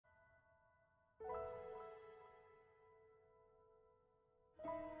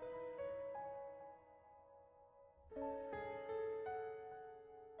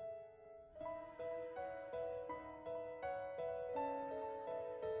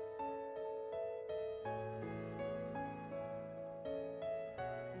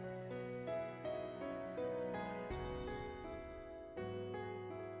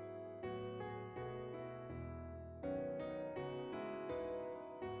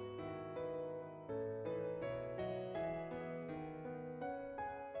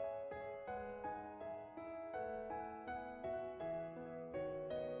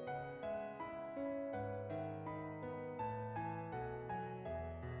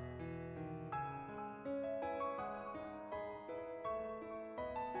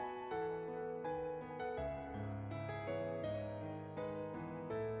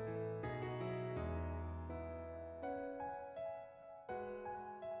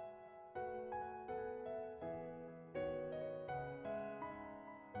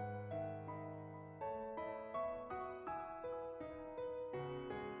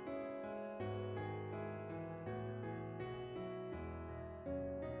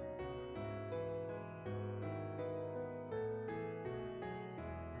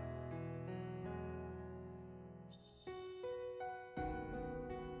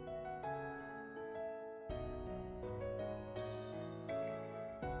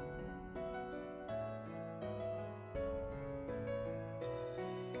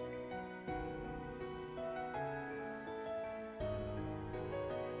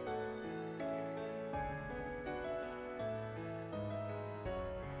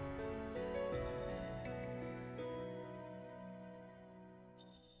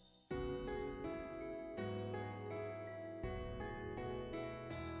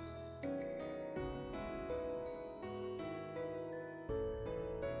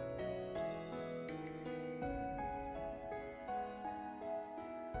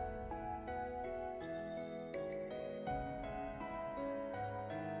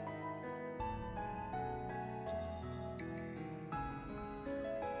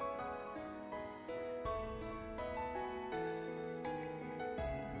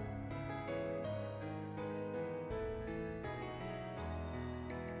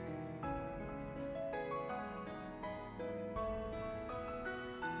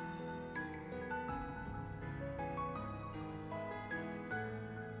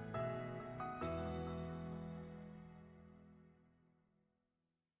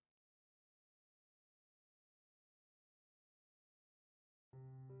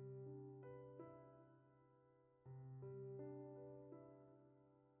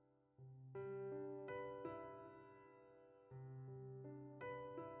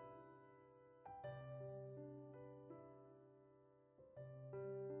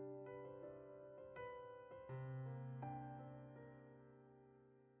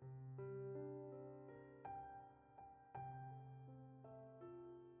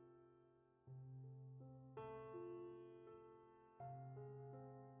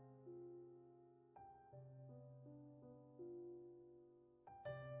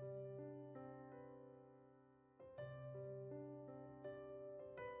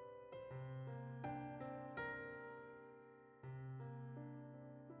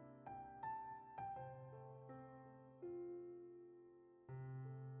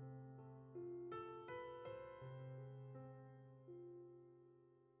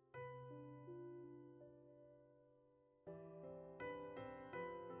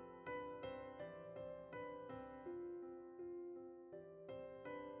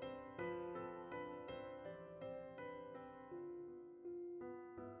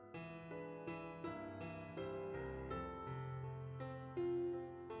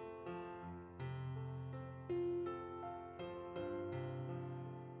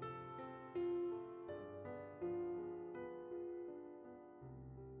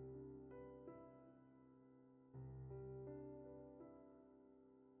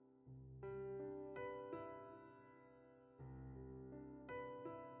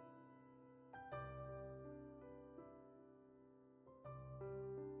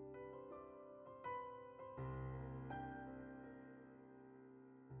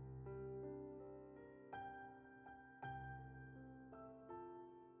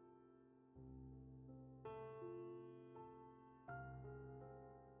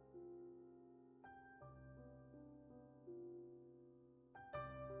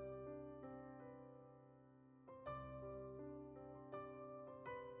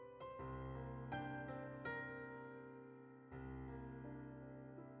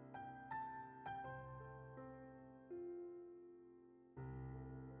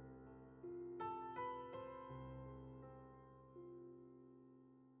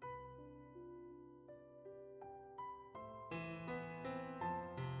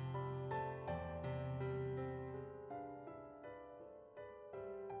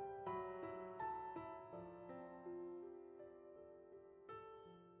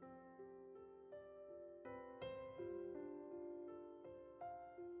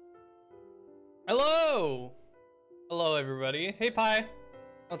Hello! Hello, everybody. Hey, Pi.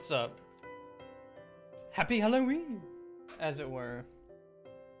 What's up? Happy Halloween, as it were.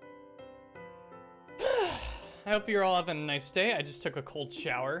 I hope you're all having a nice day. I just took a cold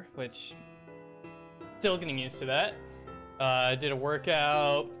shower, which... Still getting used to that. I did a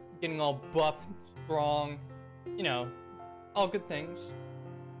workout, getting all buff, strong. You know, all good things.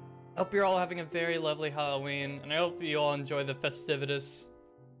 I hope you're all having a very lovely Halloween, and I hope you all enjoy the festivities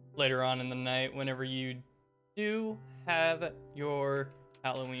later on in the night whenever you do have your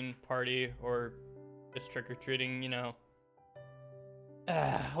Halloween party or just trick-or-treating, you know.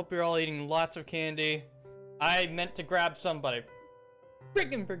 Hope you're all eating lots of candy. I meant to grab some, but I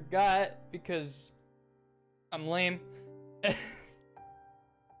freaking forgot because I'm lame.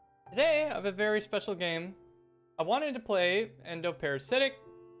 Today, I have a very special game. I wanted to play Endoparasitic.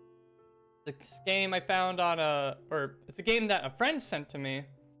 This game I found on it's a game that a friend sent to me.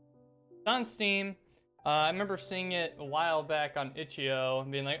 It's on Steam. I remember seeing it a while back on Itch.io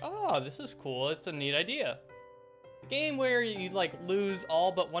and being like, oh, this is cool. It's a neat idea. A game where you like lose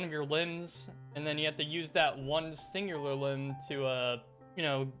all but one of your limbs, and then you have to use that one singular limb to, you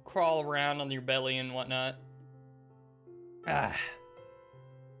know, crawl around on your belly and whatnot.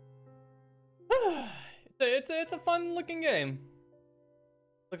 It's a fun looking game.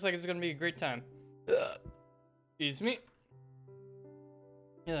 Looks like it's gonna be a great time. Excuse me.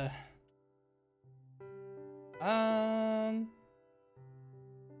 Yeah.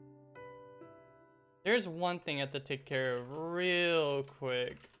 There's one thing I have to take care of real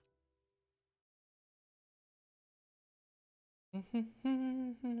quick.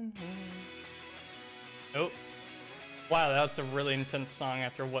 Oh. Wow, that's a really intense song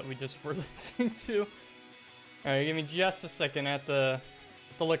after what we just were listening to. Alright, give me just a second. I have to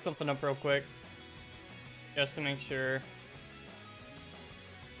look something up real quick. Just to make sure.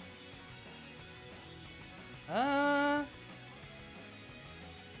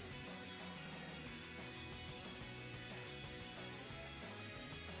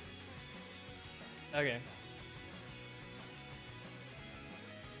 Okay.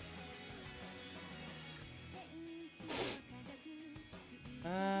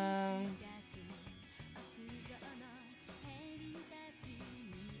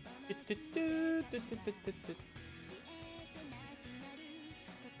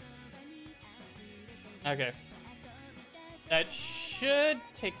 Okay. That should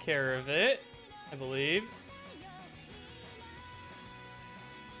take care of it, I believe.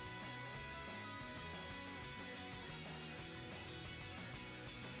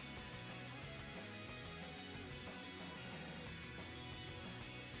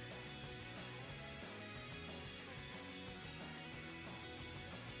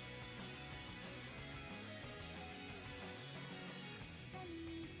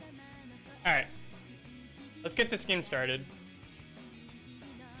 Alright. Let's get this game started.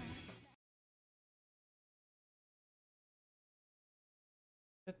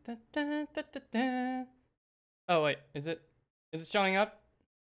 Oh wait, is it showing up?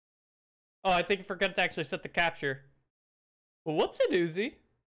 Oh, I think I forgot to actually set the capture. Well, whoopsie-doozy.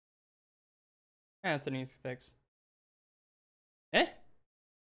 That's an easy fix. Eh?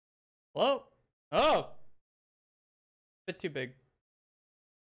 Whoa. Oh! Bit too big.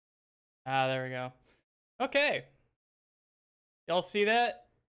 Ah, there we go. Okay. Y'all see that?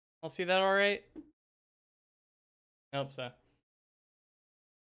 Y'all see that alright? I hope so.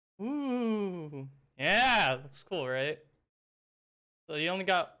 Ooh. Yeah, looks cool, right? So you only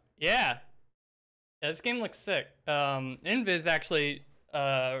got... Yeah, this game looks sick. Invis actually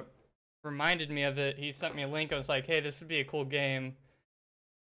reminded me of it. He sent me a link. I was like, hey, this would be a cool game.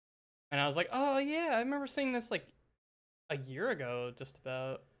 And I was like, oh yeah, I remember seeing this like a year ago, just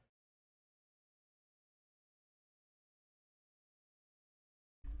about.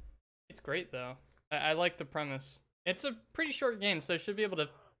 It's great though. I like the premise. It's a pretty short game, so I should be able to...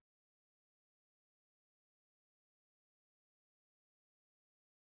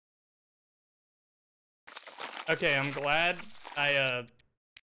 Okay, I'm glad I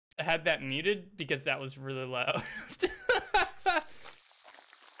had that muted because that was really loud.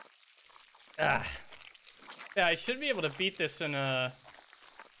 Yeah, I should be able to beat this in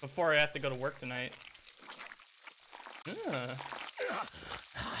before I have to go to work tonight.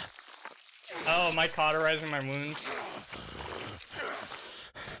 Oh, am I cauterizing my wounds?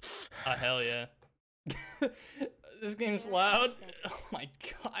 Oh, hell yeah. This game's loud. Oh my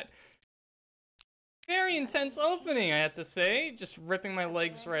god. Very intense opening, I have to say. Just ripping my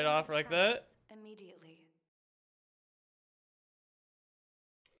legs right off like that. Immediately.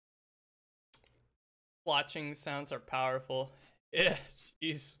 Watching sounds are powerful. Yeah,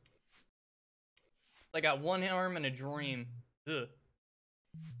 jeez. I got one arm and a dream. Ugh.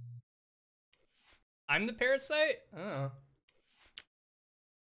 I'm the parasite? Oh.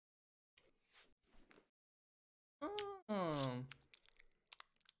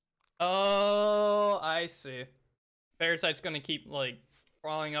 Oh, I see. Parasite's gonna keep, like,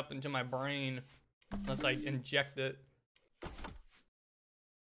 crawling up into my brain unless I inject it.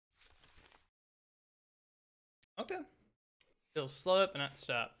 Okay. It'll slow up and not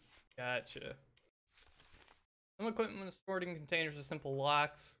stop. Gotcha. Some equipment is stored in containers with simple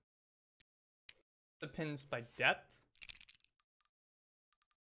locks. Depends by depth.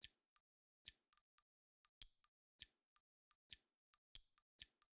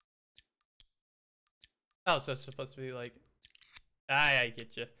 Oh, so it's supposed to be like... I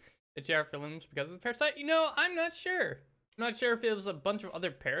get you. The jar for limbs because of the parasite? You know, I'm not sure. I'm not sure if it was a bunch of other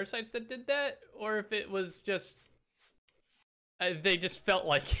parasites that did that, or if it was just... they just felt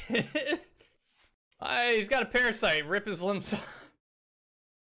like it. He's got a parasite. Rip his limbs off.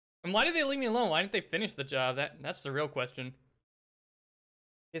 And why did they leave me alone? Why didn't they finish the job? That's the real question.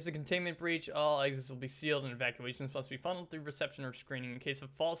 It's a containment breach. All exits will be sealed and evacuations must be funneled through reception or screening. In case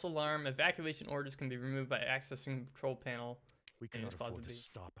of false alarm, evacuation orders can be removed by accessing the control panel. We cannot afford to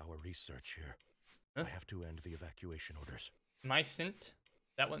stop our research here. Huh? I have to end the evacuation orders. Am I sent?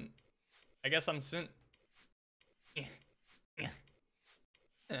 That one? I guess I'm sent.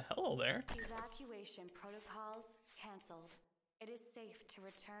 Hello there. Evacuation protocols canceled. It is safe to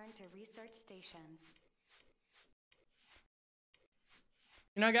return to research stations.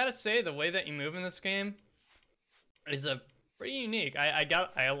 You know, I gotta say, the way that you move in this game is pretty unique. I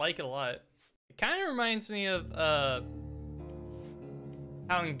like it a lot. It kind of reminds me of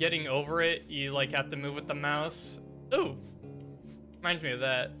how in Getting Over It, you like have to move with the mouse. Ooh, reminds me of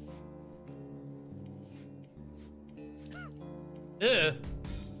that. Ugh.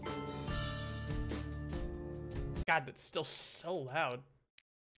 God, that's still so loud.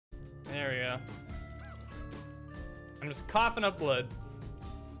 There we go. I'm just coughing up blood.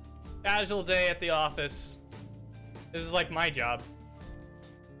 Casual day at the office. This is like my job.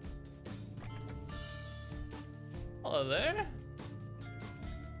 Hello there.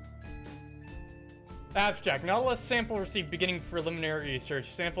 Abstract. Nautilus sample received beginning preliminary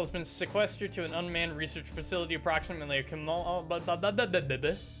research. Sample has been sequestered to an unmanned research facility approximately a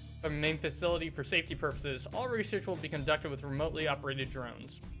from main facility for safety purposes. All research will be conducted with remotely operated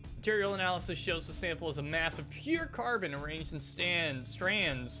drones. Material analysis shows the sample is a mass of pure carbon arranged in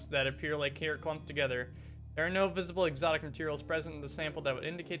strands that appear like hair clumped together. There are no visible exotic materials present in the sample that would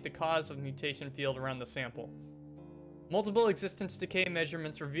indicate the cause of mutation field around the sample. Multiple existence decay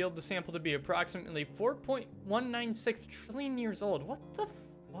measurements revealed the sample to be approximately 4.196 trillion years old. What the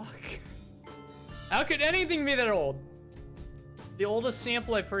fuck? How could anything be that old? The oldest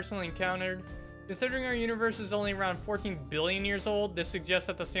sample I personally encountered. Considering our universe is only around 14 billion years old, this suggests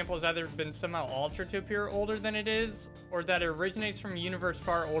that the sample has either been somehow altered to appear older than it is, or that it originates from a universe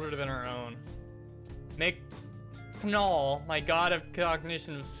far older than our own. Make Knoll, my god of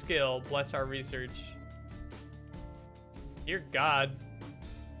cognition of skill, bless our research. Dear God.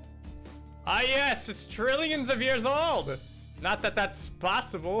 Ah yes, it's trillions of years old! Not that that's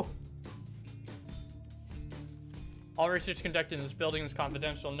possible. All research conducted in this building is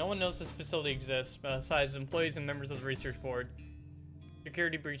confidential. No one knows this facility exists, besides employees and members of the research board.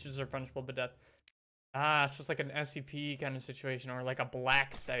 Security breaches are punishable by death. Ah, so it's like an SCP kind of situation, or like a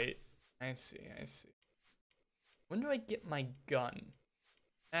black site. I see, I see. When do I get my gun?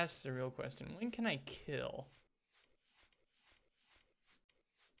 That's the real question. When can I kill?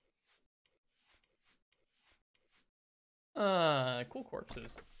 Cool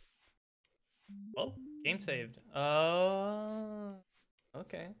corpses. Well, game saved.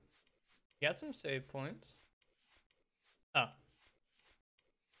 Okay. Got some save points. Oh.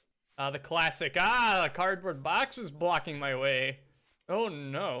 The classic. The cardboard box is blocking my way. Oh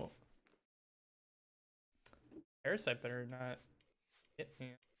no. Parasite better not hit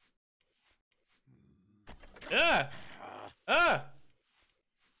me. I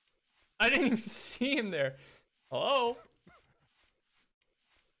didn't even see him there. Hello?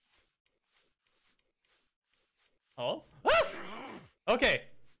 Oh? Ah! Okay,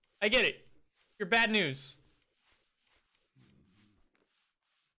 I get it. You're bad news.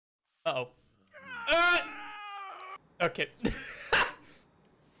 Uh-oh. Okay.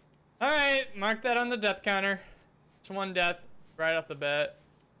 Alright, mark that on the death counter. It's one death right off the bat.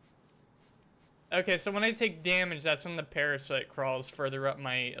 Okay, so when I take damage, that's when the parasite crawls further up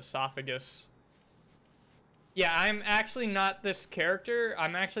my esophagus. Yeah, I'm actually not this character.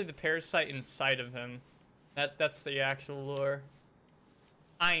 I'm actually the parasite inside of him. That's the actual lore.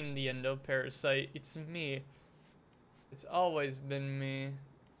 I'm the endoparasite. It's me. It's always been me.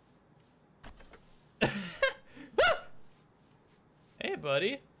 Hey,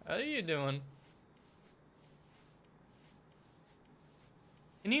 buddy. How are you doing?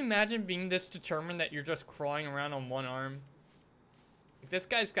 Can you imagine being this determined that you're just crawling around on one arm? Like, this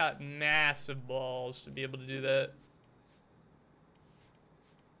guy's got massive balls to be able to do that.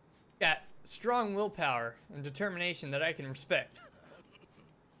 Got strong willpower and determination that I can respect.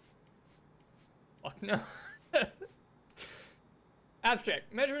 Fuck no.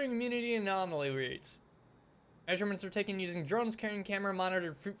 Abstract. Measuring immunity anomaly rates. Measurements are taken using drones carrying camera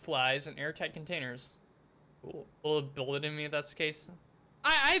monitored fruit flies in airtight containers. Cool. Will a bullet in me if that's the case?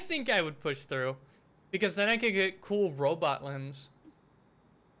 I think I would push through. Because then I could get cool robot limbs.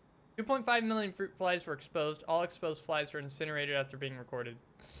 2.5 million fruit flies were exposed. All exposed flies were incinerated after being recorded.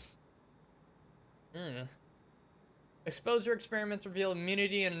 Exposure experiments reveal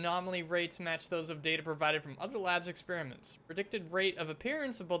immunity and anomaly rates match those of data provided from other labs' experiments. Predicted rate of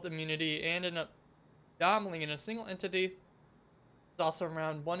appearance of both immunity and an anomaly in a single entity is also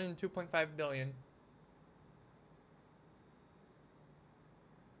around 1 in 2.5 billion.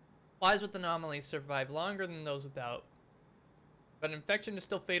 Flies with anomalies survive longer than those without, but infection is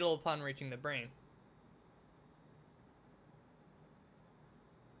still fatal upon reaching the brain.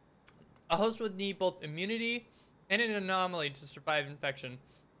 A host would need both immunity and an anomaly to survive infection,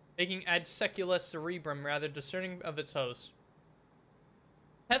 making ad secula cerebrum rather discerning of its host.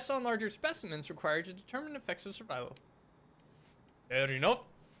 Tests on larger specimens required to determine effects of survival. Fair enough.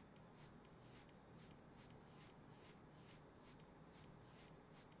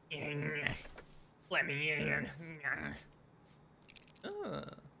 Let me in.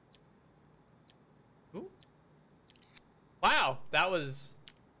 Ooh. Wow, that was...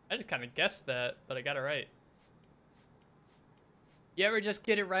 I just kind of guessed that, but I got it right. You ever just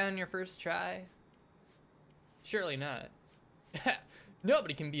get it right on your first try? Surely not.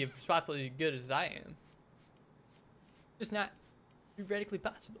 Nobody can be as properly good as I am. Just not theoretically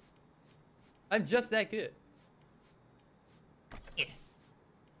possible. I'm just that good. Yeah.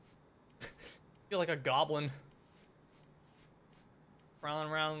 Feel like a goblin. Crawling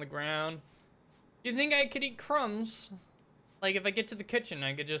around on the ground. You think I could eat crumbs? Like if I get to the kitchen,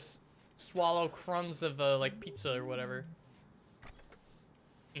 I could just swallow crumbs of like pizza or whatever.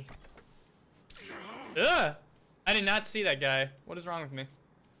 Ugh! I did not see that guy. What is wrong with me?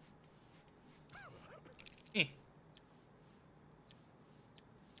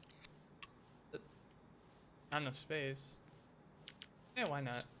 Not enough space. Yeah, why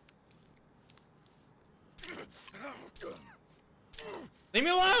not? Leave me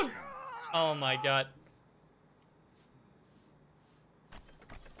alone! Oh my god.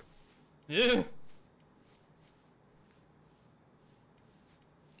 Ew.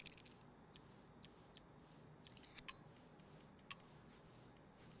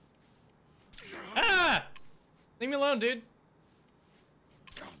 Ah! Leave me alone, dude.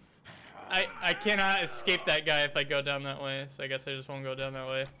 I cannot escape that guy if I go down that way, so I guess I just won't go down that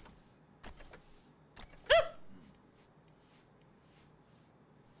way.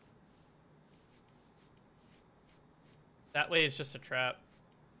 That way is just a trap.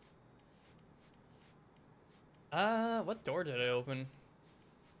 What door did I open?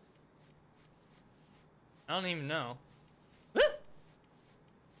 I don't even know.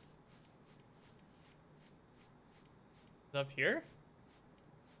 Up here?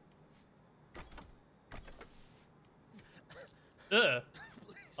 Ugh.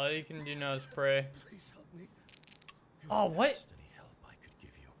 All you can do now is pray. Please help me. Oh, what? Any help I could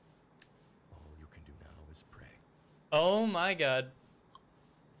give you. All you can do now is pray. Oh my god.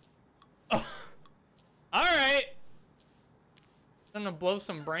 Oh. Alright. I'm gonna blow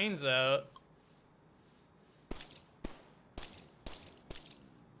some brains out.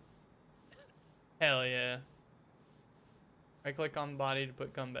 Hell yeah. I click on body to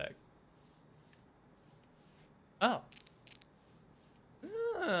put gun back. Oh.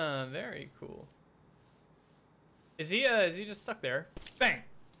 Ah, very cool. Is he just stuck there? Bang!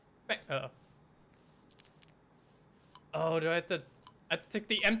 Bang! Uh-oh. Oh, do I have to take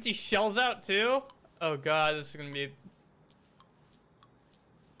the empty shells out too? Oh god, this is gonna be...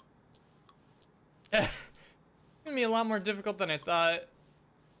 It's gonna be a lot more difficult than I thought.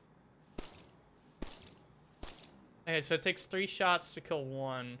 Okay, so it takes 3 shots to kill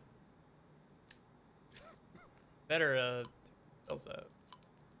 1. Better, kills out.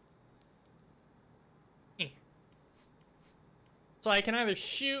 So I can either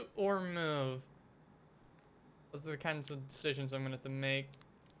shoot or move. Those are the kinds of decisions I'm gonna have to make.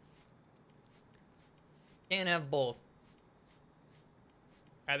 Can't have both.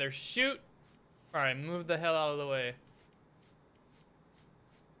 Either shoot. Alright, move the hell out of the way.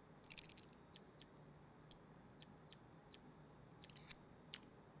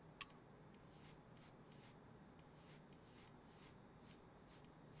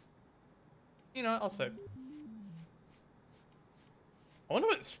 You know what? I'll save. I wonder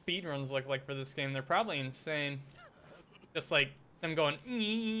what speedruns look like for this game. They're probably insane. Just like them going,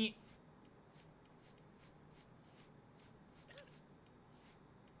 ee.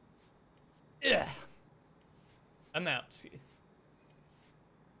 Yeah. I'm out. See.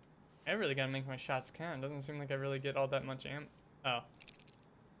 I really gotta make my shots count. Doesn't seem like I really get all that much amp. Oh.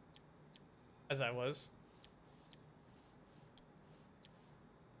 As I was.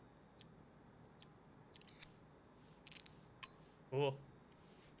 Cool.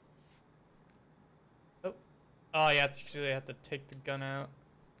 Oh. Oh, yeah, it's usually I have to take the gun out.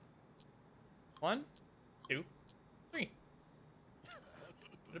 1, 2, 3.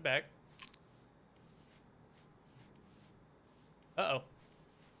 Put it back. Uh-oh.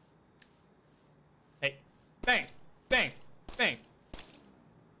 Hey. Bang! Bang! Bang!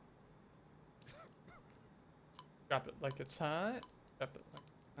 Drop it like it's hot. Drop it like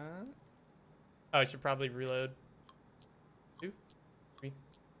it's hot. Oh, I should probably reload. 2, 3,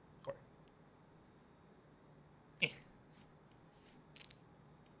 4. Eh.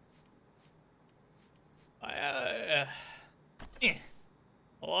 Eh.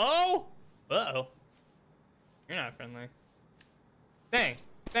 Hello? Uh-oh. You're not friendly. Bang,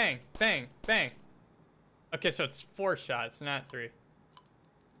 bang, bang, bang. Okay, so it's 4 shots, not 3.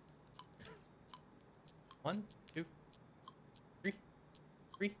 1, 2, 3,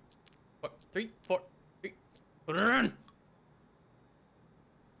 3, 4, 3, 4, 3. Run!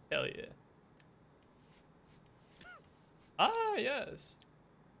 Hell yeah. Ah, yes.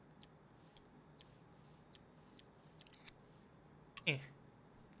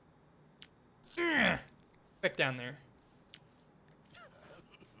 Back down there.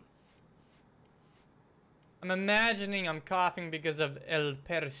 I'm imagining I'm coughing because of el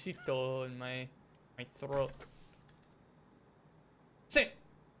parasito in my throat. Say,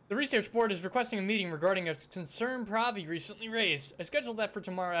 the research board is requesting a meeting regarding a concern Pravi recently raised. I scheduled that for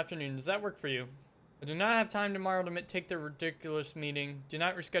tomorrow afternoon. Does that work for you? I do not have time tomorrow to take their ridiculous meeting. Do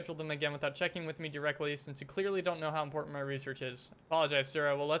not reschedule them again without checking with me directly, since you clearly don't know how important my research is. I apologize, sir.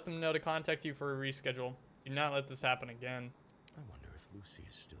 I will let them know to contact you for a reschedule. Do not let this happen again. I wonder if Lucy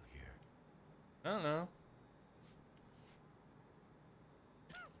is still here. I don't know.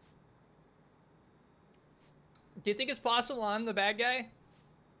 Do you think it's possible I'm the bad guy?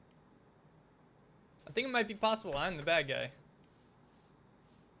 I think it might be possible I'm the bad guy.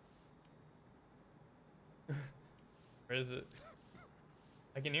 Where is it?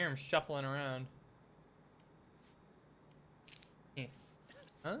 I can hear him shuffling around. Yeah.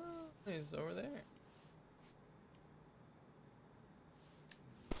 Oh, he's over there.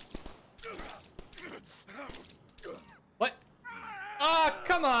 What? Oh,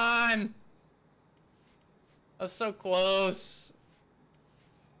 come on! I was so close.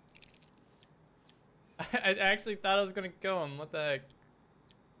 I actually thought I was gonna kill him. What the heck?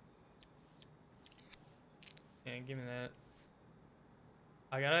 Yeah, give me that.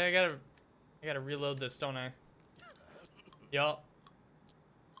 I gotta reload this, don't I? Yup.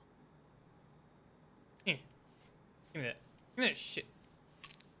 Give me that. Give me that shit.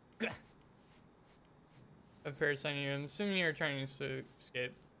 A parasite you. I'm assuming you're trying to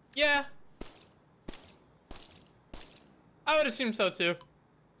escape. Yeah. I would assume so too.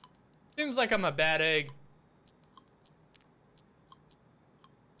 Seems like I'm a bad egg.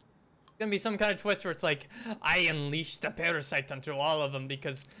 Gonna be some kind of twist where it's like, I unleashed the parasite onto all of them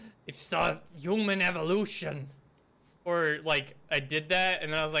because it's the human evolution. Or like, I did that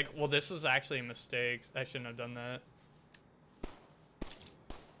and then I was like, well, this was actually a mistake. I shouldn't have done that.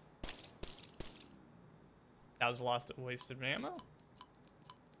 That was lost wasted ammo.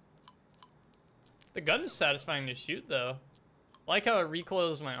 The gun is satisfying to shoot though. I like how it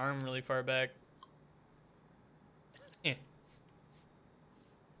recoils my arm really far back. Eh.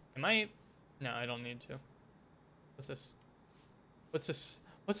 Am I? No, I don't need to. What's this? What's this?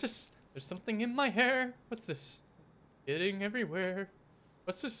 What's this? There's something in my hair. What's this? Getting everywhere.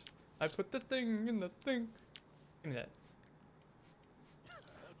 What's this? I put the thing in the thing. Give me that.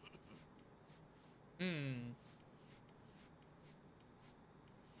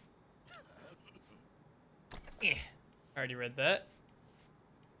 Eh. I already read that.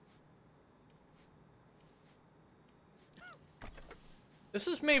 This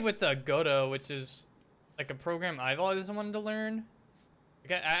is made with Godot, which is like a program I've always wanted to learn.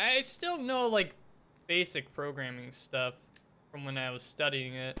 Like, I still know like basic programming stuff. from when I was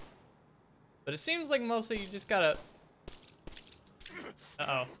studying it. But it seems like mostly you just gotta...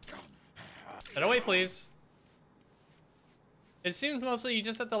 Uh-oh. Get away, please. It seems mostly you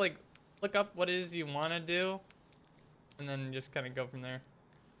just have to, like, look up what it is you want to do. And then just kind of go from there.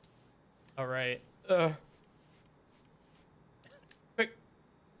 Alright. Quick.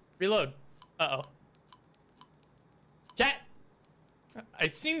 Reload. Uh-oh. Chat! I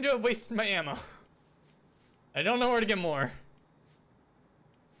seem to have wasted my ammo. I don't know where to get more.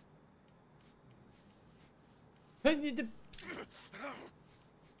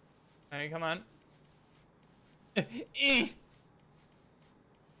 Alright, come on.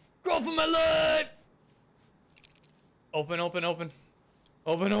 Grow for my life! Open, open, open.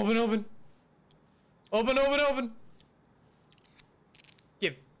 Open, open, open. Open, open, open.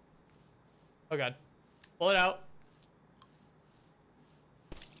 Give. Oh god. Pull it out.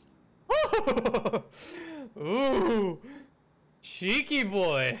 Ooh. Cheeky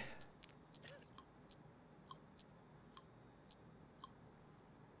boy.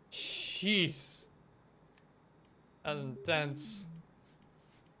 Jeez. That was intense.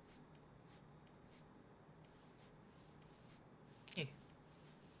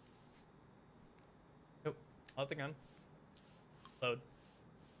 Nope. Out the gun. Load.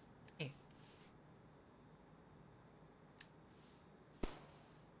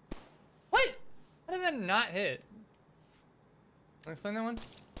 What? How did that not hit? Wanna explain that one?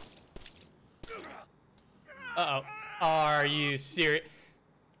 Uh-oh. Are you serious?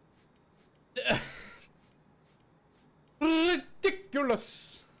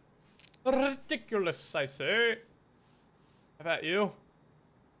 Ridiculous. Ridiculous, I say. How about you?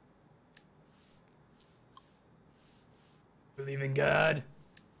 Believe in God.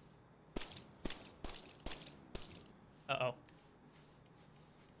 Uh-oh.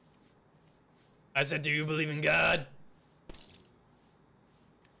 I said, do you believe in God?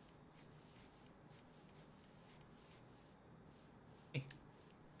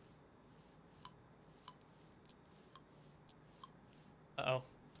 Uh-oh.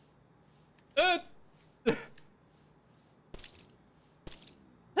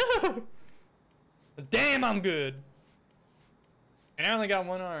 Damn, I'm good. And I only got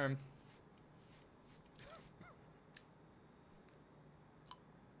one arm.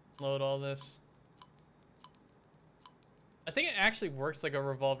 Load all this. I think it actually works like a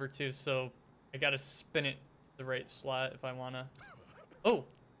revolver too, so I gotta spin it to the right slot if I wanna. Oh.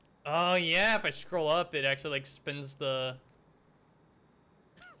 Oh yeah, if I scroll up, it actually like spins the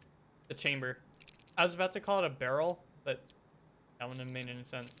chamber. I was about to call it a barrel, but that wouldn't have made any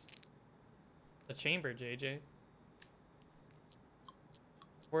sense. The chamber, JJ.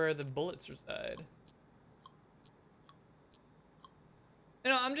 Where the bullets reside.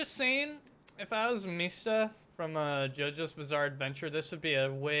 You know, I'm just saying, if I was Mista from JoJo's Bizarre Adventure, this would be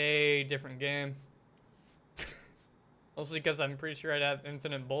a way different game. Mostly because I'm pretty sure I'd have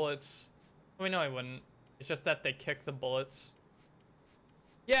infinite bullets. Wait, no, I wouldn't. It's just that they kick the bullets.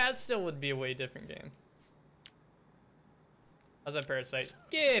 Yeah, it still would be a way different game. How's that parasite?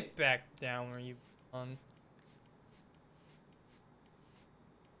 Get back down where you belong.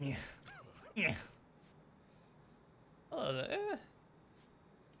 Yeah. Yeah. Oh,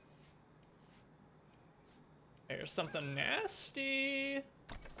 There's something nasty.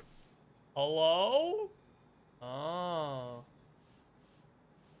 Hello? Oh.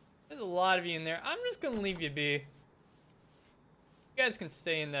 There's a lot of you in there. I'm just gonna leave you be. You guys can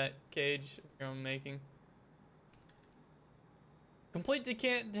stay in that cage of your own making. Complete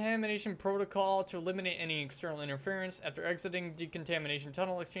decontamination protocol to eliminate any external interference. After exiting decontamination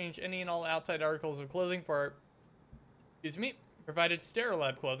tunnel, exchange any and all outside articles of clothing for, provided sterile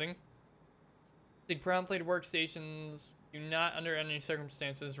lab clothing. Dig promptly to workstations. Do not, under any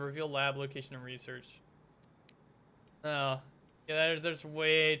circumstances, reveal lab location and research. Oh, yeah, there's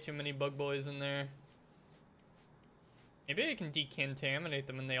way too many bug boys in there. Maybe I can decontaminate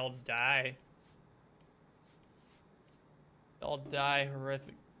them and they all die. They all die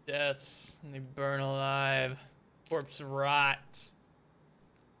horrific deaths and they burn alive. Corpse rot.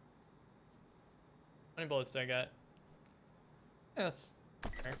 How many bullets do I got? Yes.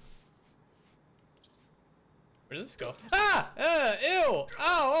 Okay. Where does this go? Ah! Ew!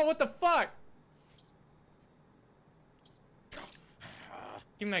 Oh, what the fuck?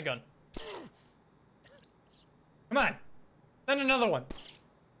 Give me my gun. Come on! Send another one!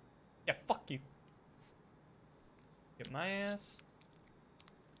 Yeah, fuck you. Get my ass.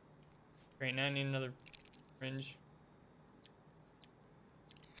 Great, now I need another fringe.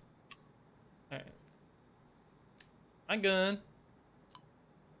 Alright. My gun.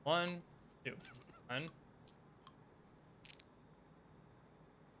 1, 2. 1.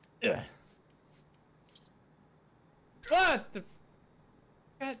 Ah!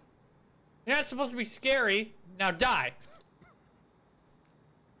 God. You're not supposed to be scary. Now die.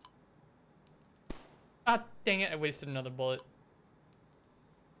 Ah, dang it. I wasted another bullet.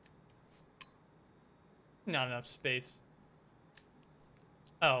 Not enough space.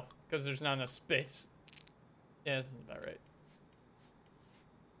 Oh, because there's not enough space. Yeah, this is about right.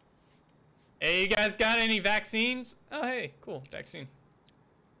 Hey, you guys got any vaccines? Oh, hey, cool, vaccine.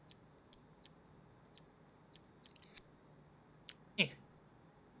 Eh.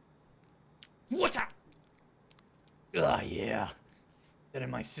 What's up? Oh, yeah. Get in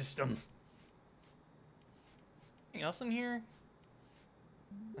my system. Anything else in here?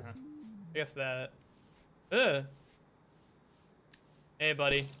 I guess that. Ugh. Hey,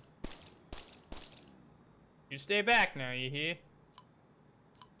 buddy. You stay back now, you hear?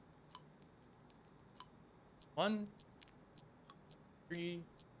 1, 3,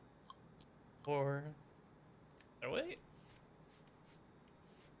 4. Oh, wait.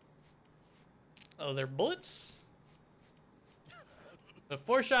 Oh, they're bullets? So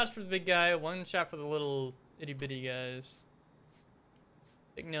 4 shots for the big guy, 1 shot for the little itty bitty guys.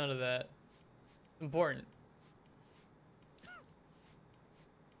 Take note of that. It's important.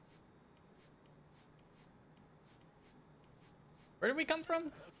 Where did we come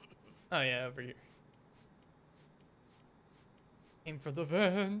from? Oh yeah, over here. Aim for the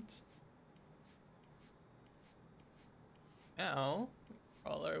vent. Now,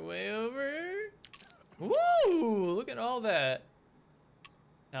 crawl our way over. Woo! Look at all that.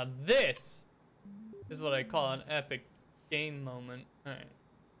 Now this is what I call an epic game moment. All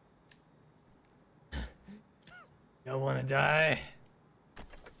right. Don't want to die?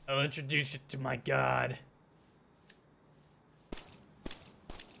 I'll introduce you to my god.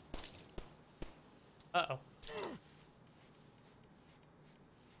 Uh-oh.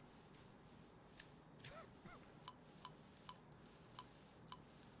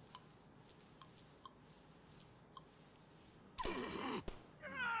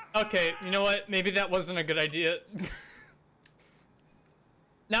 Okay, you know what? Maybe that wasn't a good idea.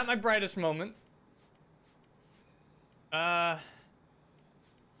 Not my brightest moment. Maybe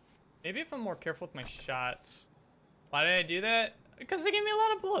if I'm more careful with my shots. Why did I do that? Because they gave me a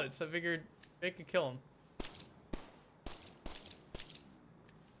lot of bullets. I figured they could kill him.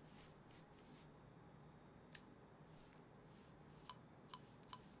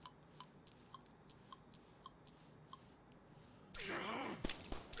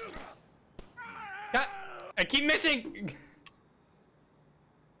 God, I keep missing.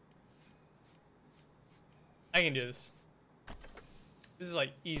 I can do this. This is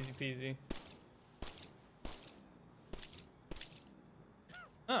like easy peasy.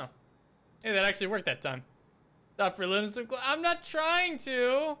 Oh. Hey, that actually worked that time. Stop for limits of I'm not trying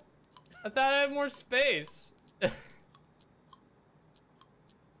to. I thought I had more space. I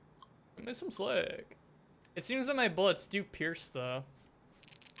miss some slack. It seems that my bullets do pierce though.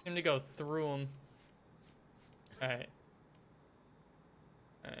 Seem to go through them. Alright.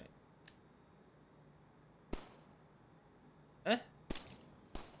 Alright. Huh?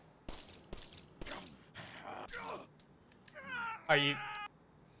 Are you...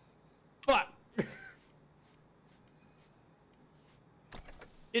 Fuck!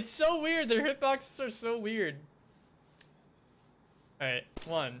 It's so weird, their hitboxes are so weird. Alright,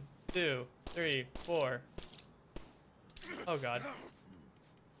 1, 2, 3, 4. Oh god.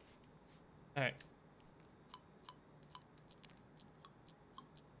 Alright.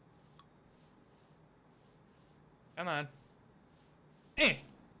 Come on. Eh!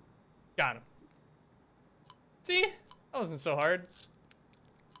 Got him. See? That wasn't so hard.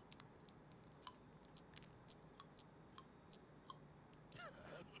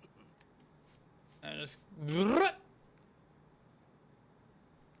 I just...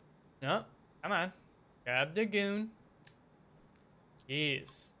 No, come on. Grab the goon.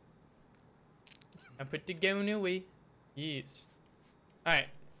 Yes. I put the goon away. Yes. Alright.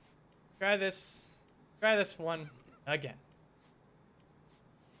 Try this. Try this one again.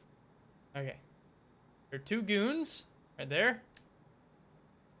 Okay. There are 2 goons right there.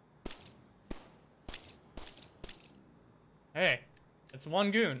 Hey, that's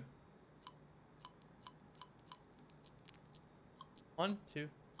 1 goon. 1, 2,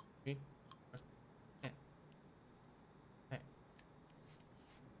 3, 4. Hey.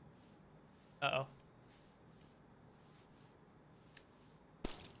 Uh-oh.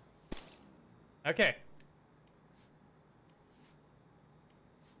 Okay.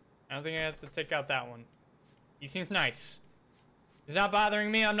 I don't think I have to take out that one. He seems nice. He's not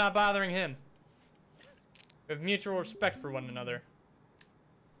bothering me, I'm not bothering him. We have mutual respect for one another.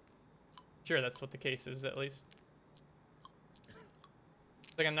 Sure, that's what the case is, at least.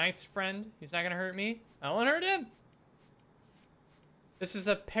 like a nice friend. He's not gonna hurt me. I won't hurt him. This is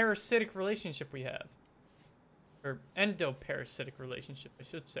a parasitic relationship we have. Or endoparasitic relationship, I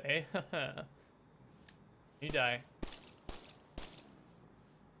should say. You die.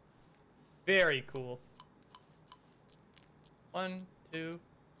 Very cool. 1, 2,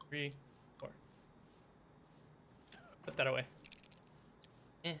 3, 4. Put that away.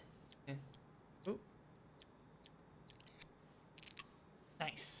 Ooh.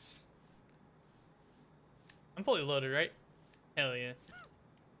 Nice. I'm fully loaded, right? Hell yeah.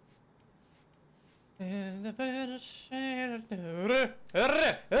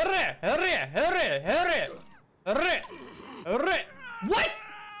 What?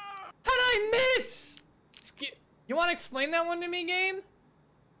 How'd I miss? You want to explain that one to me, game?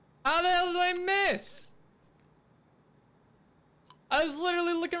 How the hell did I miss? I was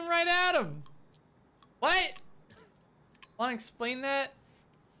literally looking right at him. What? Want to explain that?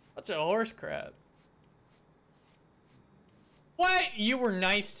 Bunch of horse crap. What? You were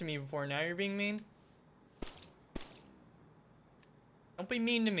nice to me before, now you're being mean? Don't be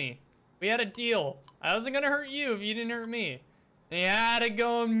mean to me. We had a deal. I wasn't gonna hurt you if you didn't hurt me. And you had to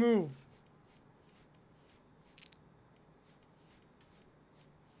go and move.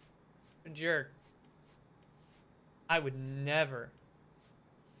 A jerk. I would never.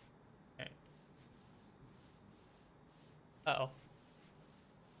 Okay. Uh-oh.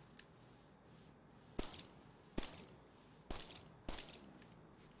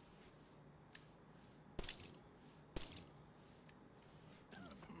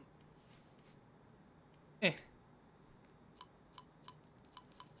 Eh.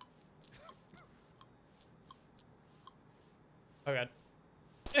 Oh god.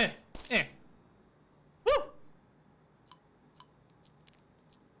 Eh. Eh. Woo!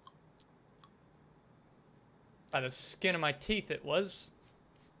 By the skin of my teeth it was.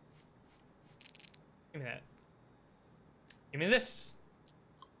 Give me that. Give me this.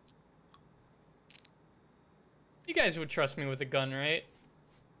 You guys would trust me with a gun, right?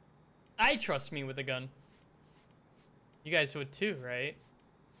 I trust me with a gun. You guys would too, right?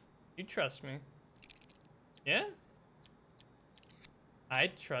 You trust me. Yeah? I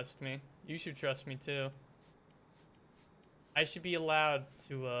trust me. You should trust me too. I should be allowed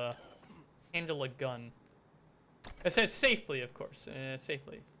to handle a gun. I said safely, of course.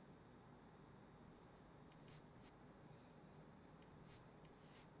 Safely.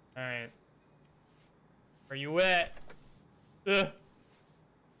 Alright. Where you at? Ugh.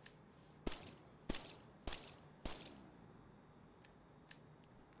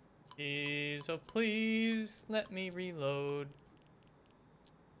 Please, oh please, let me reload.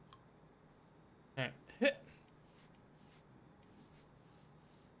 Alright.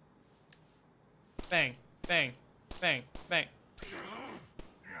 Bang, bang, bang, bang.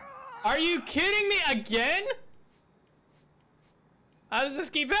 Are you kidding me again? How does this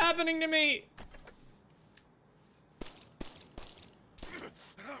keep happening to me?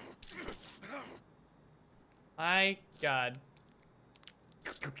 My God.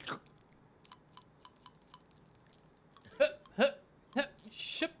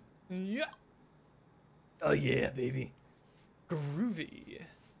 Ship. Yeah. Oh yeah, baby. Groovy.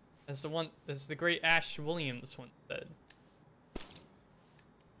 That's the one. That's the great Ash Williams one said.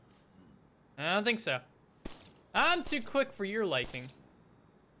 I don't think so. I'm too quick for your liking.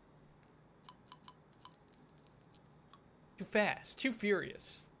 Too fast. Too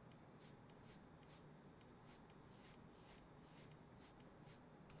furious.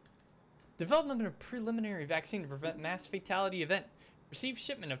 Development of a preliminary vaccine to prevent mass fatality event. Received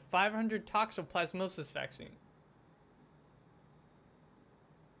shipment of 500 toxoplasmosis vaccine.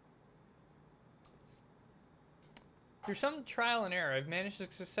 Through some trial and error, I've managed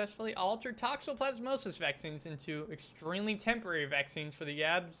to successfully alter toxoplasmosis vaccines into extremely temporary vaccines for the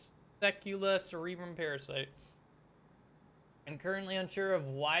Absecula cerebrum parasite. I'm currently unsure of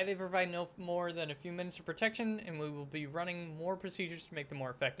why they provide no more than a few minutes of protection, and we will be running more procedures to make them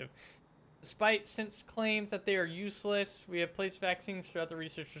more effective. Despite Simp's claims that they are useless, we have placed vaccines throughout the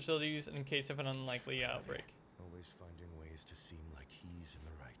research facilities in case of an unlikely outbreak. Always finding ways to seem like he's in the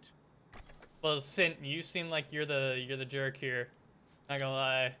right. Well, Sint, you seem like you're the jerk here. Not gonna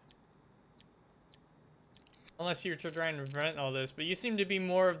lie. Unless you're trying to prevent all this, but you seem to be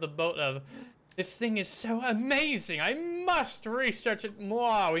more of the boat of, this thing is so amazing, I must research it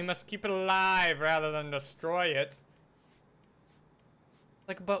more, we must keep it alive rather than destroy it.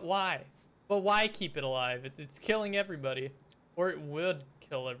 Like, but why? But why keep it alive? It's killing everybody. Or it would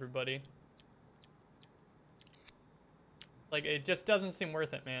kill everybody. Like, it just doesn't seem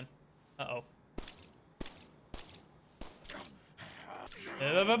worth it, man. Uh-oh.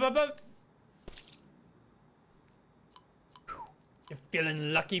 You're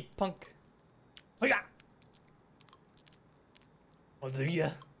feeling lucky, punk. Oh yeah. Oh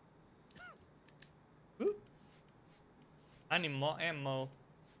yeah. Ooh. I need more ammo.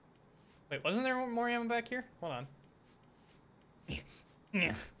 Wait, wasn't there more ammo back here? Hold on.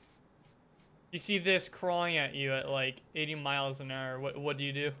 You see this crawling at you at like 80 miles an hour. What do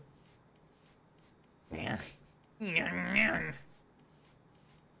you do?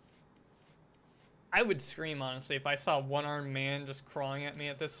 I would scream, honestly, if I saw a one-armed man just crawling at me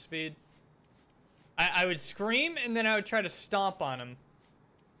at this speed. I would scream, and then I would try to stomp on him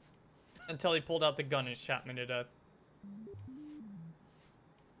until he pulled out the gun and shot me to death.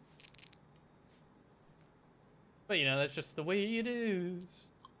 But, you know, that's just the way it is.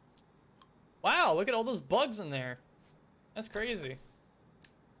 Wow, look at all those bugs in there. That's crazy.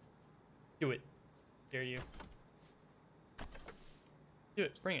 Do it. Dare you. Do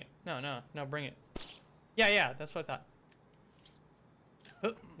it. Bring it. No, bring it. Yeah, that's what I thought.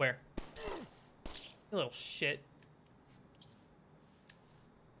 Oh, where? You little shit.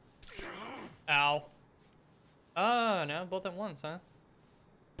 Ow. Oh, no, both at once, huh?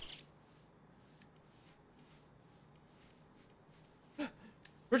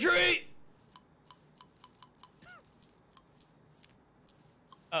 Retreat!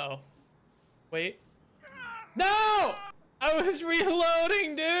 Uh-oh. Wait. No! I was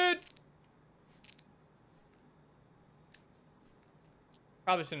reloading, dude!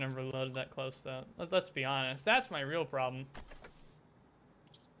 Probably shouldn't have reloaded that close, though. Let's be honest. That's my real problem.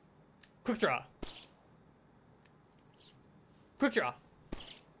 Quick draw. Quick draw.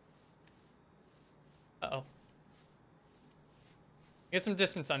 Uh-oh. Get some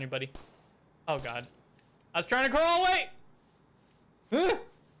distance on you, buddy. Oh, God. I was trying to crawl away!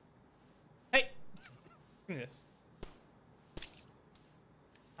 Hey! Give me this.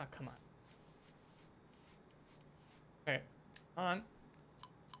 Oh, come on. Okay. On.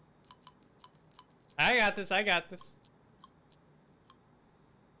 I got this.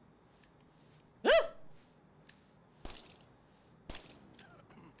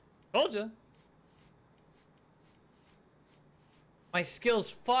 Told ya. My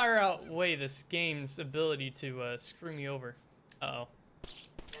skills far outweigh this game's ability to screw me over. Uh-oh.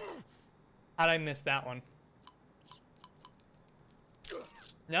 How'd I miss that one?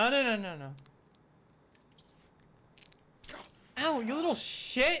 No. Ow, you little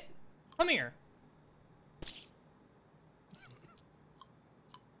shit! Come here.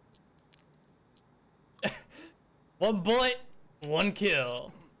 One bullet, one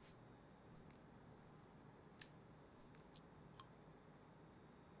kill.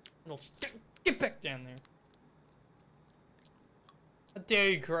 Get back down there. How dare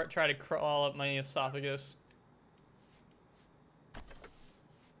you try to crawl up my esophagus?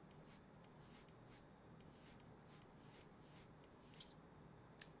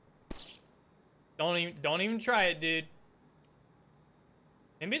 Don't even try it, dude.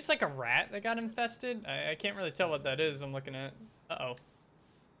 Maybe it's like a rat that got infested. I can't really tell what that is. I'm looking at. Uh-oh.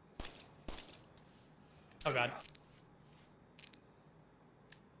 Oh, God.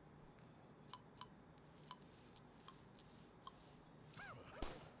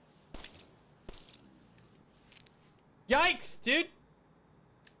 Yikes, dude!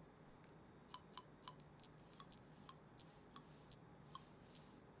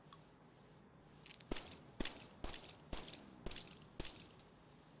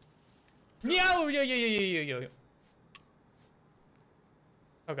 Yo.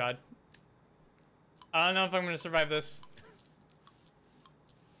 Oh, God. I don't know if I'm gonna survive this.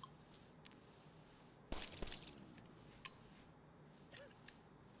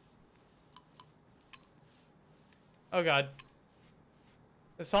 Oh, God.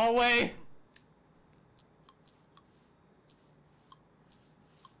 This hallway.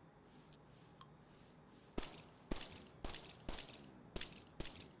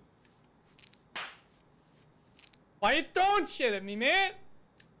 Why you throwing shit at me, man?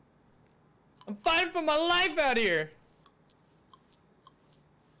 I'm fighting for my life out here.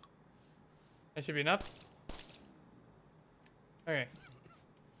 That should be enough. Okay.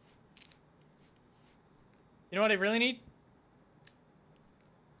 You know what I really need?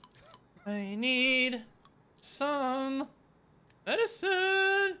 I need some medicine.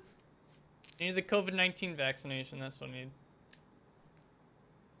 I need the COVID-19 vaccination. That's what I need.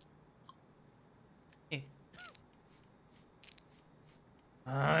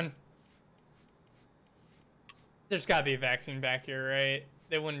 On. There's gotta be a vaccine back here, right?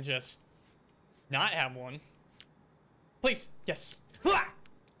 They wouldn't just not have one. Please, yes.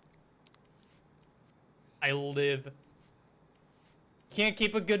 I live. Can't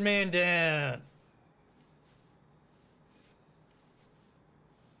keep a good man down.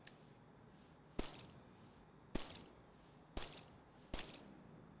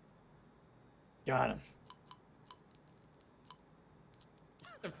 Got him.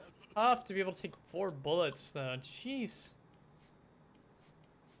 They're tough to be able to take 4 bullets though. Jeez.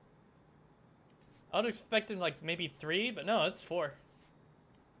 I would have expected like maybe 3, but no, it's 4.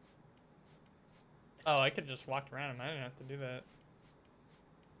 Oh, I could just walk around him. I didn't have to do that.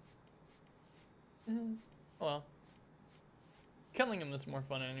 Well, killing him is more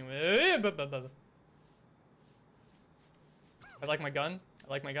fun anyway. I like my gun. I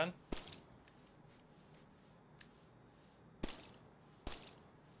like my gun.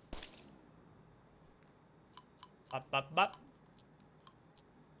 Bop, bop, bop.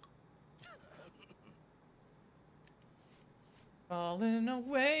 Falling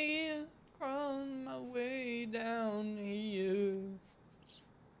away, crawling my way down here.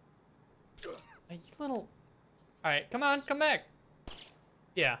 You little... Alright, come on, come back.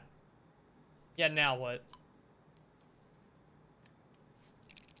 Yeah. Yeah, now what?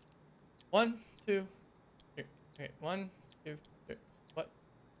 1, 2, 3. Okay, 1, 2, 3. What?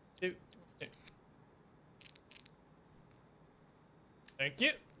 2, 3. Thank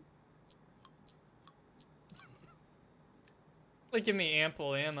you. They give me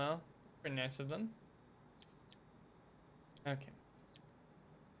ample ammo. Pretty nice of them. Okay.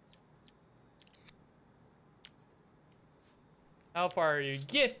 How far are you?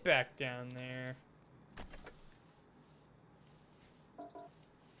 Get back down there.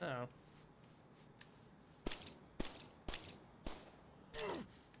 Oh.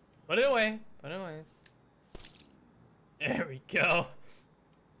 Put it away. Put it away. There we go.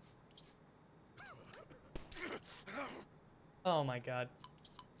 Oh my god.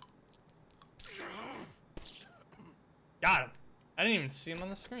 Got him. I didn't even see him on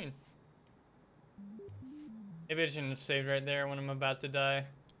the screen. Maybe I shouldn't have saved right there when I'm about to die.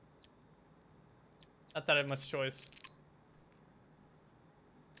 Not that I have much choice.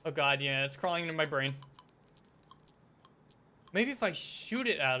 Oh god, yeah, it's crawling into my brain. Maybe if I shoot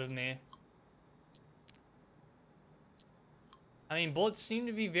it out of me. I mean, bullets seem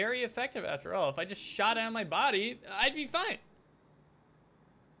to be very effective after all. If I just shot out of my body, I'd be fine.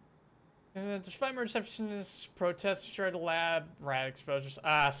 Despite my receptionist protests, destroyed a lab, rat exposures.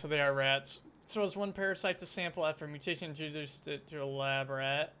 Ah, so they are rats. So was one parasite to sample after mutation introduced it to a lab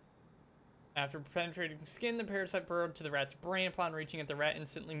rat. After penetrating skin, the parasite burrowed to the rat's brain. Upon reaching it, the rat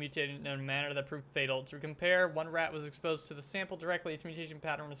instantly mutated in a manner that proved fatal. To compare, one rat was exposed to the sample directly. Its mutation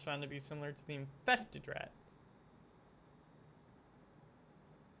pattern was found to be similar to the infested rat.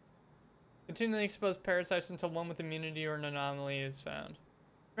 Continually expose parasites until one with immunity or an anomaly is found.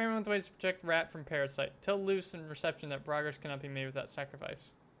 Experiment with ways to protect rat from parasite. Tell loose and reception that progress cannot be made without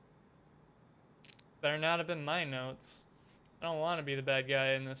sacrifice. Better not have been my notes. I don't want to be the bad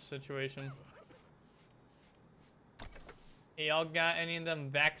guy in this situation. Hey, y'all got any of them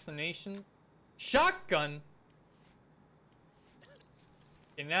vaccinations? Shotgun!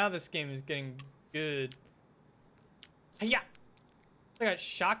 Okay, now this game is getting good. Hiya! I got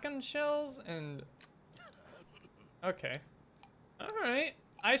shotgun shells and... Okay. Alright.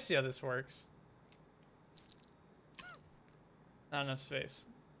 I see how this works. Not enough space.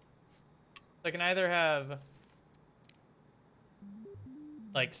 So I can either have...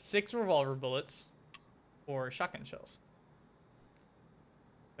 like 6 revolver bullets or shotgun shells.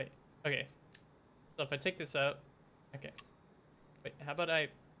 Wait, okay. So if I take this out, okay. Wait, how about I,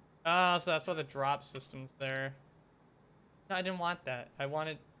 oh, so that's why the drop system's there. No, I didn't want that. I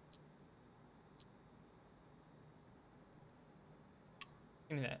wanted,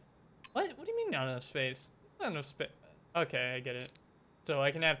 give me that. What do you mean not enough space? Not enough space. Okay, I get it. So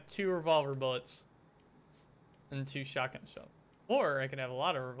I can have 2 revolver bullets and 2 shotgun shells. Or I could have a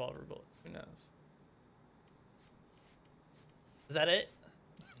lot of revolver bullets. Who knows? Is that it?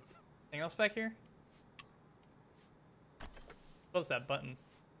 Anything else back here? Close that button.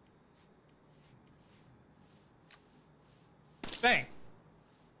 Bang!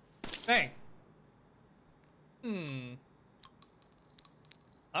 Bang!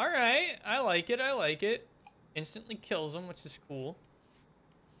 Alright, I like it, I like it. Instantly kills them, which is cool.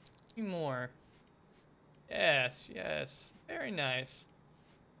 A few more. Yes, yes. Very nice.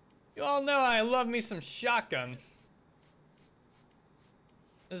 You all know I love me some shotgun.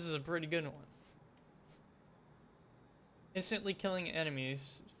 This is a pretty good one. Instantly killing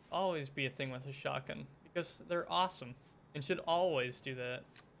enemies should always be a thing with a shotgun because they're awesome and should always do that.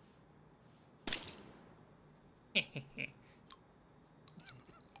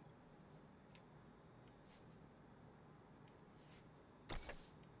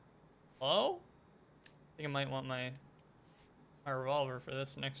 Hello? I think I might want my revolver for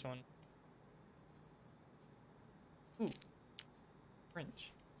this next one. Ooh.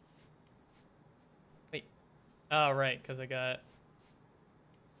 Fringe. Wait. Oh, right, because I got...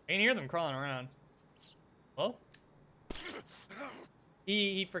 I can hear them crawling around. Hello?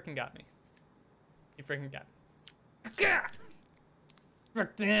 He freaking got me. He freaking got me. Gah!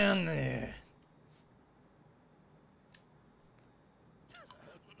 Frick down there.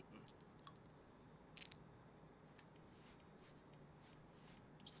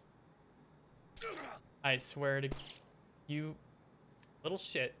 I swear to you, little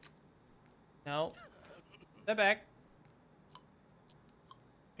shit. No. Step back.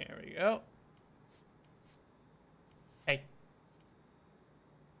 Here we go. Hey.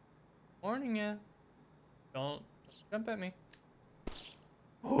 Warning ya. Don't jump at me.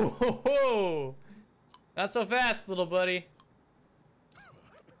 Ho ho ho! Not so fast, little buddy.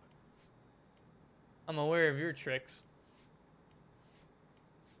 I'm aware of your tricks.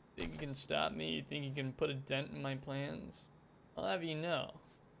 Think you can stop me? You think you can put a dent in my plans? I'll have you know.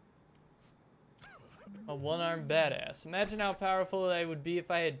 A one-armed badass. Imagine how powerful I would be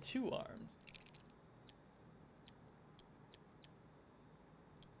if I had 2 arms.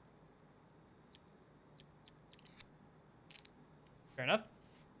 Fair enough.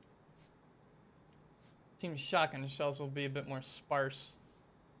 Seems shotgun shells will be a bit more sparse.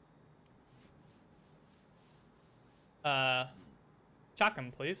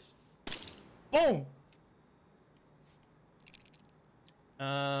 Shotgun, please. Boom!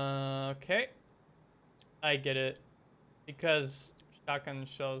 Okay. I get it. Because shotgun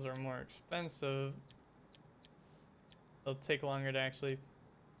shells are more expensive, they'll take longer to actually...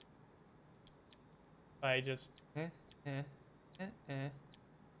 I just... Hell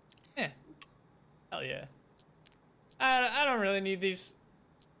yeah. I don't really need these.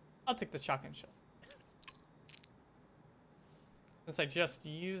 I'll take the shotgun shell. Since I just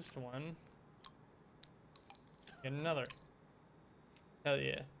used one. Get another. Hell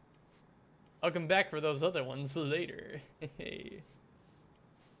yeah. I'll come back for those other ones later. Hey.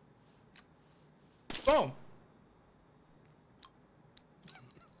 Boom!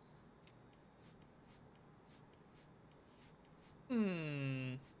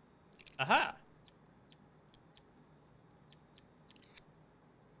 Aha!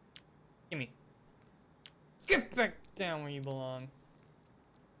 Gimme. Get back down where you belong.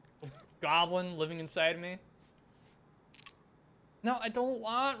 Goblin living inside of me. No, I don't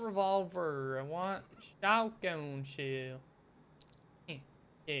want revolver. I want shotgun shell.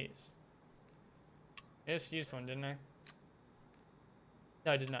 Yes. I just used one, didn't I?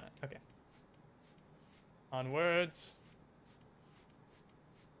 No, I did not. Okay. Onwards.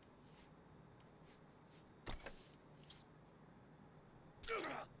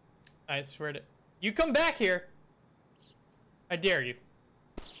 I swear to... You come back here! I dare you.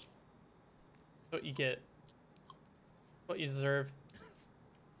 What you get. What you deserve.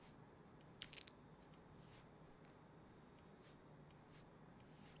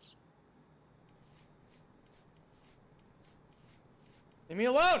 Leave me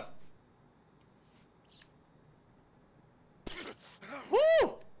alone! Woo!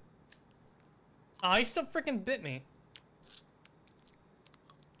 Oh, he still freaking bit me.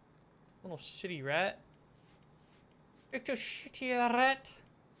 Little shitty rat. It's a shitty rat.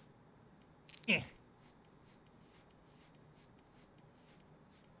 Yeah.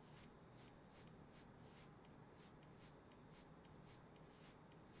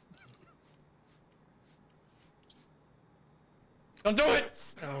 Don't do it!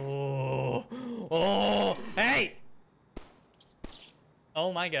 Oh. Oh. Hey!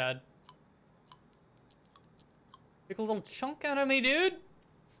 Oh my god. Take a little chunk out of me, dude.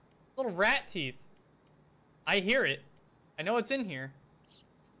 Little rat teeth. I hear it. I know it's in here.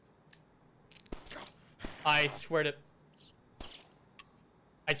 I swear to...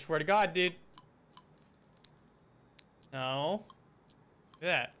 I swear to God, dude. No. Look at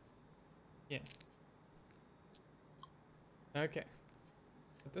that. Yeah. Okay.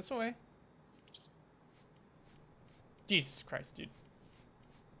 Put this away. Jesus Christ, dude.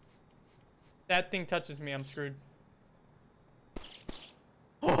 That thing touches me, I'm screwed.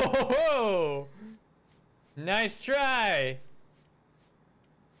 Oh, nice try.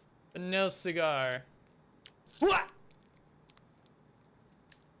 But no cigar. What?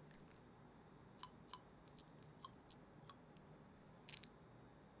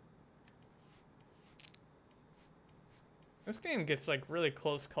 This game gets like really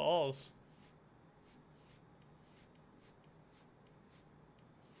close calls.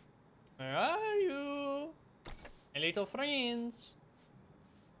 Where are you, my little friends?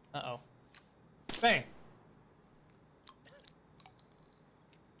 Uh-oh. Bang.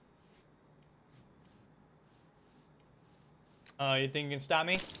 Oh, you think you can stop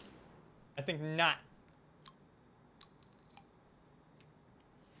me? I think not.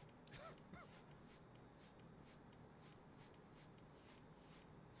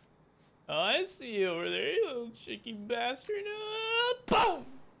 Oh, I see you over there, you little cheeky bastard. Boom!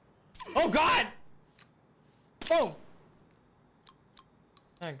 Oh, God! Boom!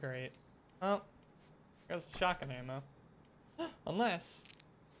 Not great. Oh, there's the shotgun ammo. Unless.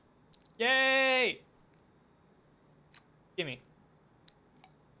 Yay! Gimme.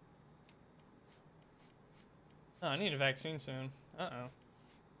 Oh, I need a vaccine soon. Uh-oh.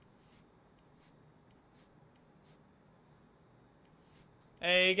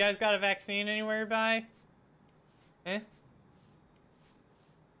 Hey, you guys got a vaccine anywhere by? Eh?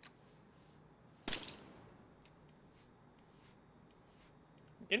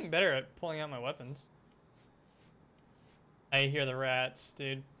 I'm getting better at pulling out my weapons. I hear the rats,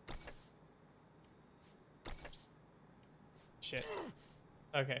 dude. Shit.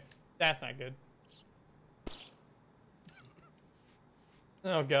 Okay, that's not good.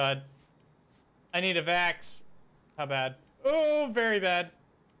 Oh god. I need a vax. How bad? Oh, very bad.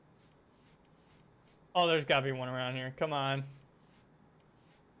 Oh, there's gotta be one around here. Come on.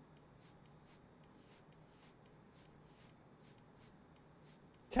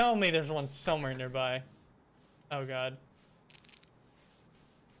 Tell me there's one somewhere nearby. Oh god.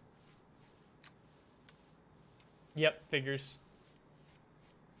 Yep, figures.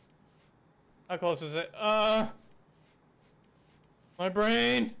 How close is it? My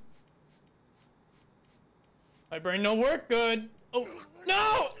brain. My brain don't work good. Oh,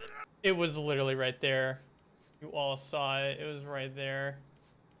 no! It was literally right there. You all saw it. It was right there.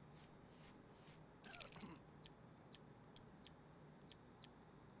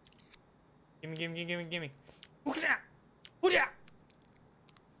 Gimme, gimme, gimme, gimme.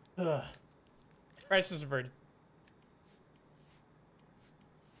 Ugh. Crisis averted.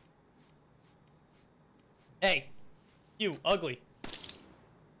 Hey, you ugly.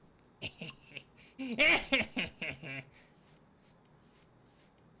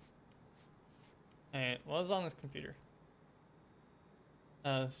 Alright, what is on this computer?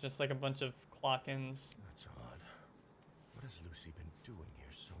 It's just like a bunch of clock-ins. That's odd. What has Lucy been doing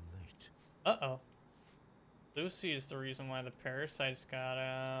here so late? Uh-oh. Lucy is the reason why the parasites got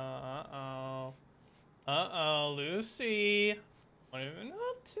out. Uh-oh. Uh-oh, Lucy. What have you been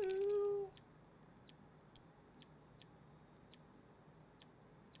up to?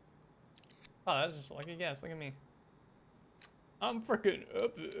 Oh, that's just like a guess. Look at me. I'm freaking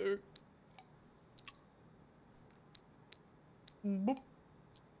epic. Boop.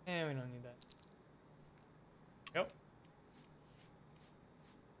 And we don't need that. Yep.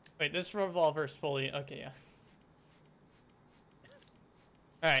 Wait, this revolver's fully... Okay, yeah.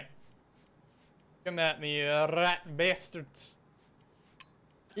 Alright. Come at me, you rat bastards.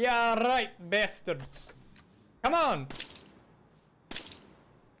 Yeah, right, bastards. Come on!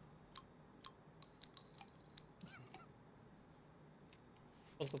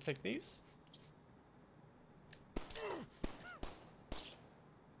 Also take these.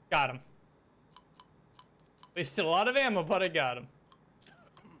 Got him. Wasted a lot of ammo, but I got him.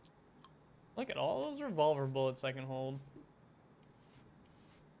 Look at all those revolver bullets I can hold.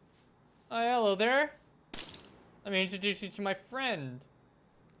 Oh, hello there. Let me introduce you to my friend.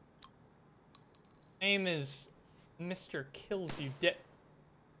 Name is Mr. Kills You Dead.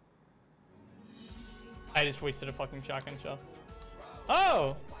 I just wasted a fucking shotgun shell.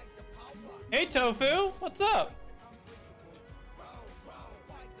 Oh! Hey, Tofu! What's up?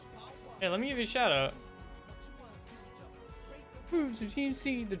 Hey, let me give you a shout out. If you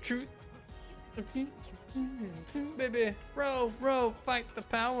see the truth, baby, row, fight the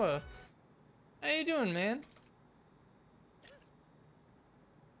power. How you doing, man?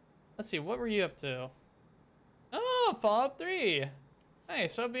 Let's see, what were you up to? Oh, Fallout 3.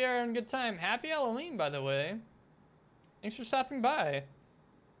 Nice, hope you're having a good time. Happy Halloween, by the way. Thanks for stopping by.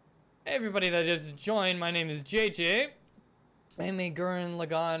 Hey, everybody that just joined, my name is JJ. I'm a Gurren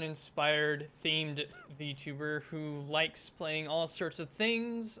Lagann inspired themed VTuber who likes playing all sorts of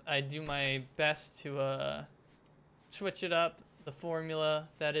things. I do my best to switch it up, the formula,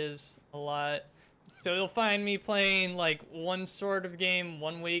 that is, a lot. So you'll find me playing like one sort of game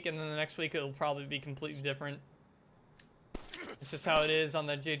one week, and then the next week it'll probably be completely different. It's just how it is on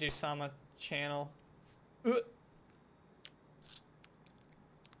the JJ Sama channel.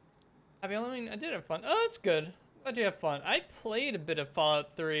 Happy Halloween. I did have fun. Oh, that's good. Glad you have fun. I played a bit of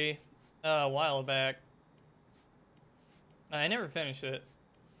Fallout 3 a while back. I never finished it,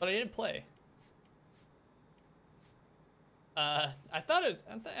 but I did play. I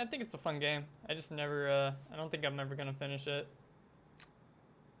think it's a fun game. I just never, I don't think I'm ever gonna finish it.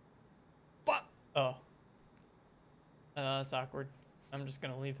 But, oh. That's awkward. I'm just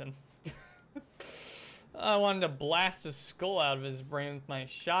gonna leave him. I wanted to blast his skull out of his brain with my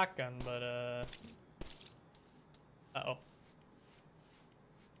shotgun, but, uh-oh.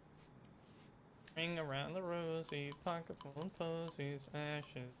 Ring around the rosy, pocket full of posies,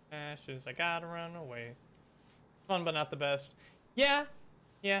 ashes, ashes, I gotta run away. Fun, but not the best. Yeah,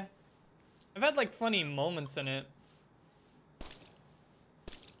 yeah. I've had, like, funny moments in it.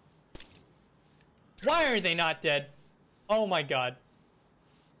 Why are they not dead? Oh my god.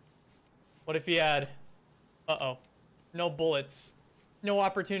 What if he had... Uh-oh. No bullets. No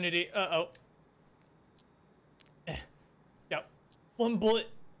opportunity. Uh-oh. Yep. One bullet.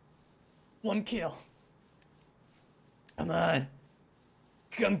 One kill. Come on.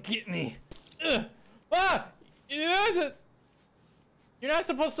 Come get me. Ugh. Ah! You're not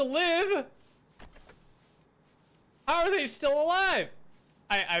supposed to live. How are they still alive?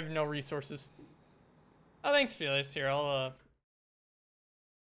 I have no resources. Oh, thanks, Felix. Here, I'll,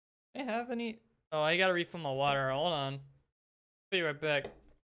 I have any... Oh, I gotta refill my water. Hold on. Be right back.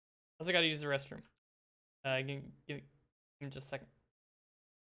 Also gotta use the restroom. Give me just a second.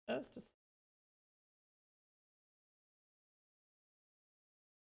 That's just...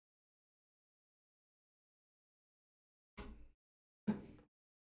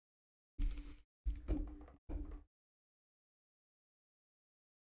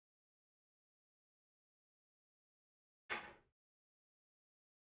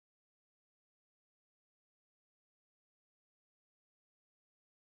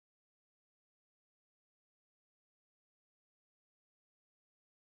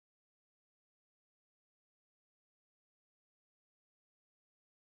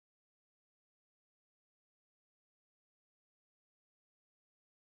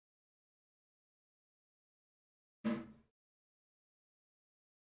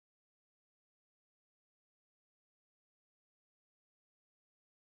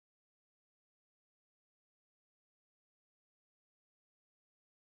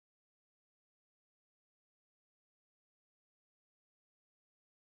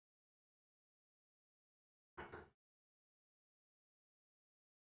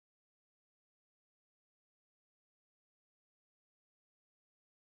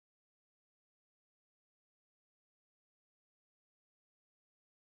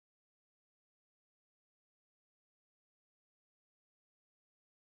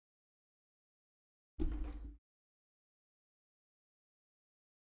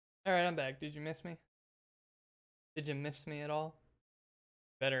 Alright, I'm back. Did you miss me? Did you miss me at all?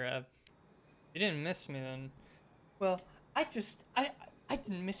 Better have. You didn't miss me then. Well, I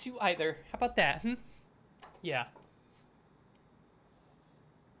didn't miss you either. How about that, hmm? Yeah.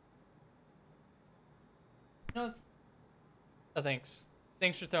 No, it's... Oh, thanks.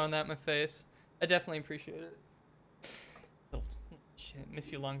 Thanks for throwing that in my face. I definitely appreciate it. Oh, shit,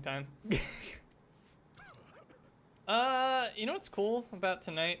 miss you a long time. You know what's cool about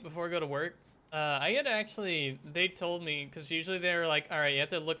tonight before I go to work? I get to actually, they told me, because usually they're like, alright, you have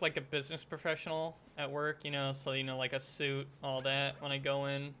to look like a business professional at work, you know, so, you know, like a suit, all that, when I go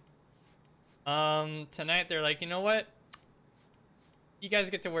in. Tonight they're like, you know what? You guys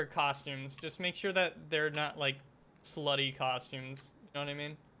get to wear costumes. Just make sure that they're not, like, slutty costumes. You know what I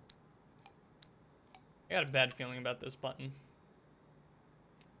mean? I got a bad feeling about this button.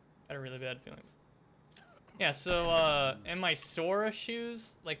 Got a really bad feeling. Yeah, so, and my Sora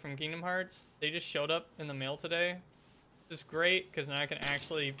shoes, like from Kingdom Hearts, they just showed up in the mail today. Which is great, because now I can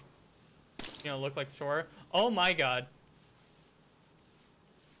actually, you know, look like Sora. Oh my god.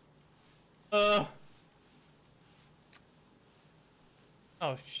 Oh,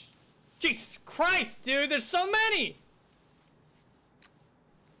 Jesus Christ, dude, there's so many!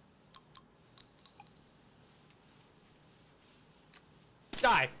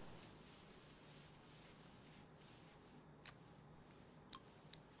 Die.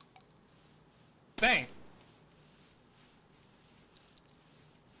 Bang.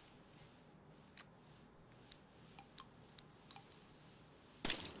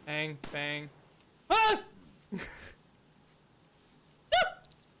 Bang, bang. Ah!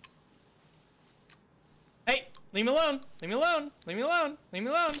 Hey, leave me alone. Leave me alone. Leave me alone. Leave me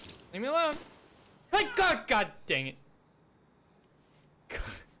alone. Leave me alone. My God, God dang it.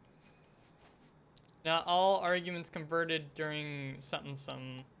 Not all arguments converted during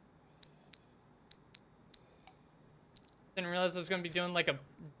something. Didn't realize I was gonna be doing like a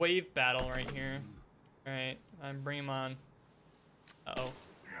wave battle right here. Alright, I'm bring him on. Uh-oh.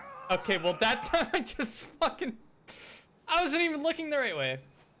 Okay, well that time I just fucking... I wasn't even looking the right way.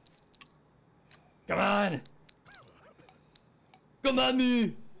 Come on. Come at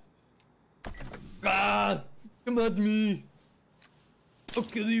me. Ah, come at me. I'll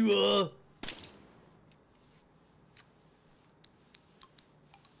kill you all.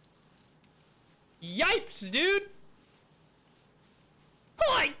 Yipes, dude.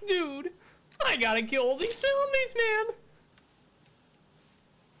 Like, dude, I gotta kill all these zombies, man.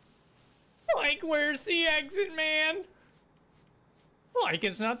 Like, where's the exit, man? Like,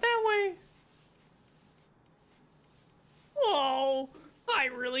 it's not that way. Oh, I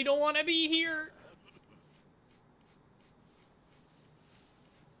really don't want to be here.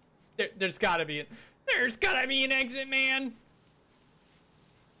 There's gotta be an exit, man.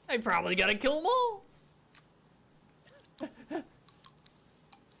 I probably gotta kill them all.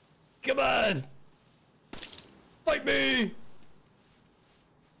 Come on. Fight me.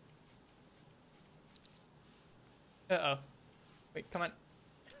 Uh-oh. Wait, come on.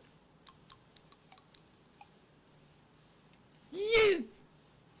 Yeah.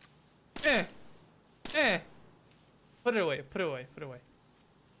 Put it away, put it away, put it away.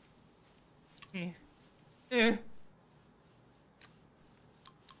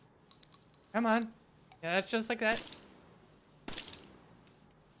 Come on. Yeah, that's just like that.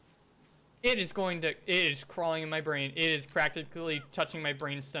 It is crawling in my brain. It is practically touching my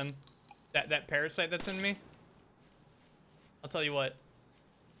brainstem. That parasite that's in me. I'll tell you what.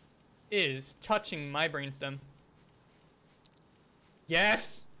 It is touching my brainstem.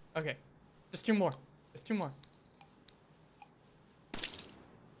 Yes! Okay. Just two more. Just two more.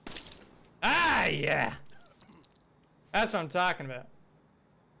 Ah, yeah! That's what I'm talking about.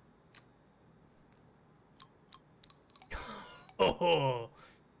 Oh,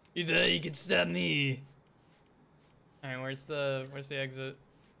 you thought you could stop me? All right, where's the exit?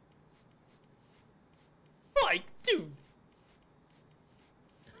 Like, dude,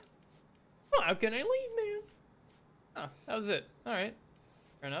 how can I leave, man? Oh, that was it. All right,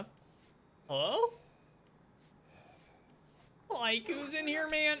 fair enough. Hello? Like, who's in here,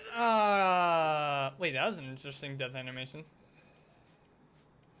 man? Wait, that was an interesting death animation.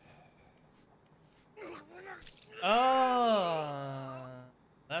 Oh,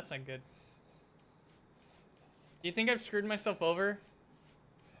 that's not good. Do you think I've screwed myself over?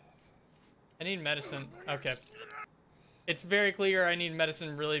 I need medicine. Okay. It's very clear I need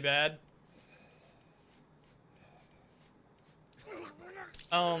medicine really bad.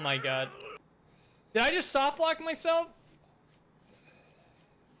 Oh my god. Did I just soft lock myself?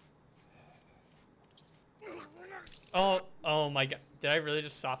 Oh my god. Did I really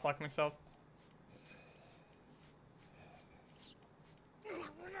just soft lock myself?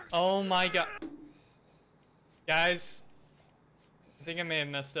 Oh my god. Guys, I think I may have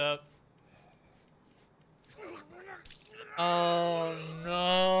messed up. Oh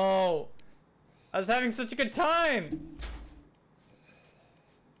no. I was having such a good time.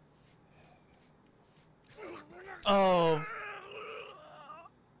 Oh.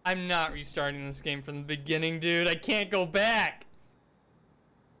 I'm not restarting this game from the beginning, dude. I can't go back.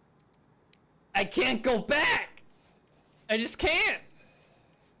 I can't go back. I just can't.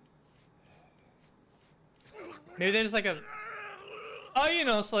 Maybe there's like a... Oh, you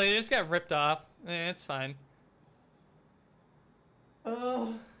know, Slay just got ripped off. Eh, it's fine.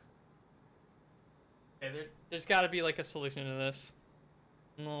 Oh. Okay, there's gotta be like a solution to this.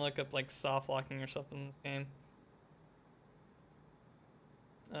 I'm gonna look up like soft locking or something in this game.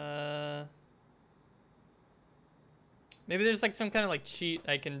 Maybe there's like some kind of like cheat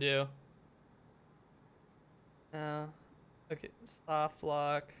I can do. Okay, soft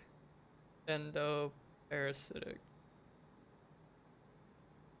lock, endoparasitic.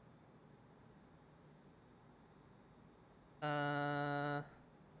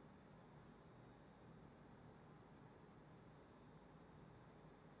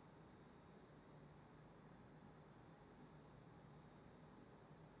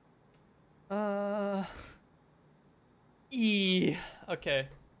 Okay.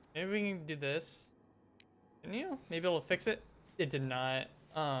 Maybe we can do this. Can you? Maybe it'll fix it? It did not.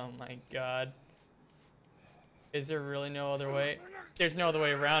 Oh my god. Is there really no other way? There's no other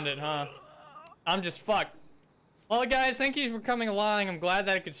way around it, huh? I'm just fucked. Well, guys, thank you for coming along. I'm glad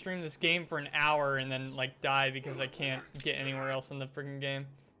that I could stream this game for an hour and then, like, die because I can't get anywhere else in the freaking game.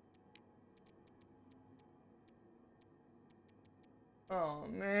 Oh,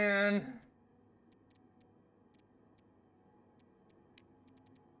 man.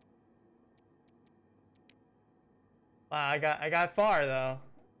 Wow, I got far, though.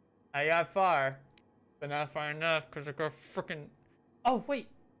 I got far. But not far enough, because I got freaking... Oh, wait.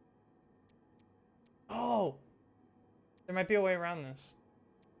 Oh. There might be a way around this.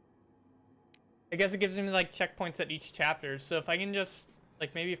 I guess it gives me like checkpoints at each chapter. So if I can just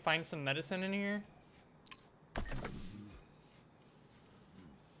like maybe find some medicine in here.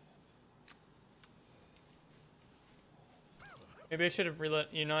 Maybe I should have relit.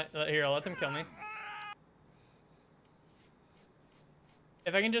 You know what? Here, I'll let them kill me.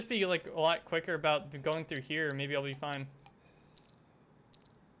 If I can just be like a lot quicker about going through here, maybe I'll be fine.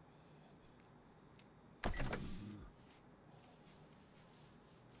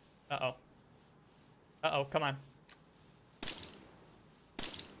 Uh-oh. Uh-oh, come on.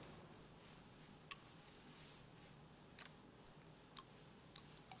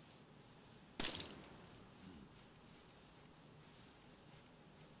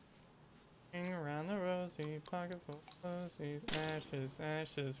 Around the rosy pocket full of posies, ashes,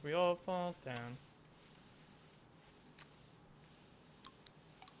 ashes, we all fall down.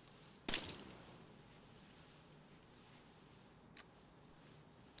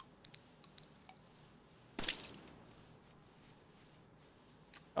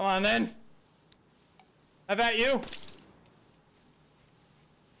 Come on then. How about you?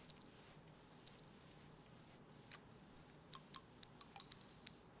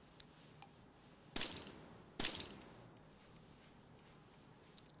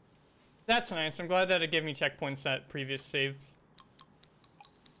 That's nice. I'm glad that it gave me checkpoints at previous save.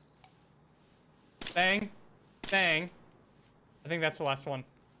 Bang. Bang. I think that's the last one.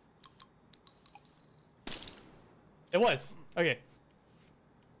 It was. Okay.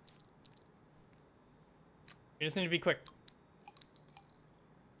 We just need to be quick.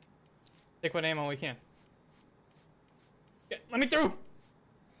 Take what ammo we can. Let me through!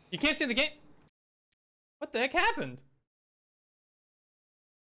 You can't see the game? What the heck happened?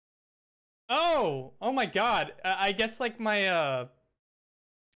 Oh! Oh my god. I guess like my,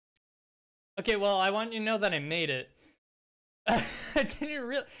 Okay, well, I want you to know that I made it. I didn't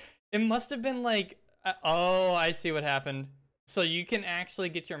really... It must have been like... Oh, I see what happened. So you can actually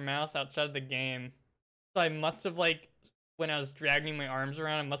get your mouse outside of the game. So I must have like... When I was dragging my arms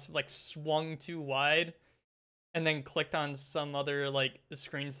around, I must have like swung too wide. And then clicked on some other like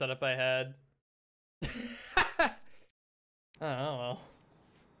screen setup I had. Oh, well.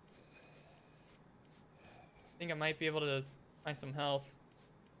 I think I might be able to find some health.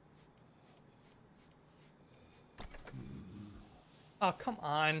 Oh, come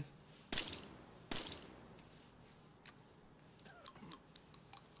on.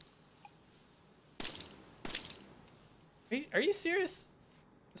 Are you serious?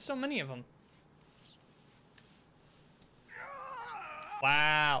 There's so many of them.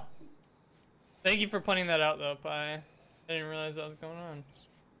 Wow. Thank you for pointing that out, though, Pi. I didn't realize that was going on.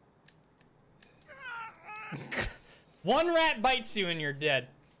 One rat bites you and you're dead.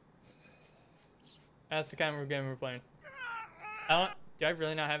 That's the kind of game we're playing. Do I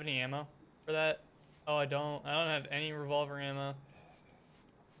really not have any ammo for that? Oh, I don't. I don't have any revolver ammo.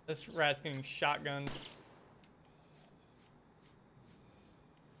 This rat's getting shotgunned.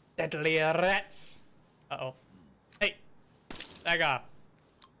 Deadly rats. Uh-oh. Hey. Back off.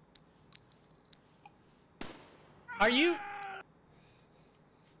 Are you...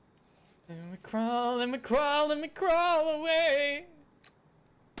 And we crawl, and we crawl, and we crawl away.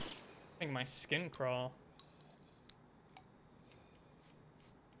 Make my skin crawl.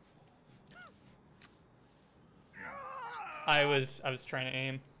 I was trying to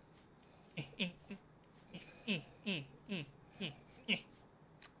aim.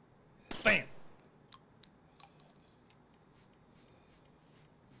 Bam.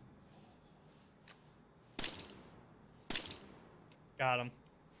 Got him.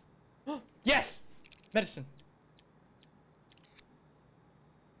 Yes! Medicine.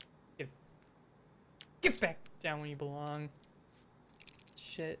 Get back down when you belong.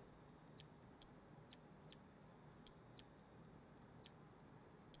 Shit.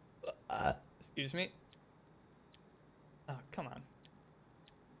 Excuse me. Oh, come on.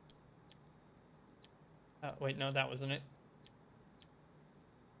 Oh, wait, no, that wasn't it.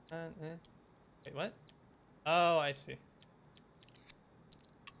 Wait, what? Oh, I see.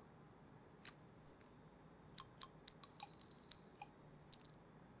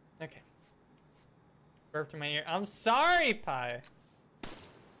 Okay. Burped in my ear. I'm sorry, Pi.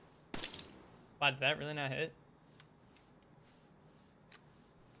 Wow, did that really not hit?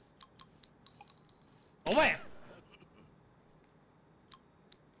 Oh, man!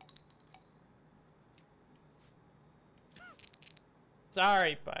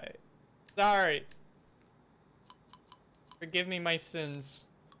 Sorry, Pi. Sorry. Forgive me my sins.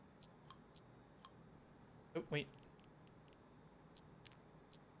 Oh, wait.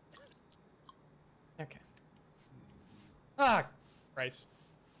 Okay. Ah, Christ.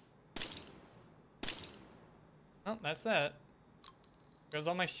 Oh, that's that. There's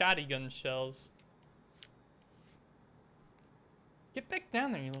all my shotgun shells. Get back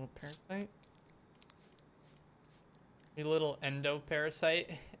down there, you little parasite. You little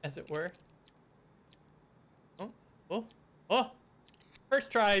endoparasite, as it were. Oh, oh, oh!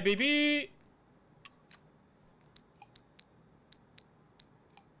 First try, baby!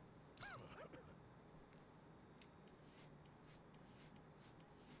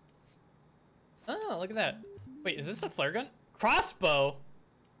 Oh, look at that. Wait, is this a flare gun? Crossbow?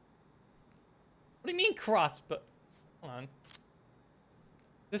 What do you mean crossbow? Hold on.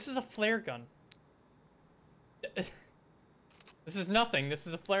 This is a flare gun. This is nothing. This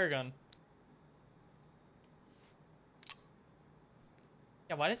is a flare gun.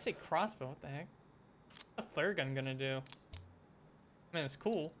 Yeah, why did it say crossbow? What the heck? What's a flare gun gonna do? I mean, it's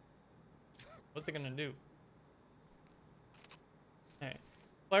cool. What's it gonna do? Alright.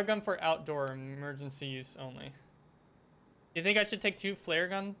 Flare gun for outdoor emergency use only. Do you think I should take 2 flare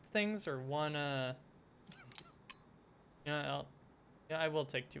gun things or one, yeah, I will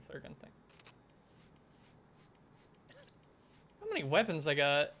take 2 flare gun things. How many weapons I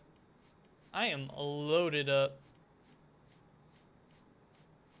got? I am loaded up.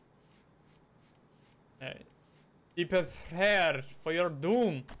 Alright. Be prepared for your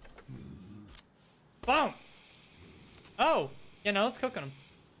doom. Boom! Oh! Yeah, no, let's cook them.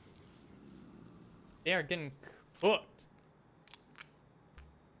 They are getting cooked.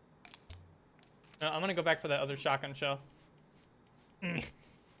 No, I'm gonna go back for that other shotgun shell. Give.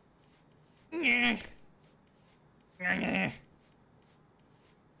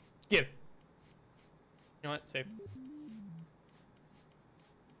 You know what? Save.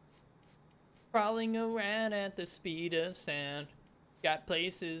 Crawling around at the speed of sound. Got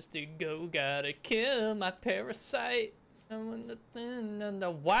places to go, gotta kill my parasite.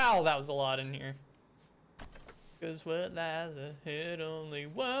 Wow, that was a lot in here. Cause what lies ahead, only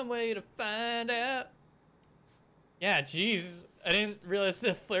one way to find out. Yeah, jeez. I didn't realize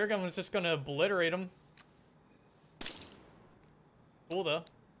the flare gun was just gonna obliterate them. Cool though.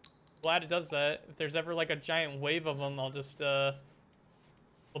 Glad it does that. If there's ever like a giant wave of them, I'll just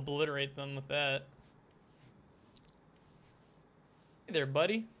obliterate them with that. Hey there,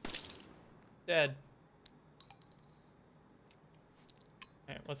 buddy. Dead.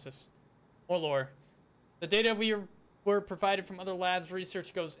 Alright, what's this? More lore. The data we were provided from other labs'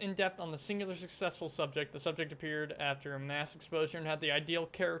 research goes in-depth on the singular successful subject. The subject appeared after a mass exposure and had the ideal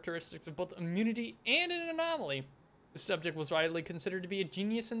characteristics of both immunity and an anomaly. The subject was widely considered to be a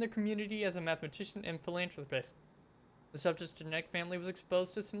genius in the community as a mathematician and philanthropist. The subject's genetic family was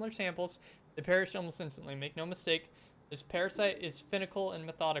exposed to similar samples. They perished almost instantly. Make no mistake, this parasite is finical and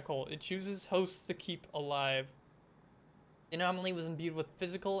methodical. It chooses hosts to keep alive. The anomaly was imbued with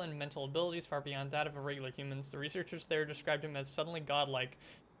physical and mental abilities far beyond that of regular humans. The researchers there described him as suddenly godlike.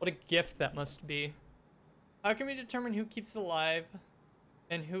 What a gift that must be. How can we determine who keeps it alive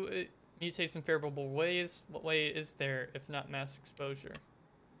and who it mutates in favorable ways? What way is there if not mass exposure?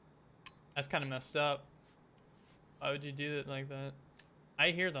 That's kind of messed up. Why would you do it like that? I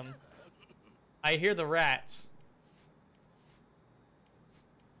hear them. I hear the rats.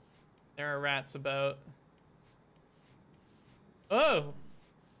 There are rats about. Oh!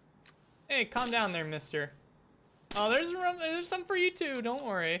 Hey, calm down there, mister. Oh, there's some for you too, don't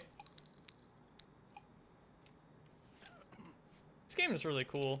worry. This game is really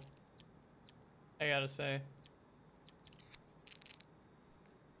cool, I gotta say.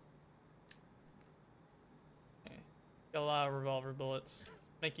 Okay. Got a lot of revolver bullets.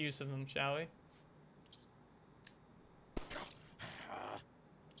 Make use of them, shall we?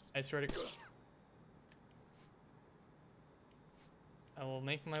 I swear to God. I will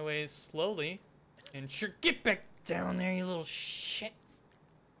make my way slowly and sure get back down there, you little shit.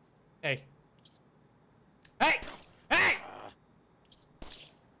 Hey. Hey! Hey!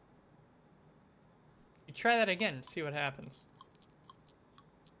 You try that again, see what happens.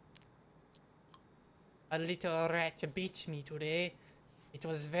 A little rat beat me today. It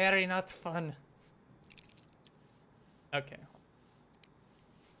was very not fun. Okay.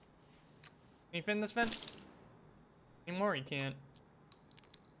 Can you fit in this fence? Anymore you can't.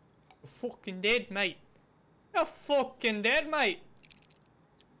 You're fucking dead, mate. You're fucking dead, mate.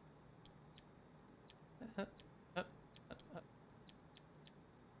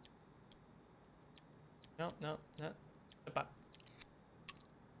 No, no, no.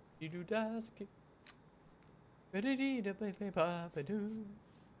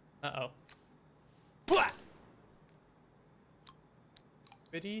 Uh-oh. What?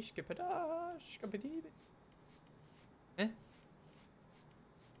 Eh?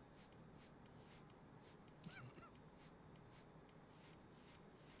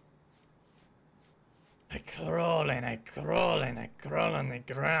 I crawl and I crawl and I crawl on the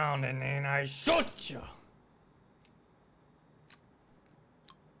ground and then I shoot you.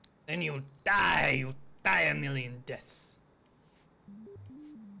 Then you die a million deaths.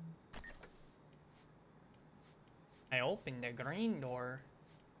 I opened the green door.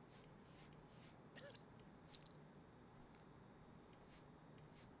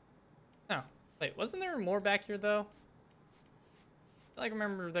 Oh, wait, wasn't there more back here though? I like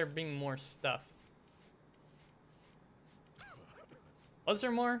remember there being more stuff. Was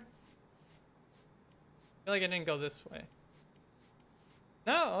there more? I feel like I didn't go this way.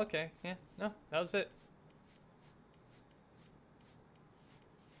 No, okay, yeah, no, that was it.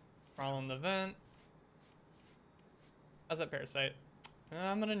 Crawl in the vent. How's that parasite?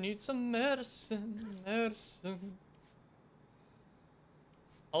 I'm gonna need some medicine, medicine.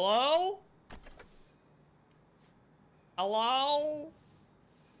 Hello? Hello?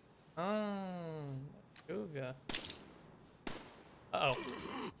 Ooga. Uh-oh.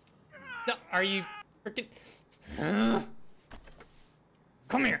 No, are you freaking...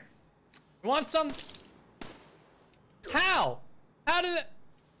 Come here. You want some? How? How did it...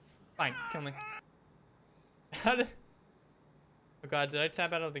 Fine, kill me. How did... Oh god, did I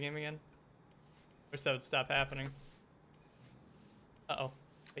tap out of the game again? Wish that would stop happening. Uh-oh.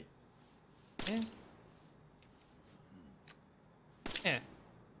 Wait. Yeah. Yeah.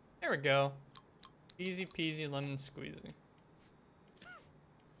 There we go. Easy peasy lemon squeezy.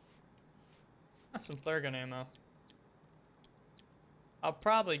 Some flare gun ammo. I'll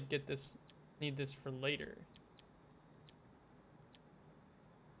probably get this, need this for later.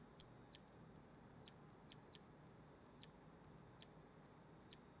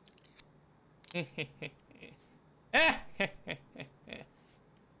 Yeah,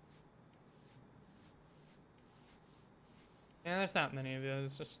 there's not many of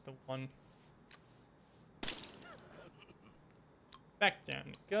those, just the one. Back down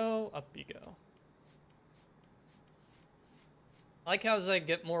you go, up you go. I like how as I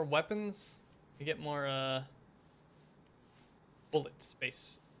get more weapons, you get more bullet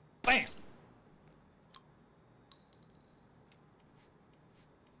space. Bam!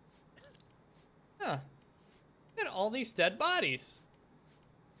 Huh. Look at all these dead bodies.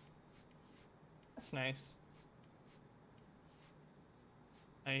 That's nice.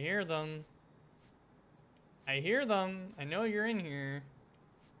 I hear them. I hear them. I know you're in here.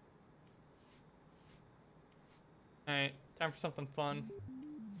 Alright, time for something fun.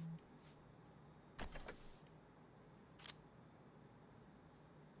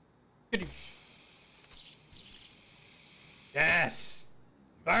 Yes!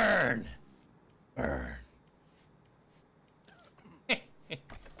 Burn! Burn.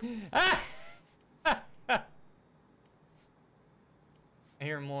 Ah! I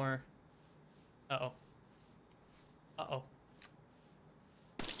hear more. Uh-oh. Uh-oh.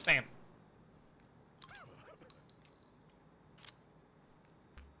 Bam.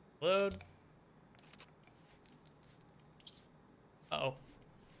 Load. Uh-oh.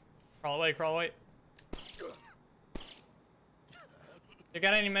 Crawl away, crawl away. You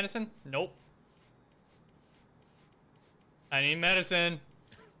got any medicine? Nope. I need medicine.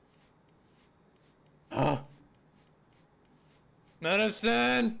 Oh.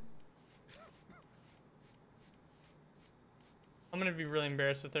 Medicine! I'm gonna be really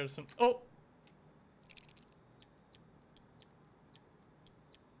embarrassed if there's some... Oh!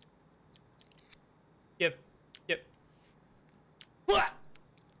 Yep. Yep. What?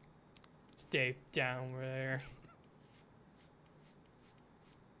 Stay down over there.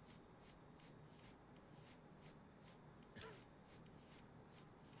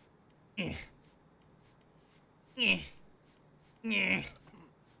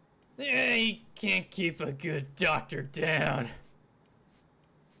 You can't keep a good doctor down.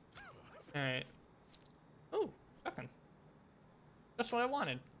 Alright. Oh, shotgun. That's what I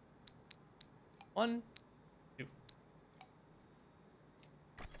wanted. 1, 2.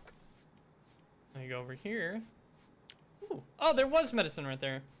 Let me go over here. Ooh. Oh, there was medicine right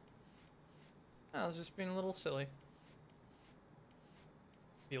there. I was just being a little silly.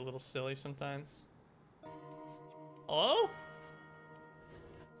 Be a little silly sometimes. Hello?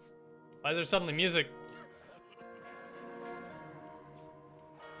 Why is there suddenly music?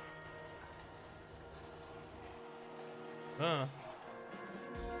 Huh.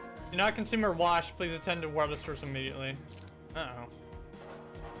 Do not consume or wash. Please attend to water source immediately. Uh-oh.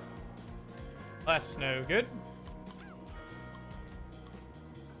 That's no good.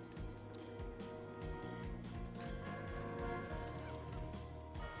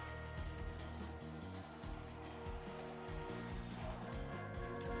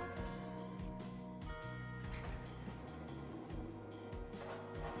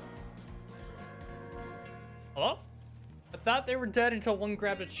 Hello? I thought they were dead until one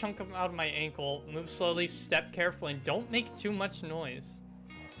grabbed a chunk of out of my ankle. Move slowly, step carefully, and don't make too much noise.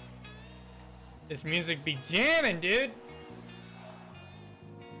 This music be jamming, dude.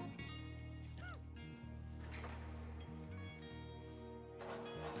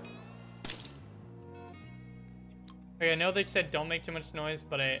 Okay, I know they said don't make too much noise,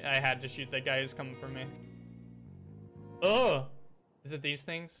 but I had to shoot that guy who's coming for me. Oh! Is it these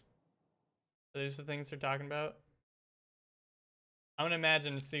things? Are these the things they're talking about? I'm gonna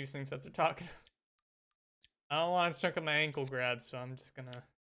imagine it's these things that they're talking about. I don't want to check on my ankle grab, so I'm just gonna...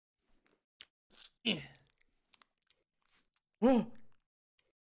 Whoa!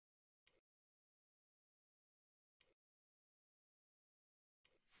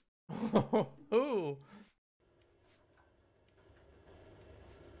 Ooh!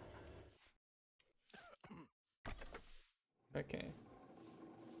 Okay.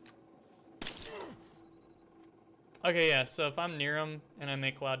 Okay, yeah, so if I'm near them and I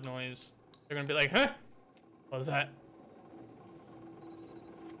make loud noise, they're gonna be like, huh? What was that?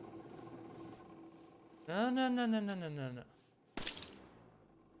 No, no, no, no, no, no, no, no.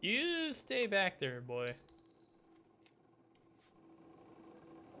 You stay back there, boy.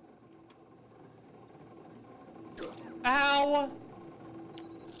 Ow!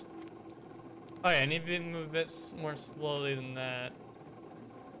 Oh yeah, I need to move a bit more slowly than that.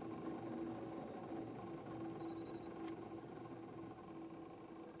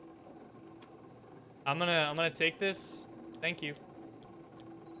 I'm gonna take this. Thank you.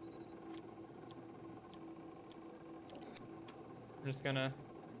 I'm just gonna,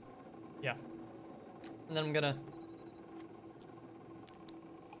 yeah. And then I'm gonna,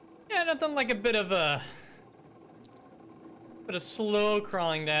 yeah, nothing like a bit of slow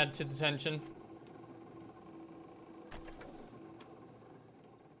crawling to add to the tension.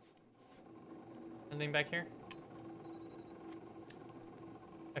 Anything back here?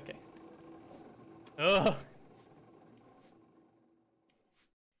 Okay. Ugh.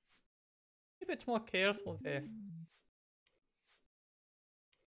 Be a bit more careful there.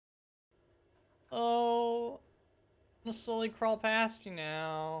 Oh, I'm gonna slowly crawl past you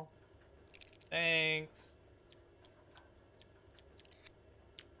now. Thanks.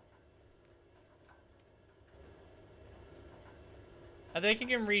 I think you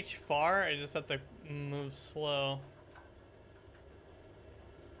can reach far, I just have to move slow.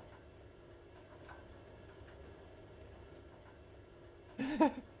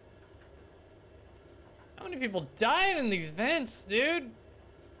 How many people died in these vents, dude?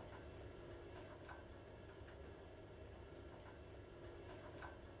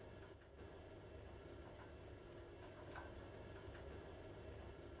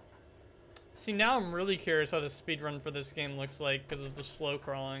 See, now I'm really curious how the speedrun for this game looks like because of the slow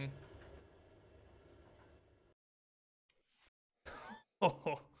crawling.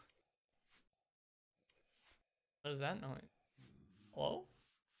 Oh. What is that noise? Hello?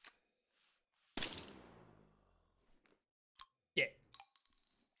 Yeah.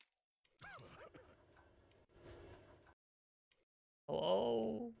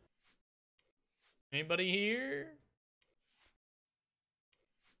 Hello? Anybody here?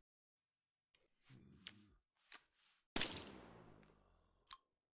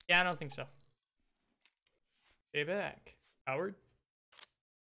 Yeah, I don't think so. Stay back. Howard?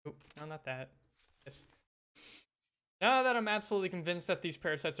 Oh, no, not that. Yes. Now that I'm absolutely convinced that these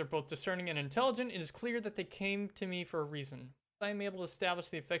parasites are both discerning and intelligent, it is clear that they came to me for a reason. If I am able to establish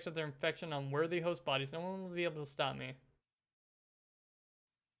the effects of their infection on worthy host bodies, no one will be able to stop me.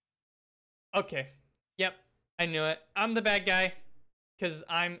 Okay. Yep. I knew it. I'm the bad guy. Because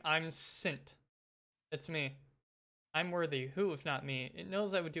I'm sint. It's me. I'm worthy. Who, if not me? It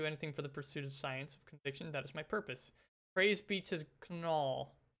knows I would do anything for the pursuit of science of conviction. That is my purpose. Praise be to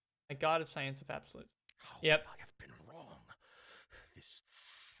Knall, my god of science of absolutes. Yep. I have been wrong. This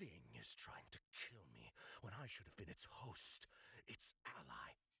thing is trying to kill me when I should have been its host, its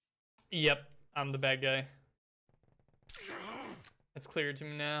ally. Yep. I'm the bad guy. It's clear to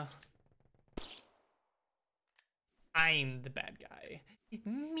me now. I'm the bad guy.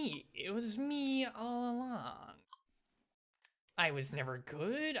 Me. It was me all along. I was never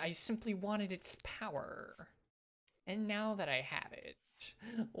good. I simply wanted its power. And now that I have it,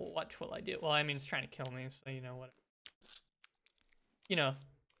 what will I do? Well, I mean, it's trying to kill me, so you know what. You know.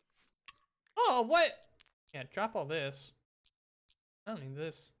 Oh, what? Yeah, drop all this. I don't need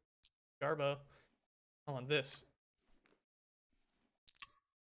this. Garbo. I want this.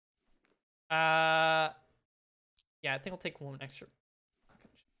 Yeah, I think I'll take one extra.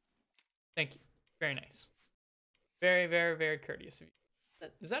 Thank you. Very nice. Very, very, very courteous of you.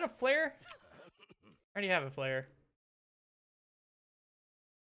 Is that a flare? I already have a flare.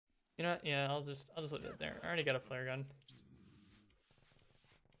 You know what? Yeah, I'll just leave it there. I already got a flare gun.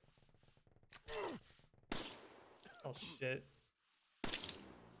 Oh shit.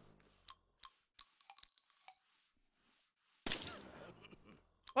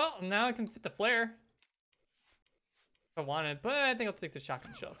 Well, now I can fit the flare. If I wanted, but I think I'll take the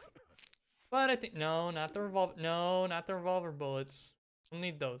shotgun shells. But I think no, not the revolver. No, not the revolver bullets. I'll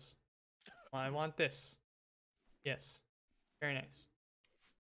need those. I want this. Yes. Very nice.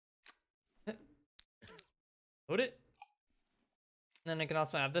 Load it. And then I can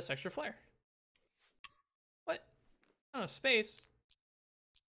also have this extra flare. What? Oh, space.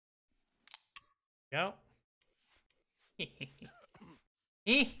 Go.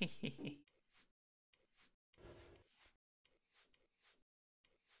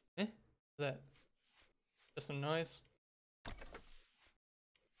 What's that? Just some noise?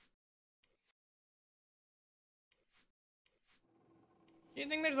 Do you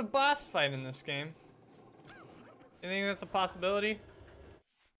think there's a boss fight in this game? You think that's a possibility?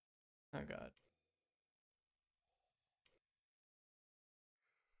 Oh god.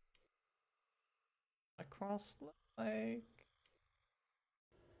 My cross like...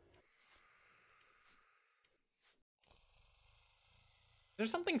 There's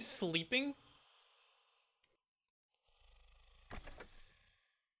something sleeping?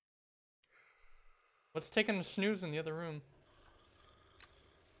 What's taking a snooze in the other room?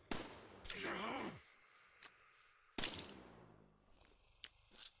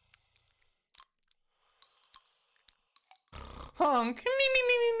 Honk. Me me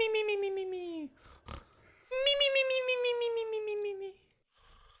me me me me me me me. Me me me me me me me me me me me.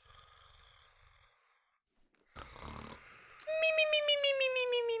 Me me me me me me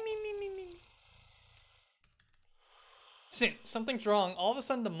me me me me me me. Shit, something's wrong. All of a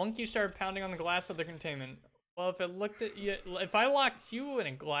sudden the monkey started pounding on the glass of the containment. Well, if it looked at you, if I locked you in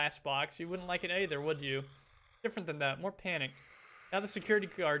a glass box, you wouldn't like it either, would you? Different than that, more panic. Now the security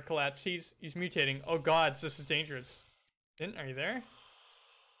guard collapsed. He's mutating. Oh god, this is dangerous. Finn, are you there?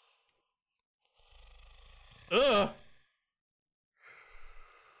 Ugh.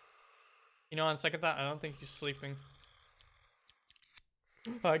 You know, on second thought, I don't think he's sleeping.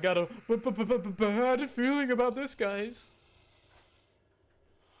 I got a bad feeling about this, guys.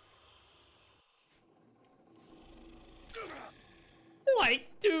 Like,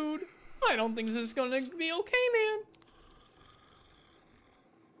 dude, I don't think this is gonna be okay, man.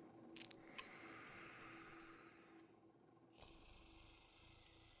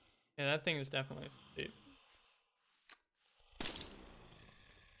 Yeah, that thing is definitely asleep.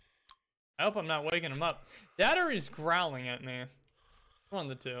 I hope I'm not waking him up. That or he's growling at me. One of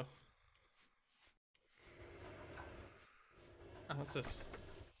the two. Oh, what's this?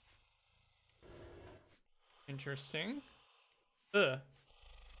 Interesting. Ugh. Is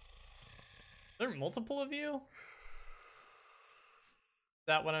there multiple of you? Is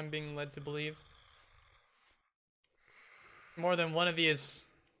that what I'm being led to believe? More than one of you is...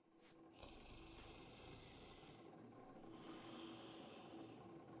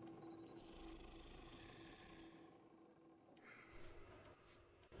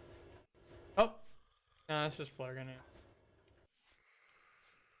 Oh. No, that's just flare grenade.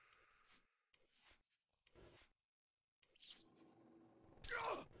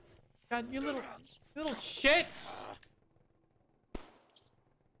 God, you little shits!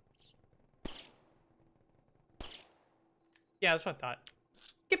 Yeah, that's what I thought.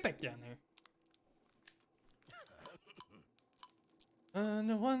 Get back down there.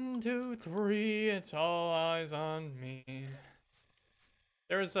 And 1, 2, 3, it's all eyes on me.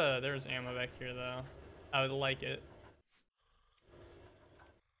 There's ammo back here though. I would like it.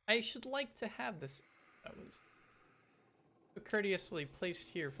 I should like to have this. That was courteously placed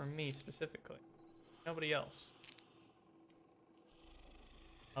here for me specifically. Nobody else.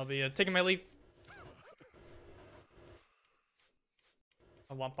 I'll be taking my leave.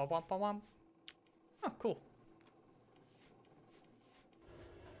 A womp a womp a womp. Oh, cool.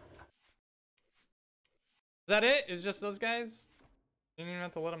 Is that it? Is just those guys? You didn't even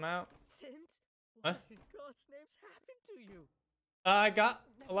have to let them out. Sint? What? What in God's name's happened to you? I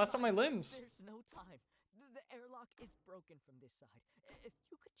lost all my limbs. There's no time. The airlock is broken from this side. If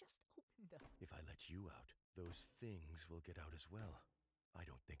you could just open the... If I let you out, those things will get out as well. I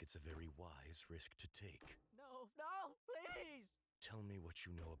don't think it's a very wise risk to take. No, please! Tell me what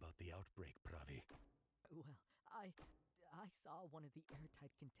you know about the outbreak, Pravi. Well, I saw one of the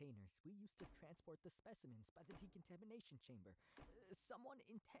airtight containers. We used to transport the specimens by the decontamination chamber. Someone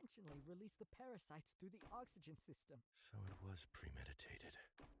intentionally released the parasites through the oxygen system. So it was premeditated.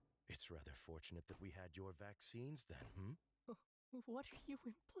 It's rather fortunate that we had your vaccines then, What are you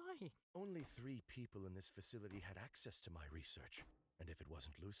implying? Only 3 people in this facility had access to my research. And if it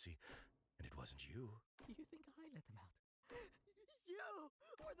wasn't Lucy, and it wasn't you... You think I let them out? You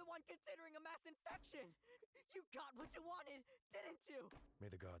were the one considering a mass infection! You got what you wanted, didn't you? May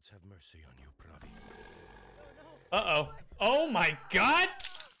the gods have mercy on you, Pravi. Oh no. Uh-oh. Oh my god!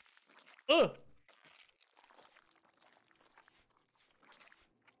 Ugh.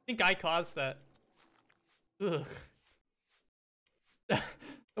 I think I caused that. Ugh.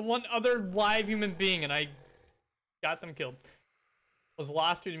 The one other live human being, and I got them killed. Was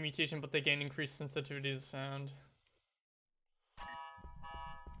lost due to mutation, but they gained increased sensitivity to sound.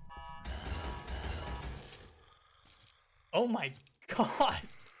 Oh my god!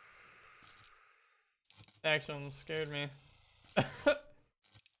 That actually almost scared me.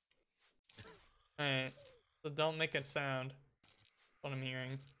 Alright, so don't make a sound. What I'm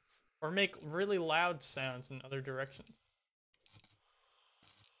hearing. Or make really loud sounds in other directions.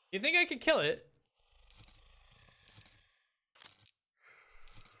 You think I could kill it?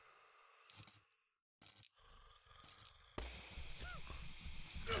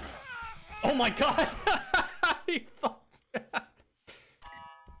 Oh my god! He fucked me up.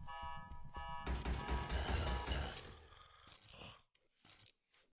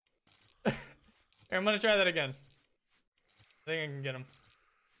 Here, I'm gonna try that again. I think I can get him.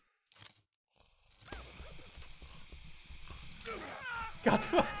 God,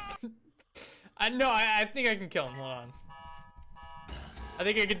 I know. I think I can kill him. Hold on. I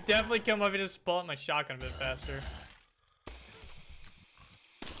think I could definitely kill him if I just pull out my shotgun a bit faster.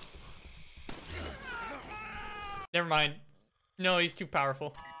 Never mind. No, he's too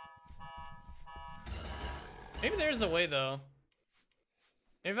powerful. Maybe there's a way though.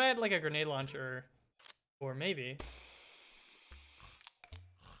 Maybe if I had like a grenade launcher, or maybe.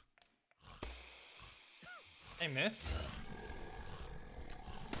 I miss.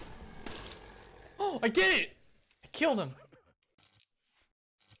 Oh, I did it! I killed him.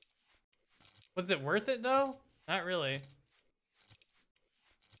 Was it worth it though? Not really.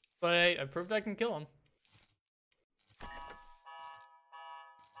 But I proved I can kill him.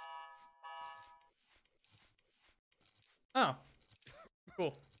 Oh.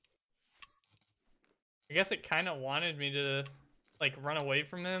 Cool. I guess it kind of wanted me to, like, run away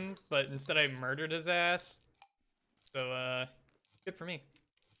from him, but instead I murdered his ass. So, good for me.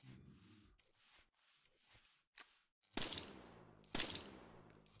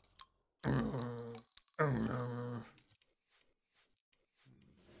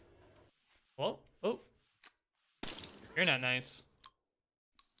 Well, oh. You're not nice.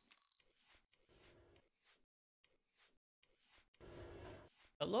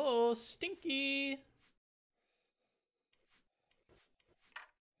 Hello, Stinky.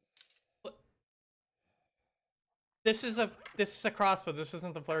 What? This is a crossbow. This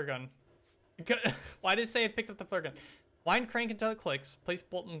isn't the flare gun. Why did it say I picked up the flare gun? Wind crank until it clicks. Place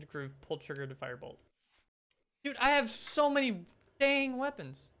bolt in the groove. Pull trigger to fire bolt. Dude, I have so many dang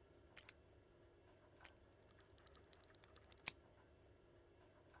weapons.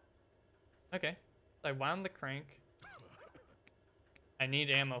 Okay. I wound the crank. I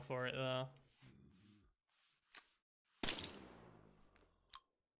need ammo for it though.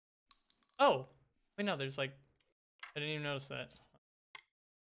 Oh! Wait, no, there's like... I didn't even notice that.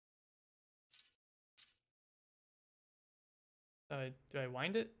 Do I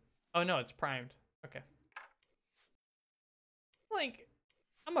wind it? Oh no, it's primed. Okay. Like,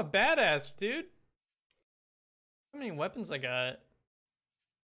 I'm a badass, dude. How many weapons I got?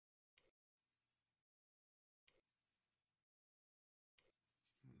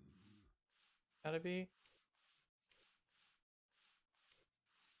 Gotta be.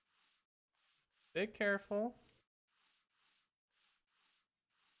 Be careful.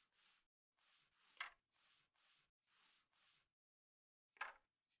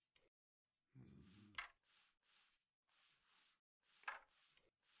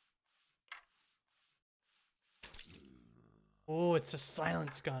 Oh, it's a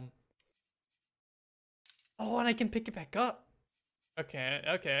silence gun. Oh, and I can pick it back up. Okay,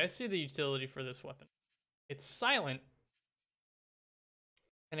 okay, I see the utility for this weapon. It's silent.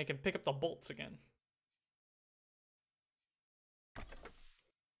 And I can pick up the bolts again.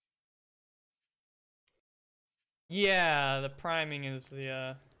 Yeah, the priming is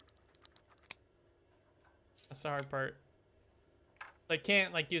the, that's the hard part. I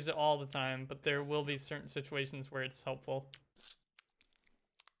can't, like, use it all the time, but there will be certain situations where it's helpful.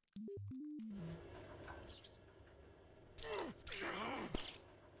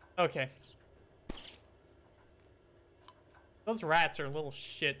 Okay. Those rats are little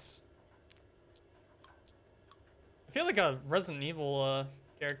shits. I feel like a Resident Evil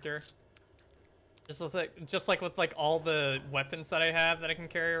character. Just like with like all the weapons that I have that I can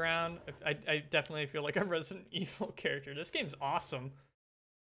carry around. I definitely feel like a Resident Evil character. This game's awesome.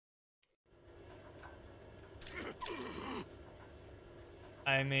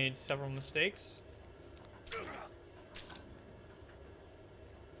 I made several mistakes.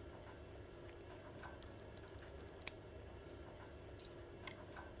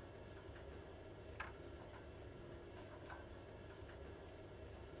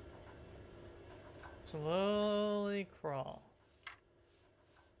 Slowly crawl.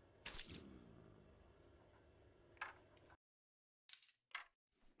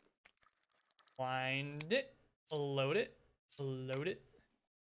 Find it. Load it. Load it.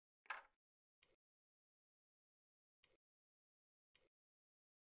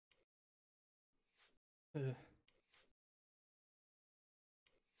 Ugh.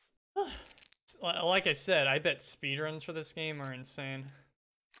 Like I said, I bet speedruns for this game are insane.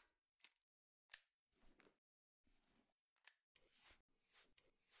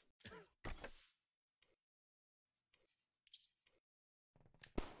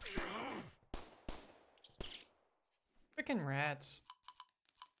 Freaking rats.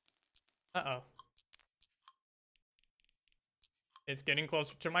 Uh-oh. It's getting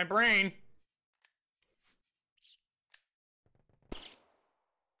closer to my brain.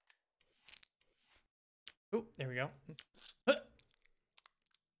 Ooh, there we go. I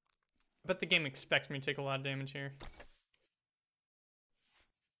bet the game expects me to take a lot of damage here.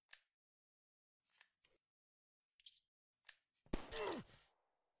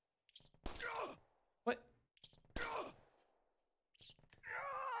 What?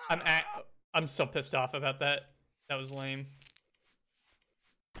 I'm so pissed off about that. That was lame.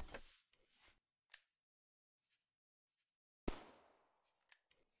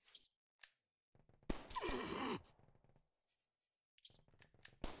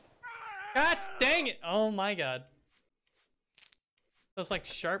 God dang it! Oh my god. Those like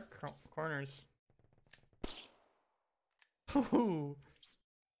sharp corners. Ooh.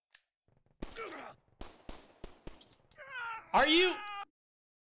 Are you?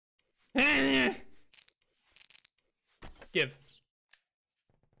 Give.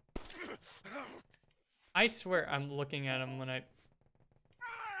 I swear I'm looking at him when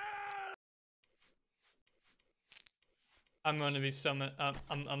I'm going to be so mad.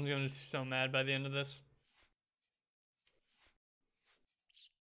 I'm going to be so mad by the end of this.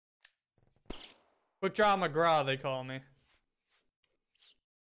 Quick Draw McGraw, they call me.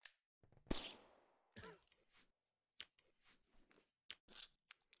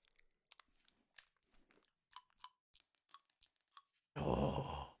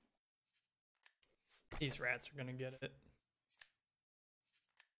 Oh. These rats are gonna get it.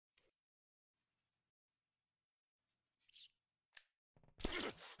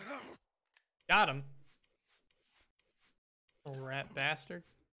 Got him. Little rat bastard.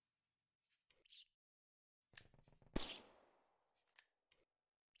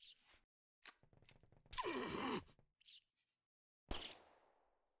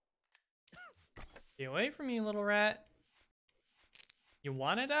 Get away from me, little rat. You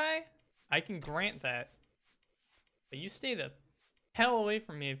wanna die? I can grant that. But you stay the hell away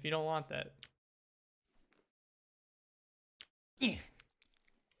from me if you don't want that. Yeah.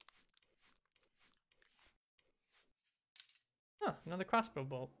 Huh, another crossbow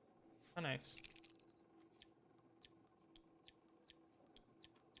bolt. How nice.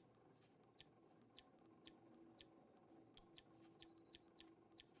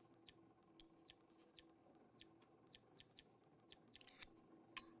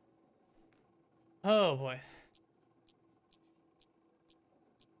 Oh boy.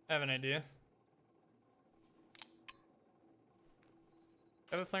 I have an idea.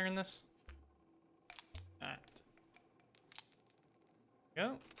 Do I have a flare in this? Not.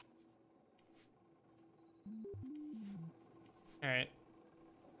 Go. Alright.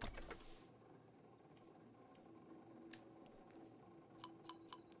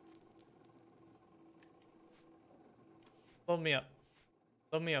 Load me up.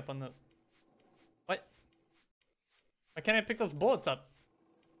 Load me up on the... What? Why can't I pick those bullets up?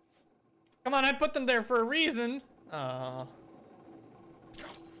 Come on, I put them there for a reason. Oh.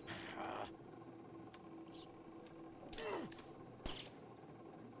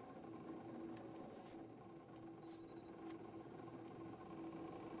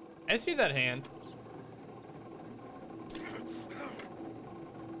 I see that hand.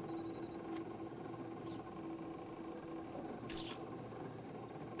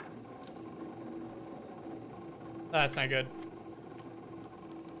 That's not good.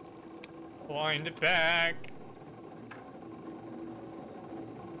 Wind it back.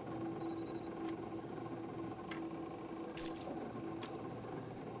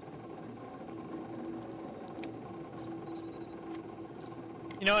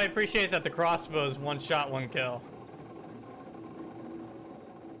 You know, I appreciate that the crossbow is one shot, one kill.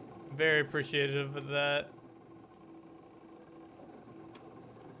 Very appreciative of that.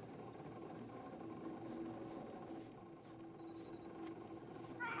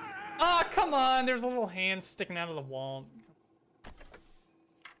 Ah, come on! There's a little hand sticking out of the wall.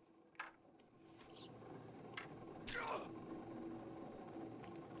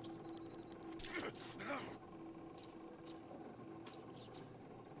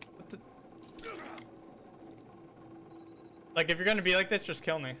 What the... Like, if you're gonna be like this, just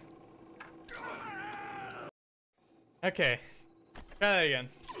kill me. Okay. Try that again.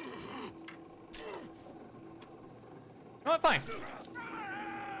 Oh, fine.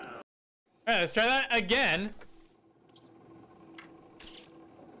 Alright, let's try that again.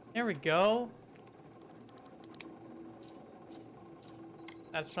 There we go.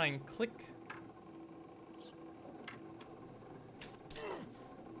 Let's try and click.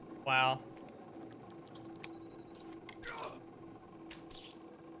 Wow.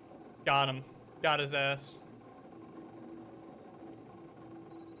 Got him. Got his ass.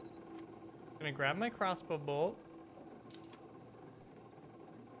 Gonna grab my crossbow bolt.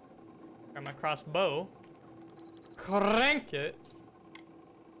 Grab my crossbow. Crank it.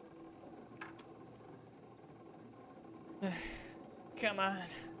 Come on.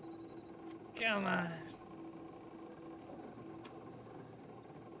 Come on.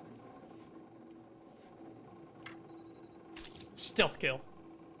 Stealth kill.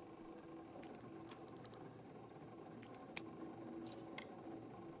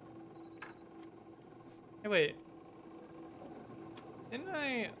 Hey, wait. Didn't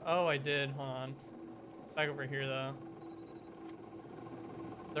I? Oh, I did. Hold on. Back over here, though.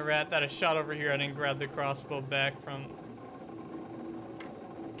 The rat that I shot over here, I didn't grab the crossbow back from.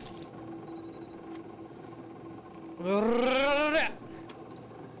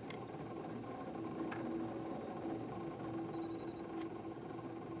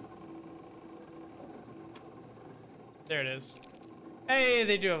 There it is. Hey,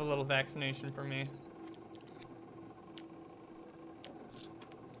 they do have a little vaccination for me.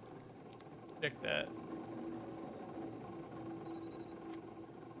 Check that.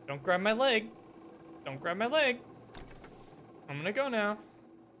 Don't grab my leg. Don't grab my leg. I'm gonna go now.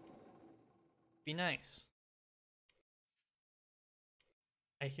 Be nice.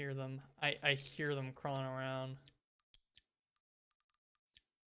 I hear them. I hear them crawling around.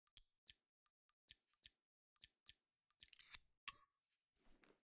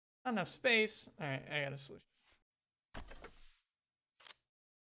 Not enough space. Alright, I got a solution.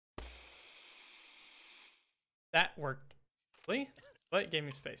 That worked. Really? But it gave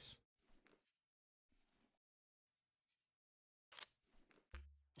me space.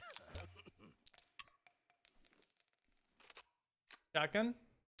 Shotgun.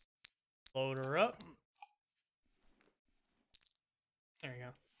 Load her up. There you go.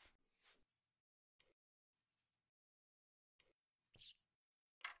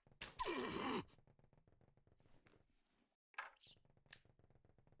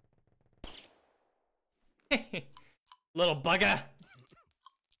 Little bugger.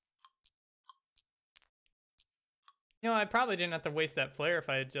 You know, I probably didn't have to waste that flare if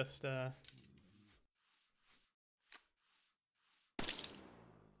I had just,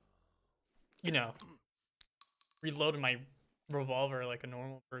 you know, reloaded my revolver like a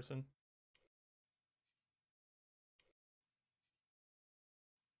normal person.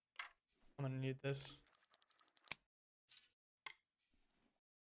 I'm gonna need this.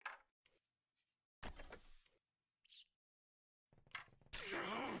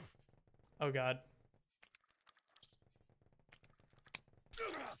 Oh God.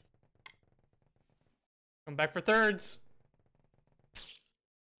 Come back for thirds.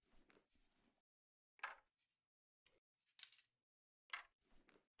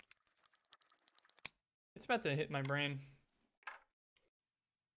 It's about to hit my brain.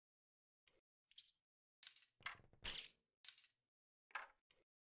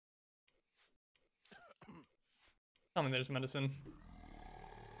 Tell me there's medicine.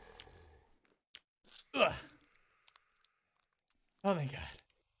 Ugh. Oh thank God.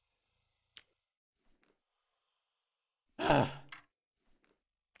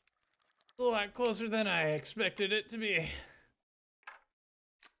 A lot closer than I expected it to be. I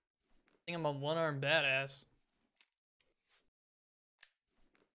think I'm a one-armed badass.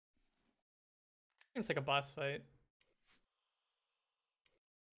 Seems like a boss fight.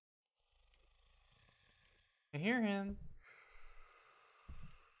 I hear him.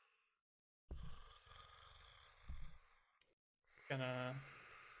 Gonna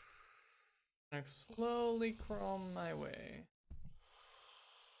slowly crawl my way.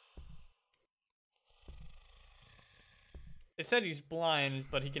 It said he's blind,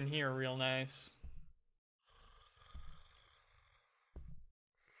 but he can hear real nice.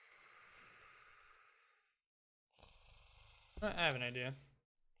 I have an idea.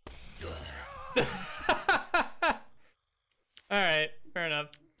 Alright, fair enough.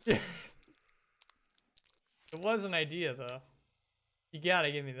 It was an idea, though. You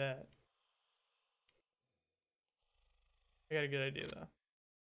gotta give me that. I got a good idea, though.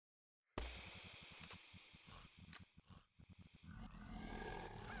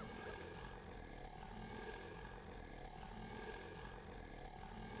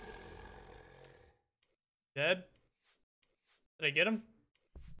 Dead? Did I get him?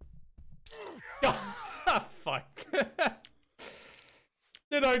 Oh, fuck.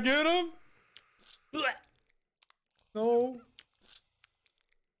 Did I get him? No.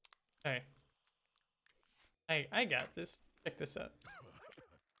 Hey. I got this. Check this out.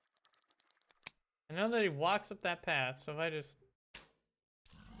 I know that he walks up that path, so if I just...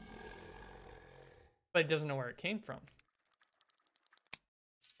 But he doesn't know where it came from.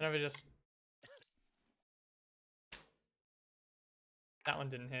 And if I just... That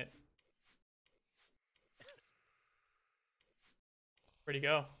one didn't hit. Where'd he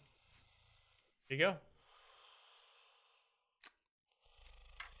go? Where'd he go?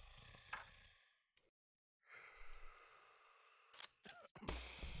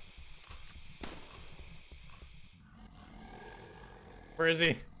 Where is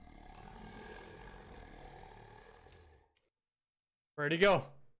he? Where'd he go?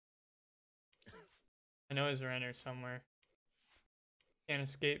 I know he's around here somewhere. Can't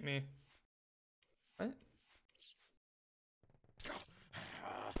escape me. What?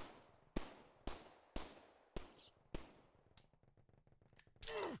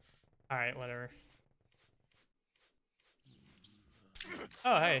 Alright, whatever.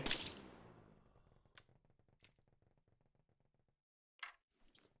 Oh, hey.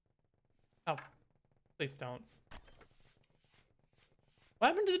 Oh, please don't. What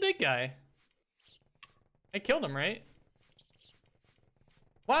happened to the big guy? I killed him, right?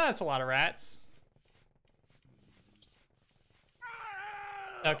 Wow, that's a lot of rats.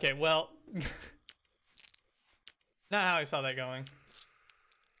 Okay, well. Not how I saw that going.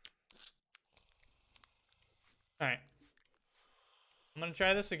 Alright. I'm gonna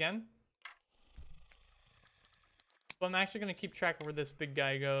try this again. But I'm actually gonna keep track of where this big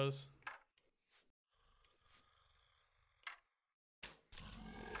guy goes.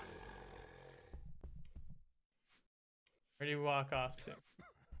 Where do you walk off to?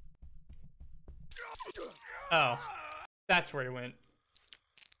 Oh. That's where he went.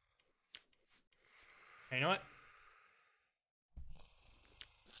 Okay, you know what?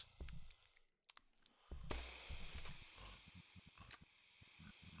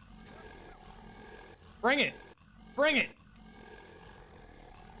 Bring it! Bring it!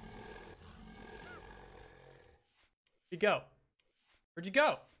 Where'd you go? Where'd you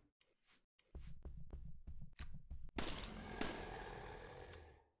go?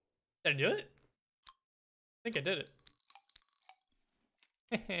 Did I do it? I think I did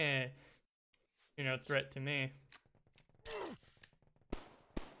it. You're no threat to me.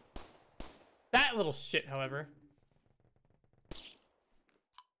 That little shit, however.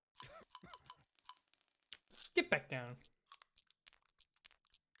 Get back down.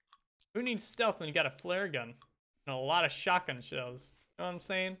 Who needs stealth when you got a flare gun? And a lot of shotgun shells. You know what I'm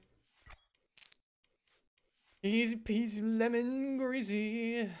saying? Easy peasy lemon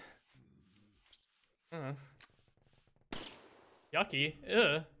greasy. Yucky.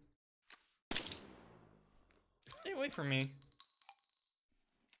 Ugh. Stay away from me.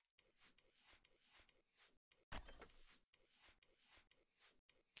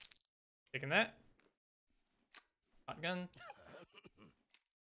 Taking that. Shotgun.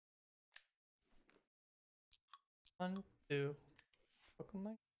 1, 2.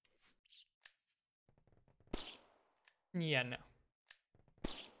 Pokemon. Yeah, no.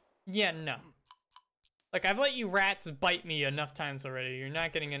 Yeah, no. Like, I've let you rats bite me enough times already. You're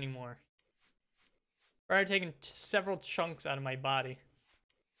not getting any more. Or I've taken several chunks out of my body.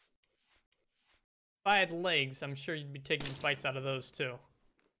 If I had legs, I'm sure you'd be taking bites out of those too.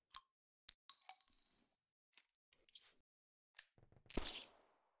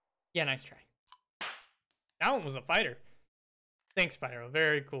 Yeah, nice try. That one was a fighter. Thanks, Spyro.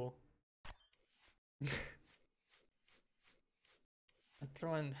 Very cool. I'm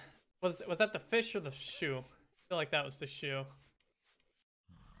throwing... Was that the fish or the shoe? I feel like that was the shoe.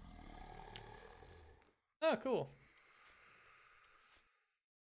 Oh, cool.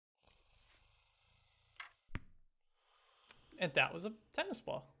 And that was a tennis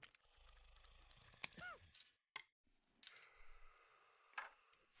ball.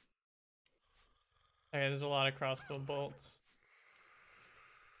 Okay, there's a lot of crossbow bolts.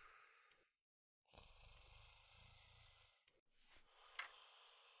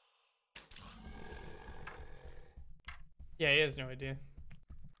 Yeah, he has no idea.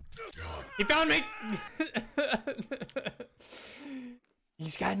 He found me!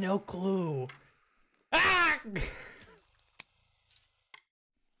 He's got no clue. Ah!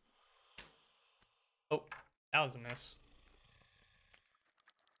 Oh, that was a miss.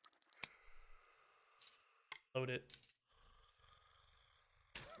 Load it.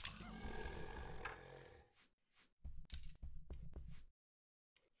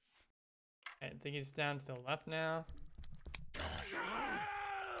 I think he's down to the left now.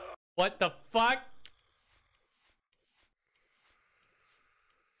 What the fuck?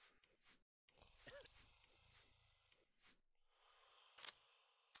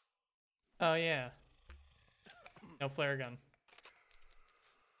 Oh yeah. No flare gun.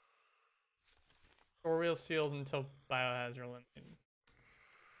 Four wheels sealed until biohazard eliminated.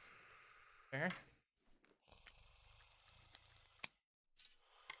 Fair.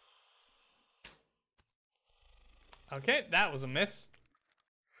 Okay, that was a miss.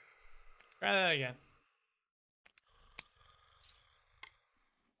 Try that again.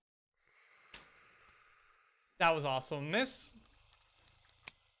 That was also a miss.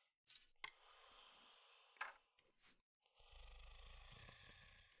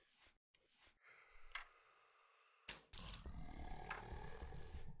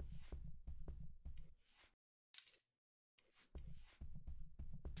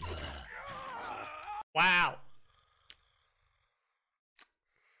 Wow.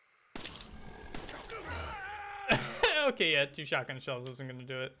 Okay, yeah, 2 shotgun shells isn't gonna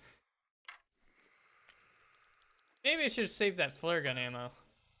do it. Maybe I should save that flare gun ammo.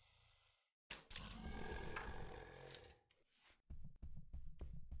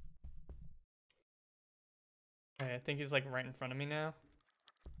 Okay, I think he's like right in front of me now.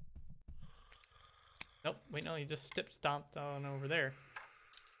 Nope, wait, no, he just stomped on over there.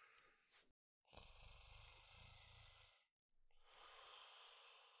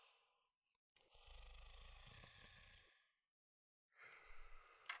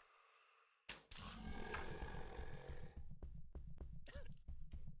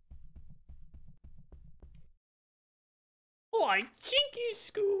 Like Chinky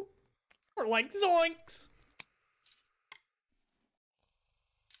Scoop. Or like Zoinks.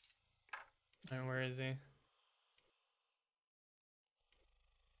 And where is he?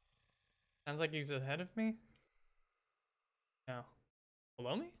 Sounds like he's ahead of me. No.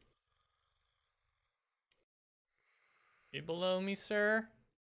 Below me? You below me, sir?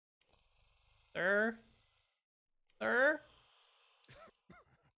 Sir? Sir?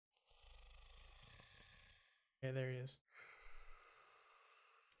 Okay, there he is.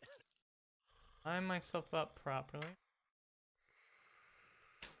 Line myself up properly.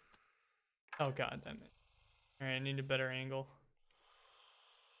 Oh god damn it. Alright, I need a better angle.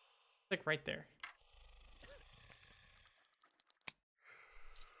 Like right there.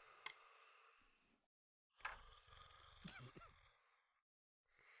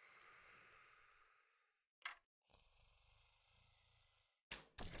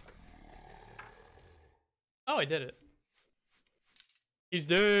 Oh, I did it. He's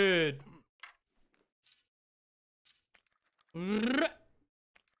dead. How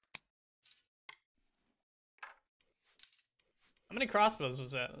many crossbows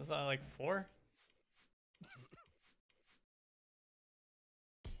was that? Was that like 4?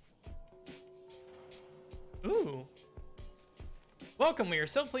 Ooh. Welcome, we are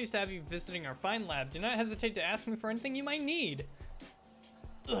so pleased to have you visiting our fine lab. Do not hesitate to ask me for anything you might need.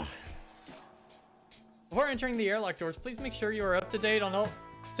 Ugh. Before entering the airlock doors, please make sure you are up to date on all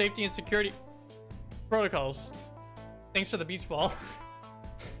safety and security protocols. Thanks for the beach ball.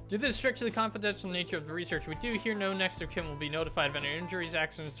 Due to the strictly confidential nature of the research we do here, no next of kin will be notified of any injuries,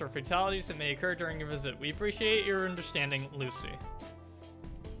 accidents, or fatalities that may occur during your visit. We appreciate your understanding, Lucy.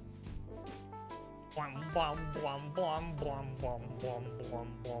 Blum, blum, blum, blum, blum, blum, blum, blum,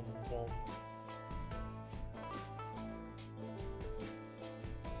 blum, blum.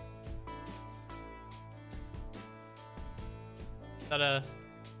 Is that a...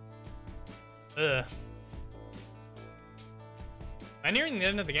 Ugh. Am I nearing the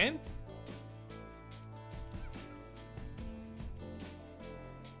end of the game?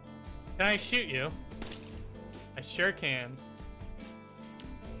 Can I shoot you? I sure can.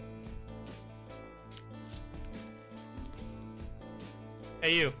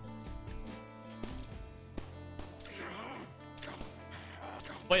 Hey, you.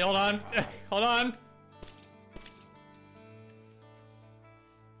 Wait, hold on. Hold on.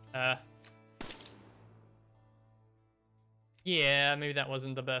 Yeah, maybe that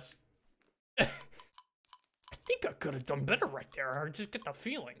wasn't the best. I think I could have done better right there. I just get the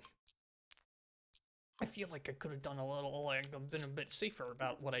feeling. I feel like I could have done a little, like, been a bit safer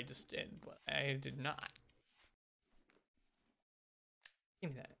about what I just did, but I did not.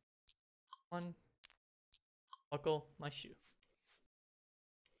 Give me that. One. Buckle my shoe.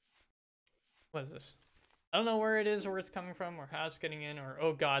 What is this? I don't know where it is, or where it's coming from, or how it's getting in, or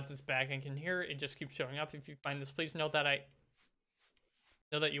oh god, it's back. I can hear it. It just keeps showing up. If you find this, please know that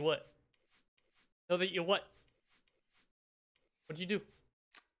know that you what? Know that you what? What'd you do?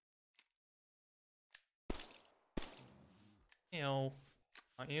 You know,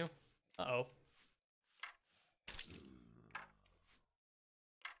 aren't you? Uh-oh.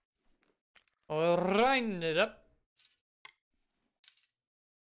 Line it up.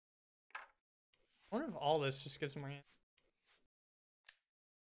 I wonder if all this just gives my...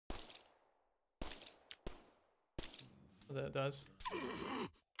 That it does.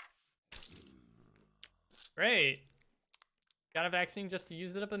 Great. Got a vaccine just to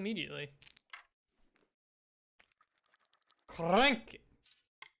use it up immediately. Crank it.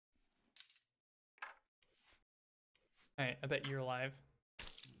 Alright, I bet you're alive.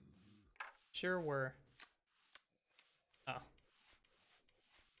 Sure were. Oh.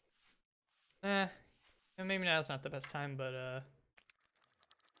 Maybe now's not the best time, but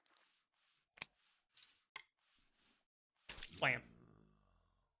Blam.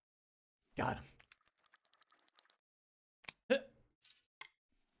 Got him.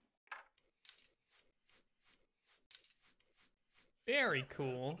 Very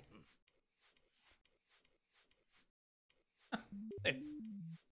cool. Safe.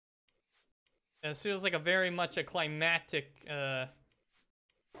 It feels like a very much a climactic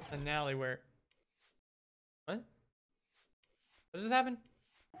finale where... What? What just happened?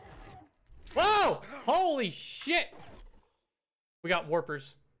 Whoa! Holy shit! We got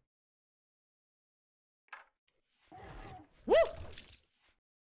warpers. Woo!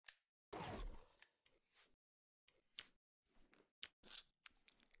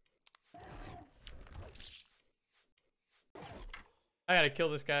 I gotta kill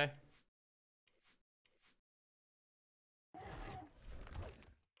this guy.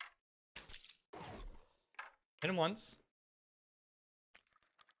 Hit him once.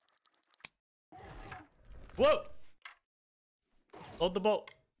 Whoa! Load the bolt.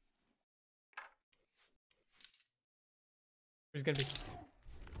 Who's gonna be?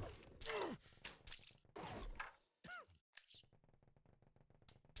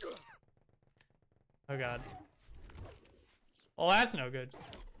 Oh god. Oh, that's no good.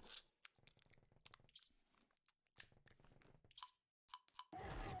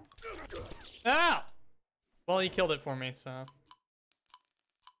 Ow! Well, he killed it for me, so.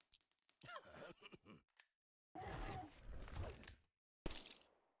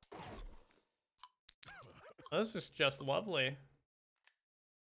 This is just lovely.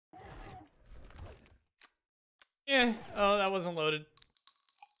 Yeah. Oh, that wasn't loaded.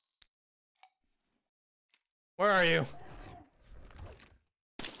 Where are you?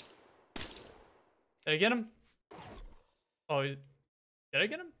 Did I get him? Oh, did I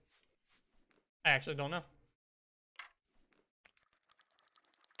get him? I actually don't know.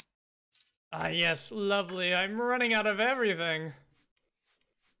 Ah, yes, lovely. I'm running out of everything.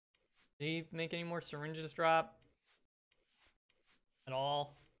 Did he make any more syringes drop? At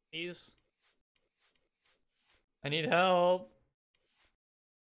all? Please? I need help.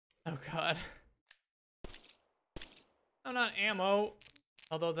 Oh, God. Oh, not ammo.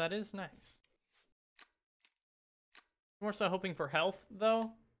 Although that is nice. More so hoping for health,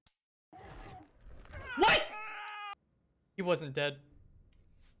 though. What? He wasn't dead.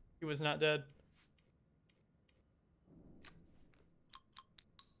 He was not dead.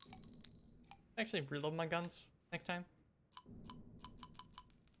 Actually, reload my guns next time.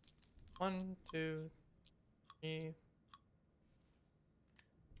 1, 2, 3.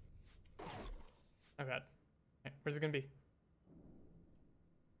 Oh god. Okay, where's it gonna be?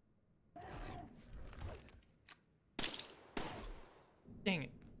 Dang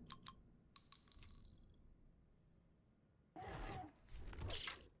it.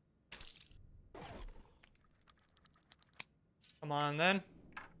 Come on then.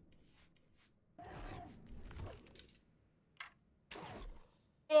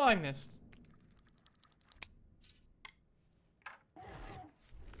 Oh, I missed.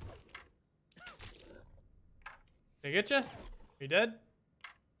 Did I get you? Are you dead?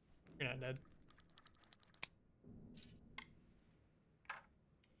 You're not dead.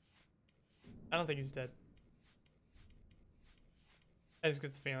 I don't think he's dead. I just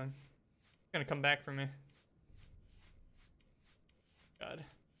get the feeling. He's gonna come back for me.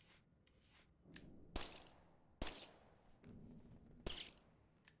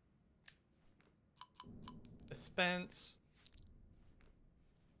 Dispense.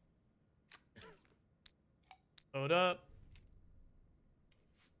 Load up.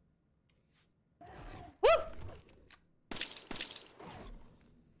 Woo!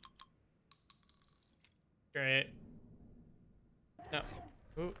 Great. No.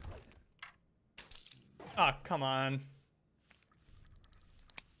 Ooh. Oh, come on.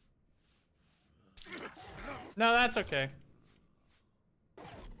 No, that's okay.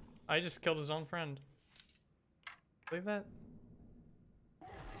 I just killed his own friend. Believe that?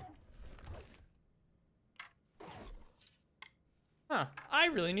 Huh. I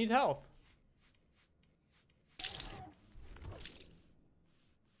really need health.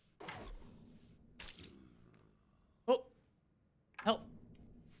 Oh. Help.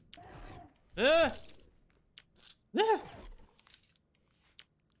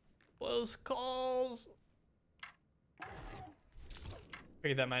 Close calls.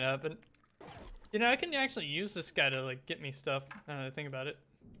 Figured that might happen. You know, I can actually use this guy to, like, get me stuff. Now that I think about it.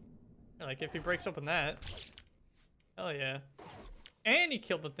 Like, if he breaks open that. Hell yeah. And he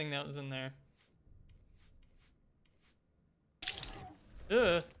killed the thing that was in there.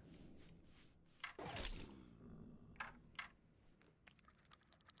 Ugh.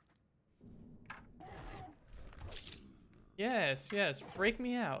 Yes, yes, break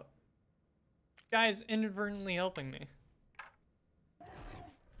me out. Guy's inadvertently helping me.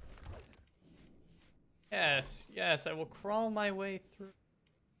 Yes, yes, I will crawl my way through.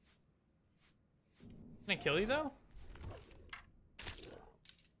 Can I kill you though?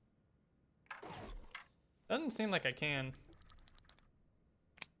 Doesn't seem like I can.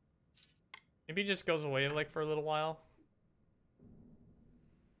 Maybe he just goes away like for a little while.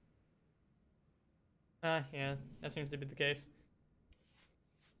 Yeah, that seems to be the case.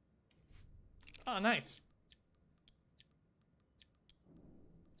 Oh, nice.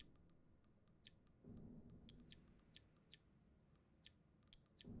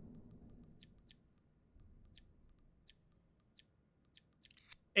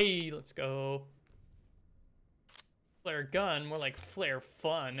 Hey, let's go. Flare gun, more like flare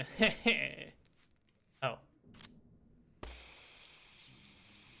fun. Oh.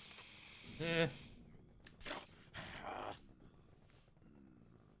 Eh.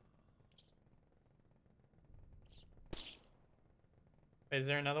 Wait, is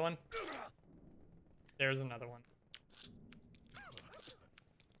there another one? There's another one.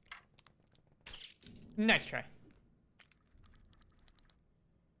 Nice try.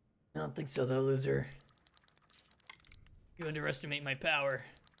 I don't think so though, loser. You underestimate my power.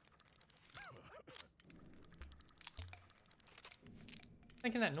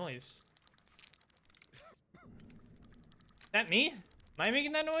 Making that noise. That me? Am I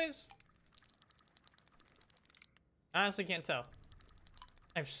making that noise? I honestly can't tell.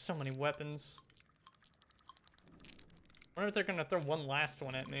 I have so many weapons. I wonder if they're gonna throw one last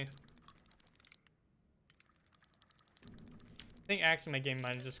one at me. I think actually my game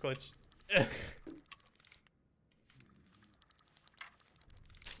might have just glitched.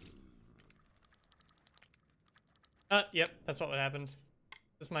 Yep, that's what happened.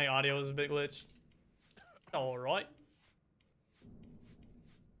 Just my audio was a bit glitched. Alright.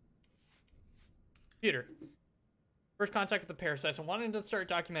 Peter. First contact with the parasites. I wanted to start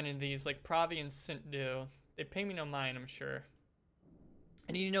documenting these like Pravi and Sint do. They pay me no mind, I'm sure.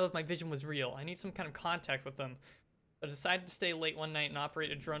 I need to know if my vision was real. I need some kind of contact with them. I decided to stay late one night and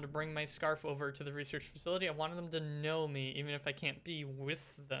operate a drone to bring my scarf over to the research facility. I wanted them to know me, even if I can't be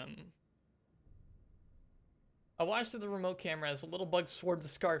with them. I watched through the remote camera as a little bug swarmed the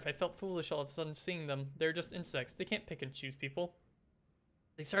scarf. I felt foolish all of a sudden seeing them. They're just insects. They can't pick and choose people.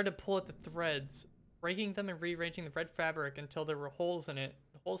 They started to pull at the threads, breaking them and rearranging the red fabric until there were holes in it.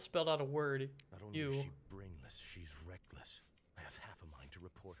 The holes spelled out a word. Not only is she brainless, she's reckless. I have half a mind to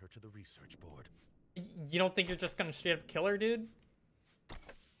report her to the research board. You don't think you're just gonna straight up kill her, dude?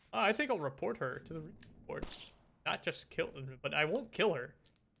 I think I'll report her to the board. Not just kill her, but I won't kill her.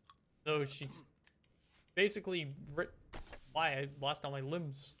 So she's basically why I lost all my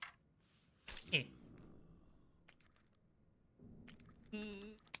limbs.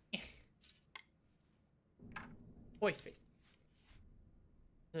 Boy face.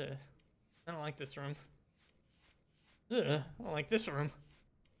 Ugh. I don't like this room. Ugh. I don't like this room.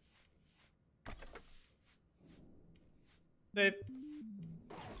 Babe.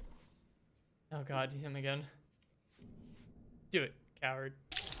 Oh god, him again. Do it, coward.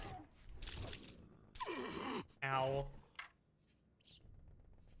 Ow.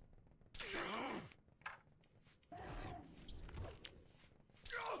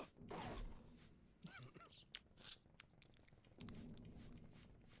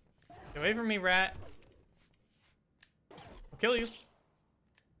 Get away from me, rat. kill you.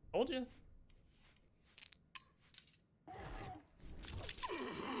 Told you.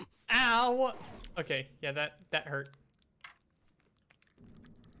 Ow! Okay, yeah, that hurt.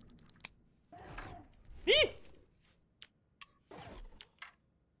 Eee!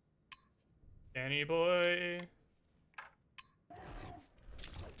 Danny boy.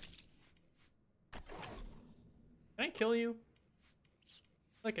 Can I kill you?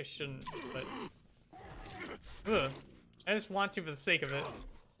 Like I shouldn't, but ugh. I just want to for the sake of it.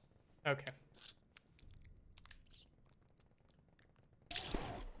 Okay.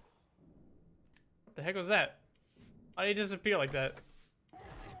 What the heck was that? Why did he disappear like that?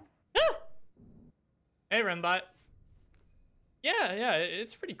 Ah! Hey, Rembot. Yeah,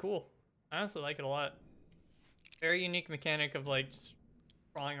 it's pretty cool. I honestly like it a lot. Very unique mechanic of like just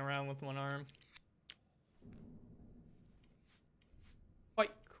crawling around with one arm.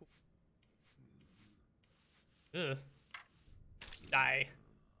 Quite cool. Ugh. Die.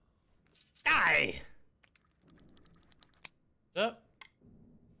 Die! Up.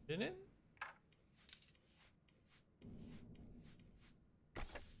 Didn't it?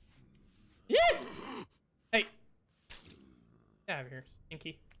 Yeah! Hey! Get out of here,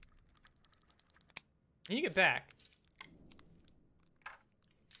 stinky. Can you get back?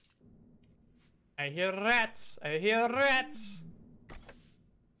 I hear rats! I hear rats!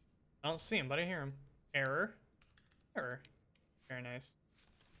 I don't see him, but I hear him. Error. Error. Very nice.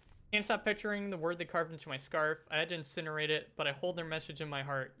 Can't stop picturing the word they carved into my scarf. I had to incinerate it, but I hold their message in my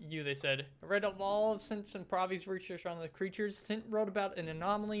heart. You, they said. I read of all of Sint and Pravi's research on the creatures. Sint wrote about an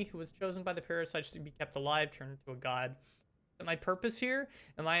anomaly who was chosen by the parasites to be kept alive, turned into a god. Is that my purpose here?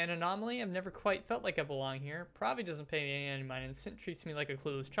 Am I an anomaly? I've never quite felt like I belong here. Pravi doesn't pay me any mind, and Sint treats me like a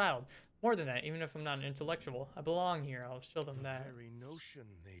clueless child. More than that, even if I'm not an intellectual. I belong here. I'll show them that. The very notion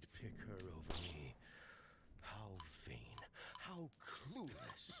they'd pick her over me. How vain. How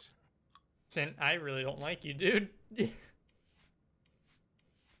clueless. Sint, I really don't like you, dude. It's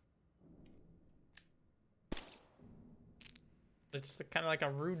just kind of like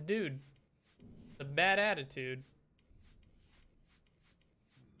a rude dude. It's a bad attitude.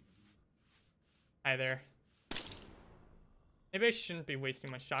 Hi there. Maybe I shouldn't be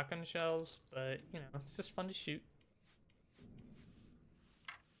wasting my shotgun shells, but, you know, it's just fun to shoot.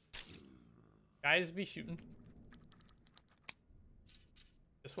 Guys be shooting.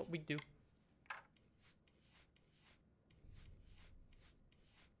 That's what we do.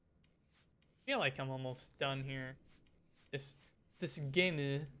 I feel like I'm almost done here. This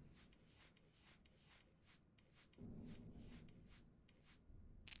game.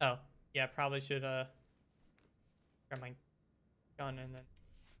 Oh, yeah, probably should grab my gun and then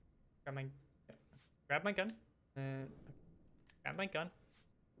grab my gun and grab my gun.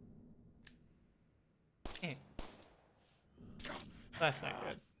 Eh. That's not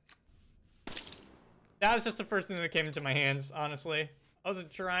good. That was just the first thing that came into my hands, honestly. I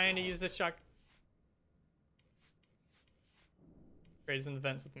wasn't trying to use this shot. Raising the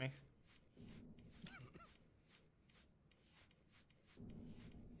vents with me.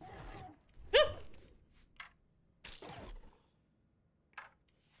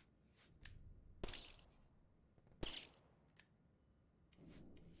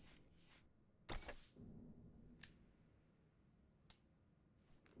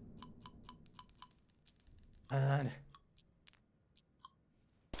 On.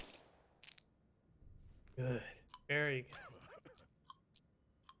 Good. Very good.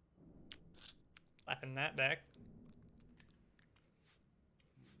 Slapping that back.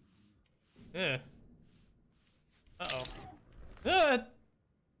 Ugh. Uh-oh.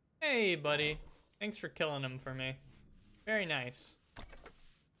 Hey, buddy. Thanks for killing him for me. Very nice.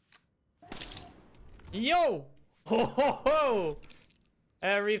 Yo! Ho ho ho!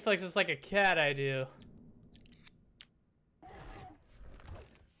 That reflex is like a cat I do.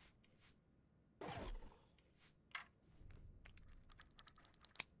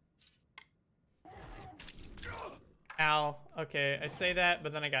 Ow. Okay, I say that,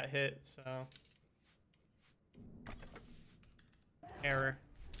 but then I got hit, so. Error.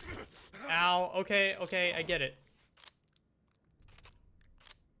 Ow. Okay, I get it.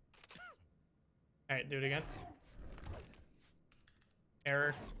 Alright, do it again.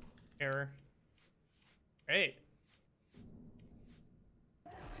 Error. Great.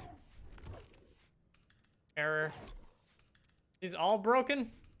 Error. He's all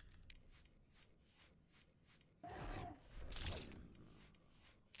broken?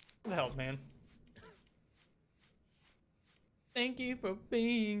 What the hell, man? Thank you for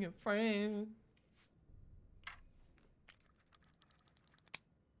being a friend.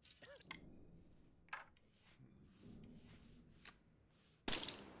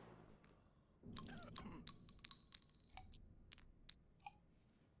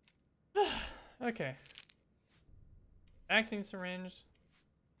 Okay. Vaccine syringe.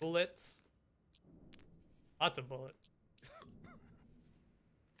 Bullets. Lots of bullets.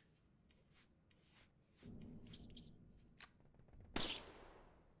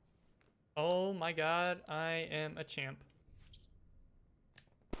 Oh my god, I am a champ.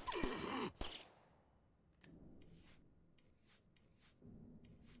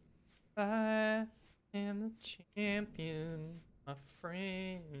 I am a champion, my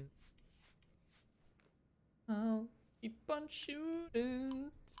friend. I'll keep on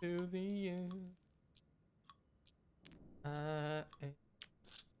shooting to the end. I am.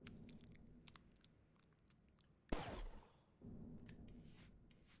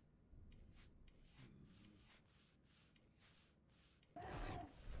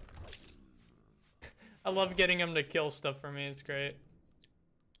 I love getting him to kill stuff for me, it's great.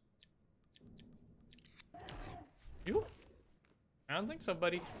 You? I don't think so,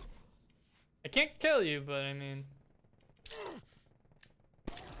 buddy. I can't kill you, but I mean...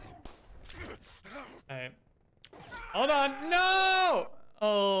 Alright. Hold on, no!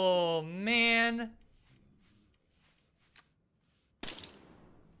 Oh, man.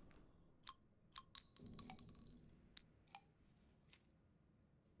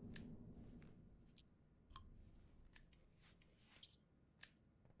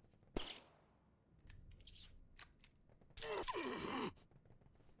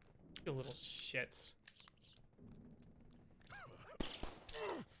 You little shits.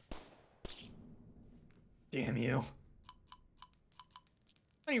 Damn you. How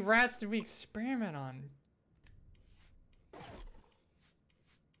many rats did we experiment on?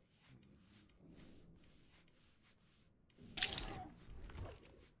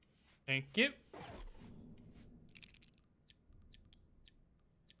 Thank you.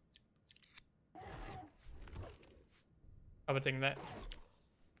 How about taking that?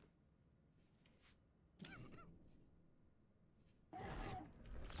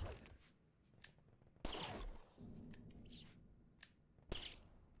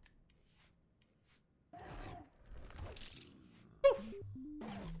 Oof.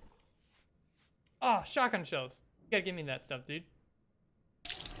 Oh, shotgun shells. You gotta give me that stuff, dude.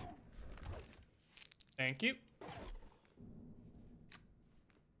 Thank you.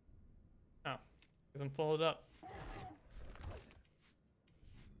 Oh, because I'm folded up.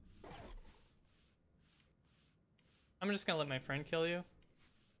 I'm just gonna let my friend kill you.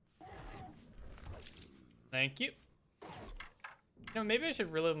 Thank you. You know, maybe I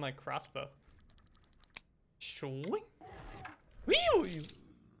should reload my crossbow. Swing. Whee!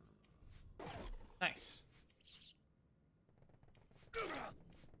 Nice.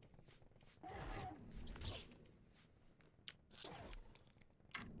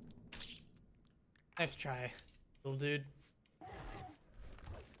 Nice try, little dude.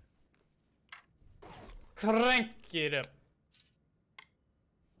 Crank it up.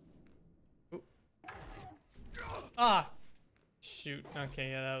 Ooh. Ah, shoot.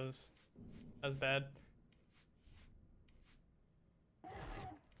 Okay, yeah, that was bad.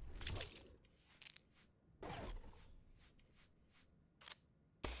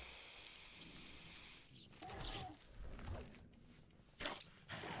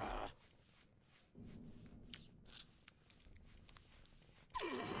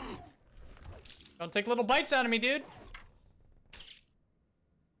 Don't take little bites out of me, dude.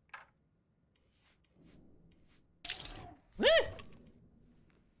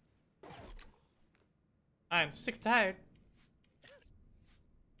 I'm sick tired.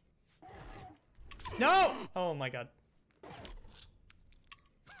 No! Oh my god.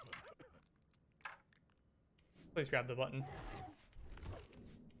 Please grab the button.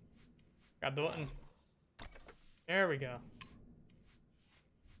 Grab the button. There we go.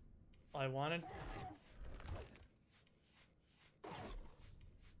 All I wanted.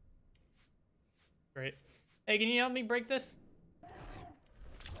 Great. Hey, can you help me break this?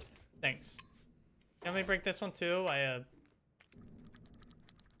 Thanks. Help me break this one too.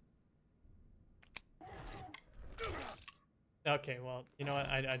 Okay, well, you know what?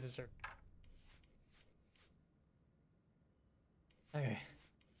 I deserve. Okay.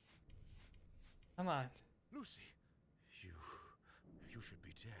 Come on. Lucy, you should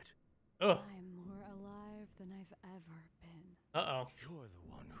be dead. Oh. I'm more alive than I've ever been. Uh-oh. You're the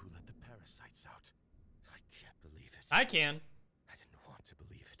one who let the parasites out. I can't believe it. I can. I didn't want to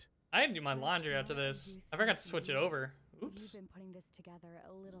believe it. I didn't do my laundry after this. I forgot to switch it over. Oops. You've been putting this together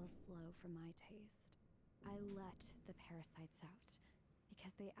a little slow for my taste. I let the parasites out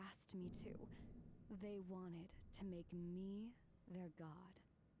because they asked me to. They wanted to make me their god,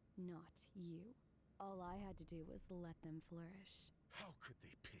 not you. All I had to do was let them flourish. How could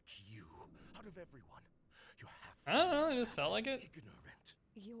they pick you out of everyone. You have I don't know, I just felt like it. ignorant.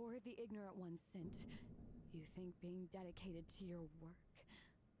 You're the ignorant one, Sint. You think being dedicated to your work,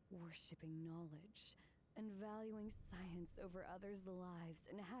 worshipping knowledge, and valuing science over others' lives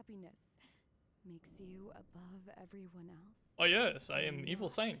and happiness makes you above everyone else. Oh yes, I am You're evil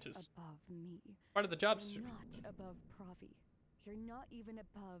not scientist. above me. Part of the job You're description. not above Pravi. You're not even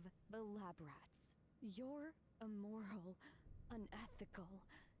above the lab rats. You're immoral, unethical.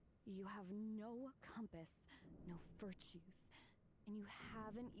 You have no compass, no virtues, and you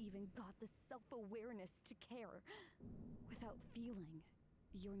haven't even got the self-awareness to care. Without feeling,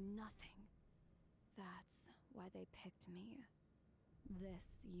 you're nothing. That's why they picked me.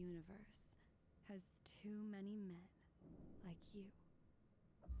 This universe has too many men like you.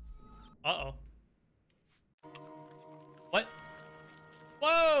 Uh-oh. What?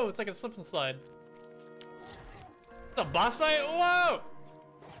 Whoa! It's like a slip and slide. It's a boss fight? Whoa!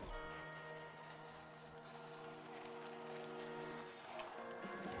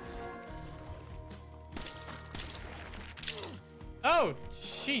 Oh,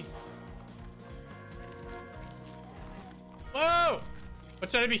 jeez. Whoa! What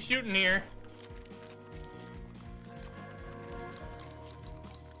should I be shooting here?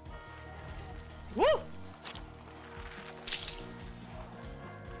 Woo!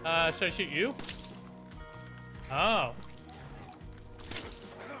 Should I shoot you? Oh.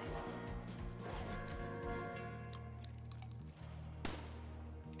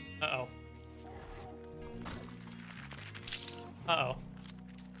 Uh-oh. Uh-oh.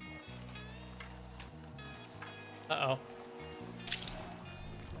 Uh-oh.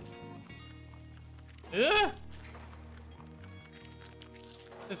 Ugh!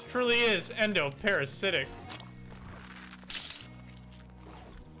 This truly is endoparasitic.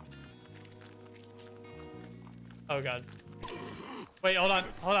 Oh god. Wait, hold on.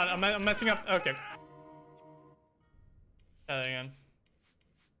 Hold on. I'm messing up. Okay. Try that again.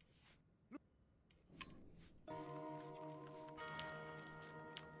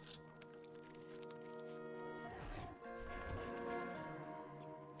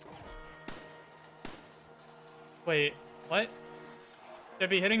 Wait, what? Should I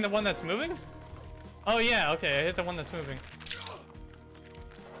be hitting the one that's moving? Oh yeah, okay, I hit the one that's moving.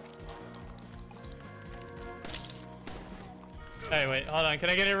 Hey, wait, hold on. Can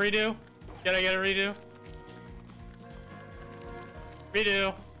I get a redo? Can I get a redo?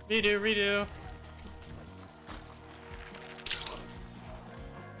 Redo. Redo, redo.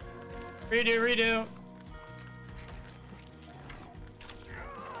 Redo, redo.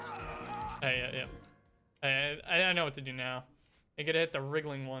 Hey, yeah, yeah. I know what to do now. I gotta hit the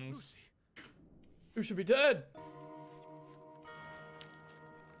wriggling ones. Who should be dead?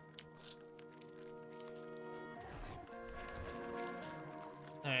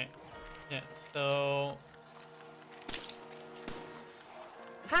 Alright. Yeah, so...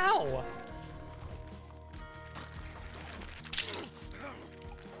 How?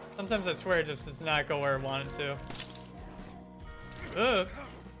 Sometimes I swear it just does not go where I want it to. Ugh.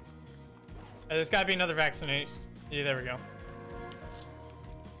 There's gotta be another vaccination. Yeah, there we go.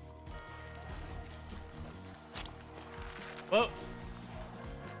 Whoa.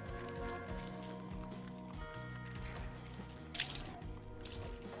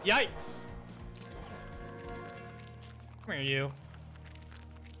 Yikes. Come here, you.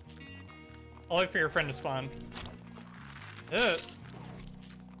 I'll wait for your friend to spawn. Ugh.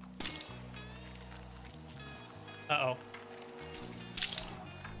 Uh-oh.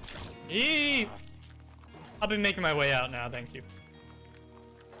 Eee! I'll be making my way out now, thank you.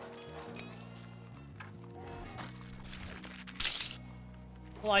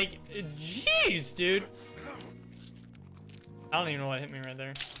 Like, jeez, dude. I don't even know what hit me right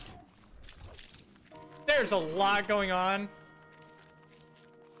there. There's a lot going on.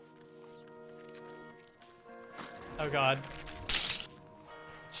 Oh god.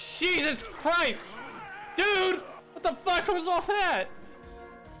 Jesus Christ! Dude! What the fuck was all that?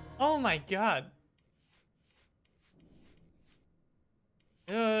 Oh my god.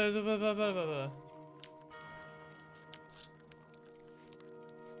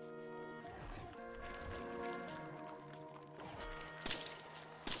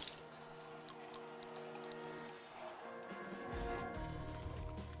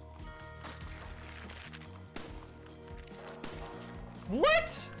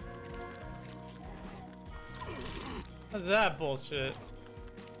 What? What's that bullshit?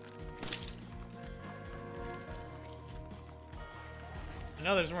 I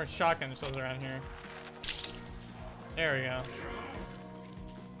know there's more shotgun shells around here. There we go.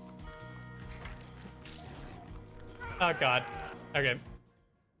 Oh god. Okay.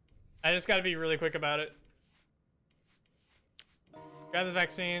 I just gotta be really quick about it. Grab the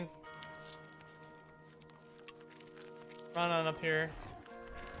vaccine. Run on up here.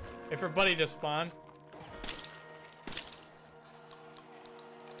 Wait for Buddy to spawn.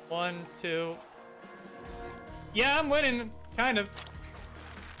 1, 2. Yeah, I'm winning. Kind of.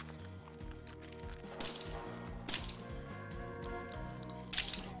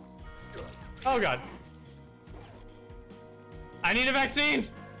 Oh god. I need a vaccine!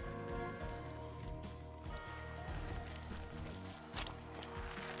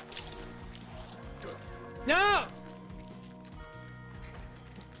 No!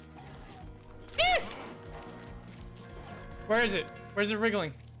 Where is it? Where's it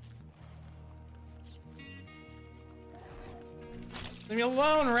wriggling? Leave me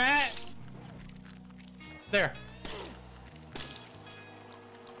alone, rat! There.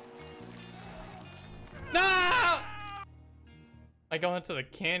 No! I go into the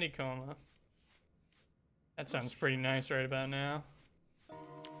candy coma. That sounds pretty nice right about now.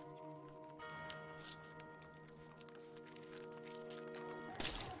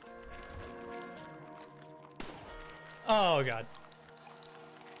 Oh god.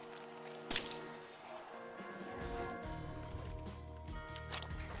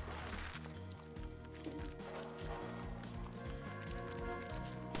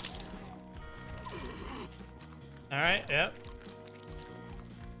 All right, yep.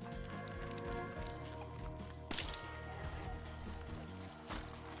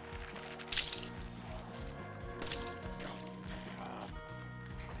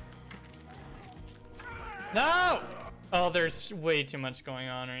 No! Oh, there's way too much going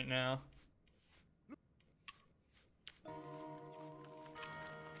on right now.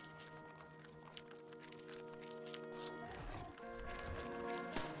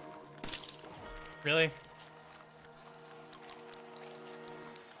 Really?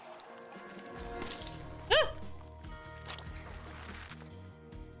 Ah!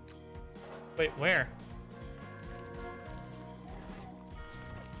 Wait, where?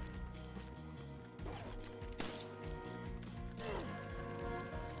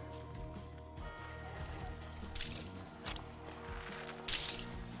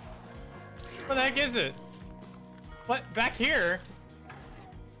 Where the heck is it? What? Back here?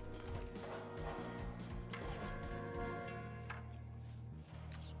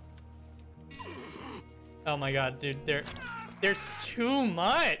 Oh my god, dude, there's too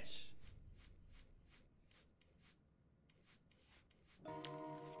much.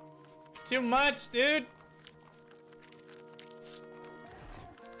 It's too much, dude.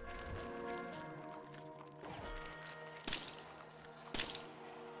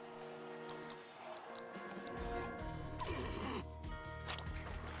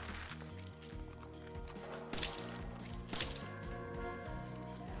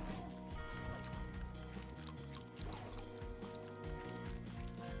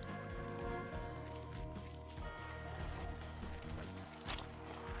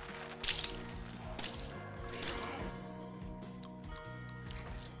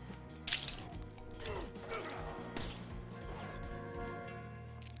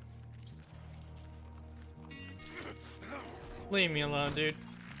 Leave me alone, dude.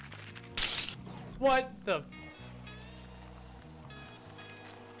 What the?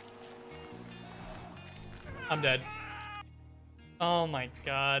 I'm dead. Oh my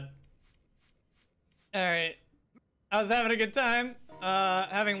god. Alright. I was having a good time.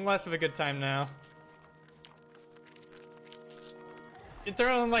 Having less of a good time now. You're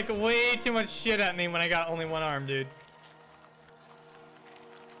throwing like way too much shit at me when I got only one arm, dude.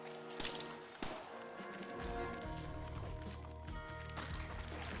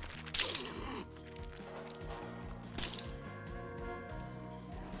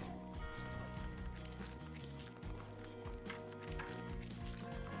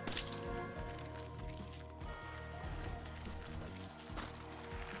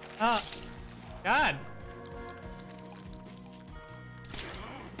 Oh, God.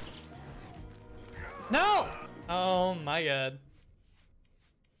 No! Oh my god.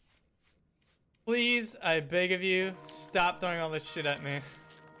 Please, I beg of you, stop throwing all this shit at me.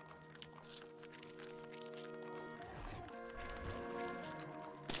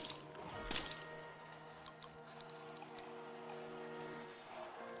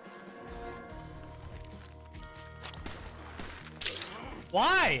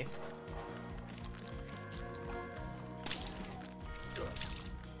 Why?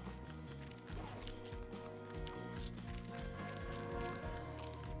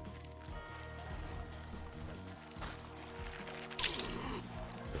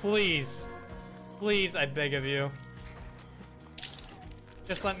 Please. Please, I beg of you.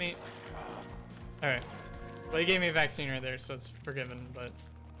 Just let me... Alright. Well, he gave me a vaccine right there, so it's forgiven, but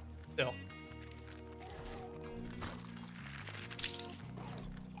still.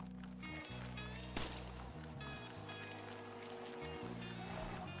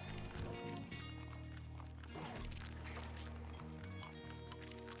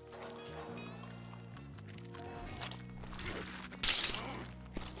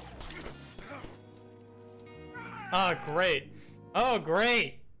 Oh, great. Oh,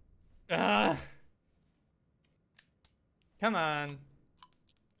 great. Ugh. Come on.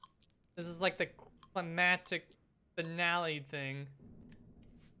 This is like the climatic finale thing.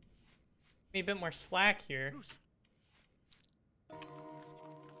 Be a bit more slack here.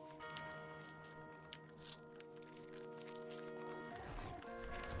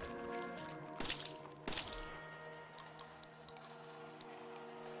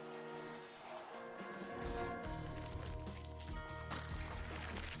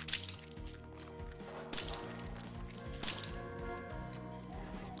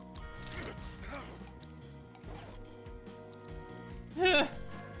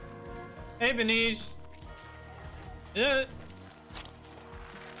 Hey, Benish. Yeah.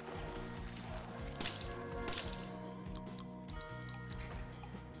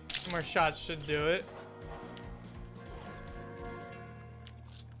 Two more shots should do it.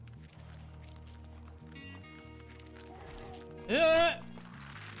 Yeah.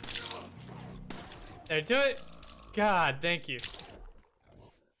 There, do it. God, thank you.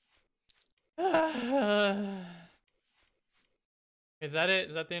 Is that it?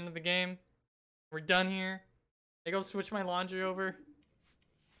 Is that the end of the game? We're done here. I go switch my laundry over.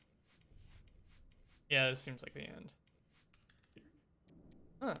 Yeah, this seems like the end.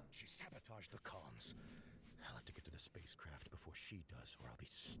 Huh. She sabotaged the comms. I'll have to get to the spacecraft before she does, or I'll be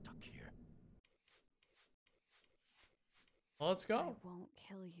stuck here. Well, let's go. I won't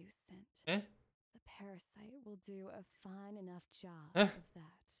kill you, Sint. Eh? The parasite will do a fine enough job Eh? of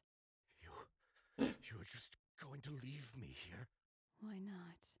that. You're just going to leave me here? Why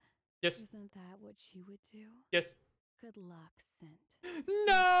not? Yes. Isn't that what you would do? Yes. Good luck, Sint.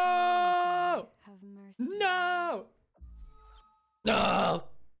 No! Have mercy. No! No!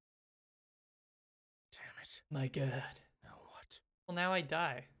 Damn it. My God. Now what? Well, now I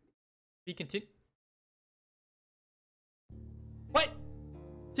die. Be continu- What?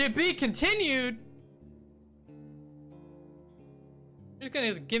 To be continued? You're just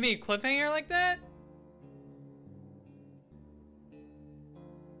gonna give me a cliffhanger like that?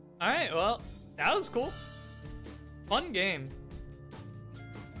 Alright, well, that was cool. Fun game.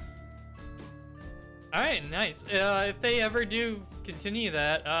 Alright, nice. If they ever do continue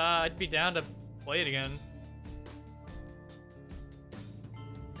that, I'd be down to play it again.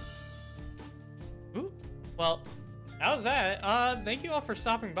 Ooh, well, that was that. Thank you all for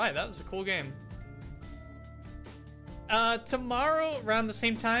stopping by. That was a cool game. Tomorrow, around the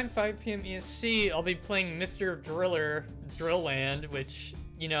same time, 5 p.m. EST, I'll be playing Mr. Driller Drill Land, which,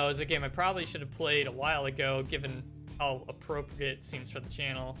 you know, is a game I probably should have played a while ago, given how appropriate it seems for the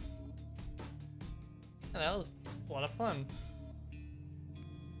channel. And that was a lot of fun.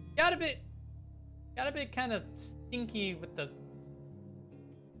 Got a bit kind of stinky with the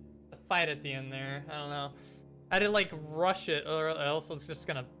fight at the end there. I don't know. I had to like rush it, or else it's just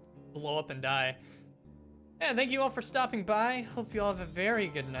gonna blow up and die. Yeah, thank you all for stopping by. Hope you all have a very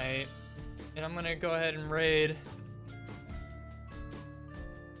good night. And I'm gonna go ahead and raid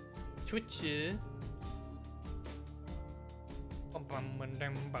Twitch.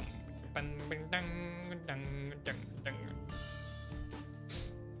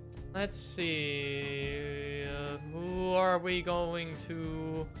 Let's see. Who are we going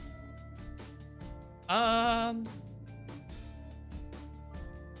to? I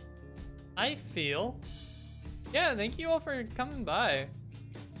feel. Yeah, thank you all for coming by.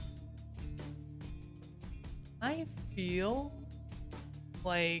 I feel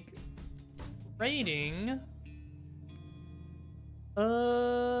like rating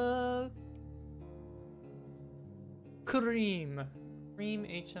Cream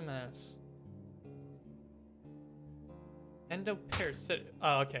HMS endoparasitic.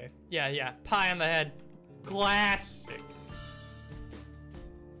 Oh, okay. Yeah. Pie on the head. Classic.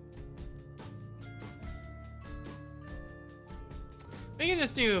 We can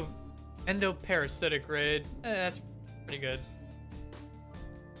just do endoparasitic raid. That's pretty good.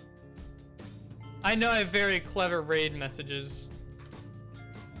 I know I have very clever raid messages.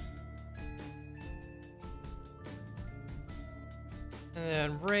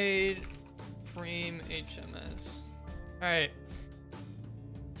 And raid Cream HMS. Alright.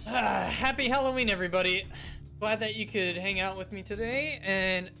 Happy Halloween, everybody. Glad that you could hang out with me today.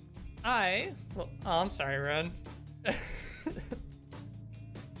 And Well, oh, I'm sorry, Ren.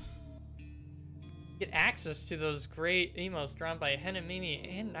 Get access to those great emails drawn by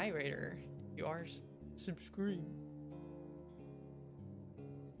Henamini and Night Raider. You are subscribed.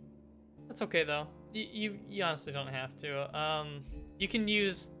 That's okay though. You honestly don't have to. You can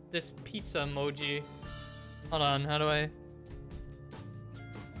use this pizza emoji. Hold on, how do I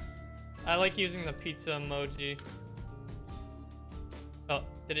like using the pizza emoji. Oh,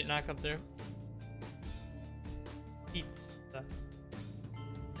 did it not come through? Pizza.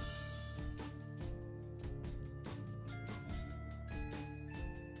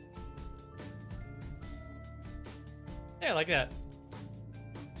 Yeah, like that.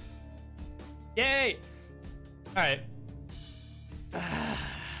 Yay! Alright.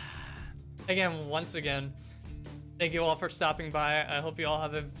 Once again, thank you all for stopping by. I hope you all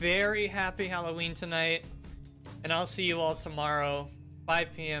have a very happy Halloween tonight. And I'll see you all tomorrow, 5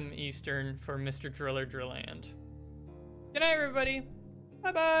 p.m. Eastern, for Mr. Driller Drilland. Good night, everybody.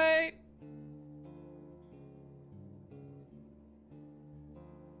 Bye-bye.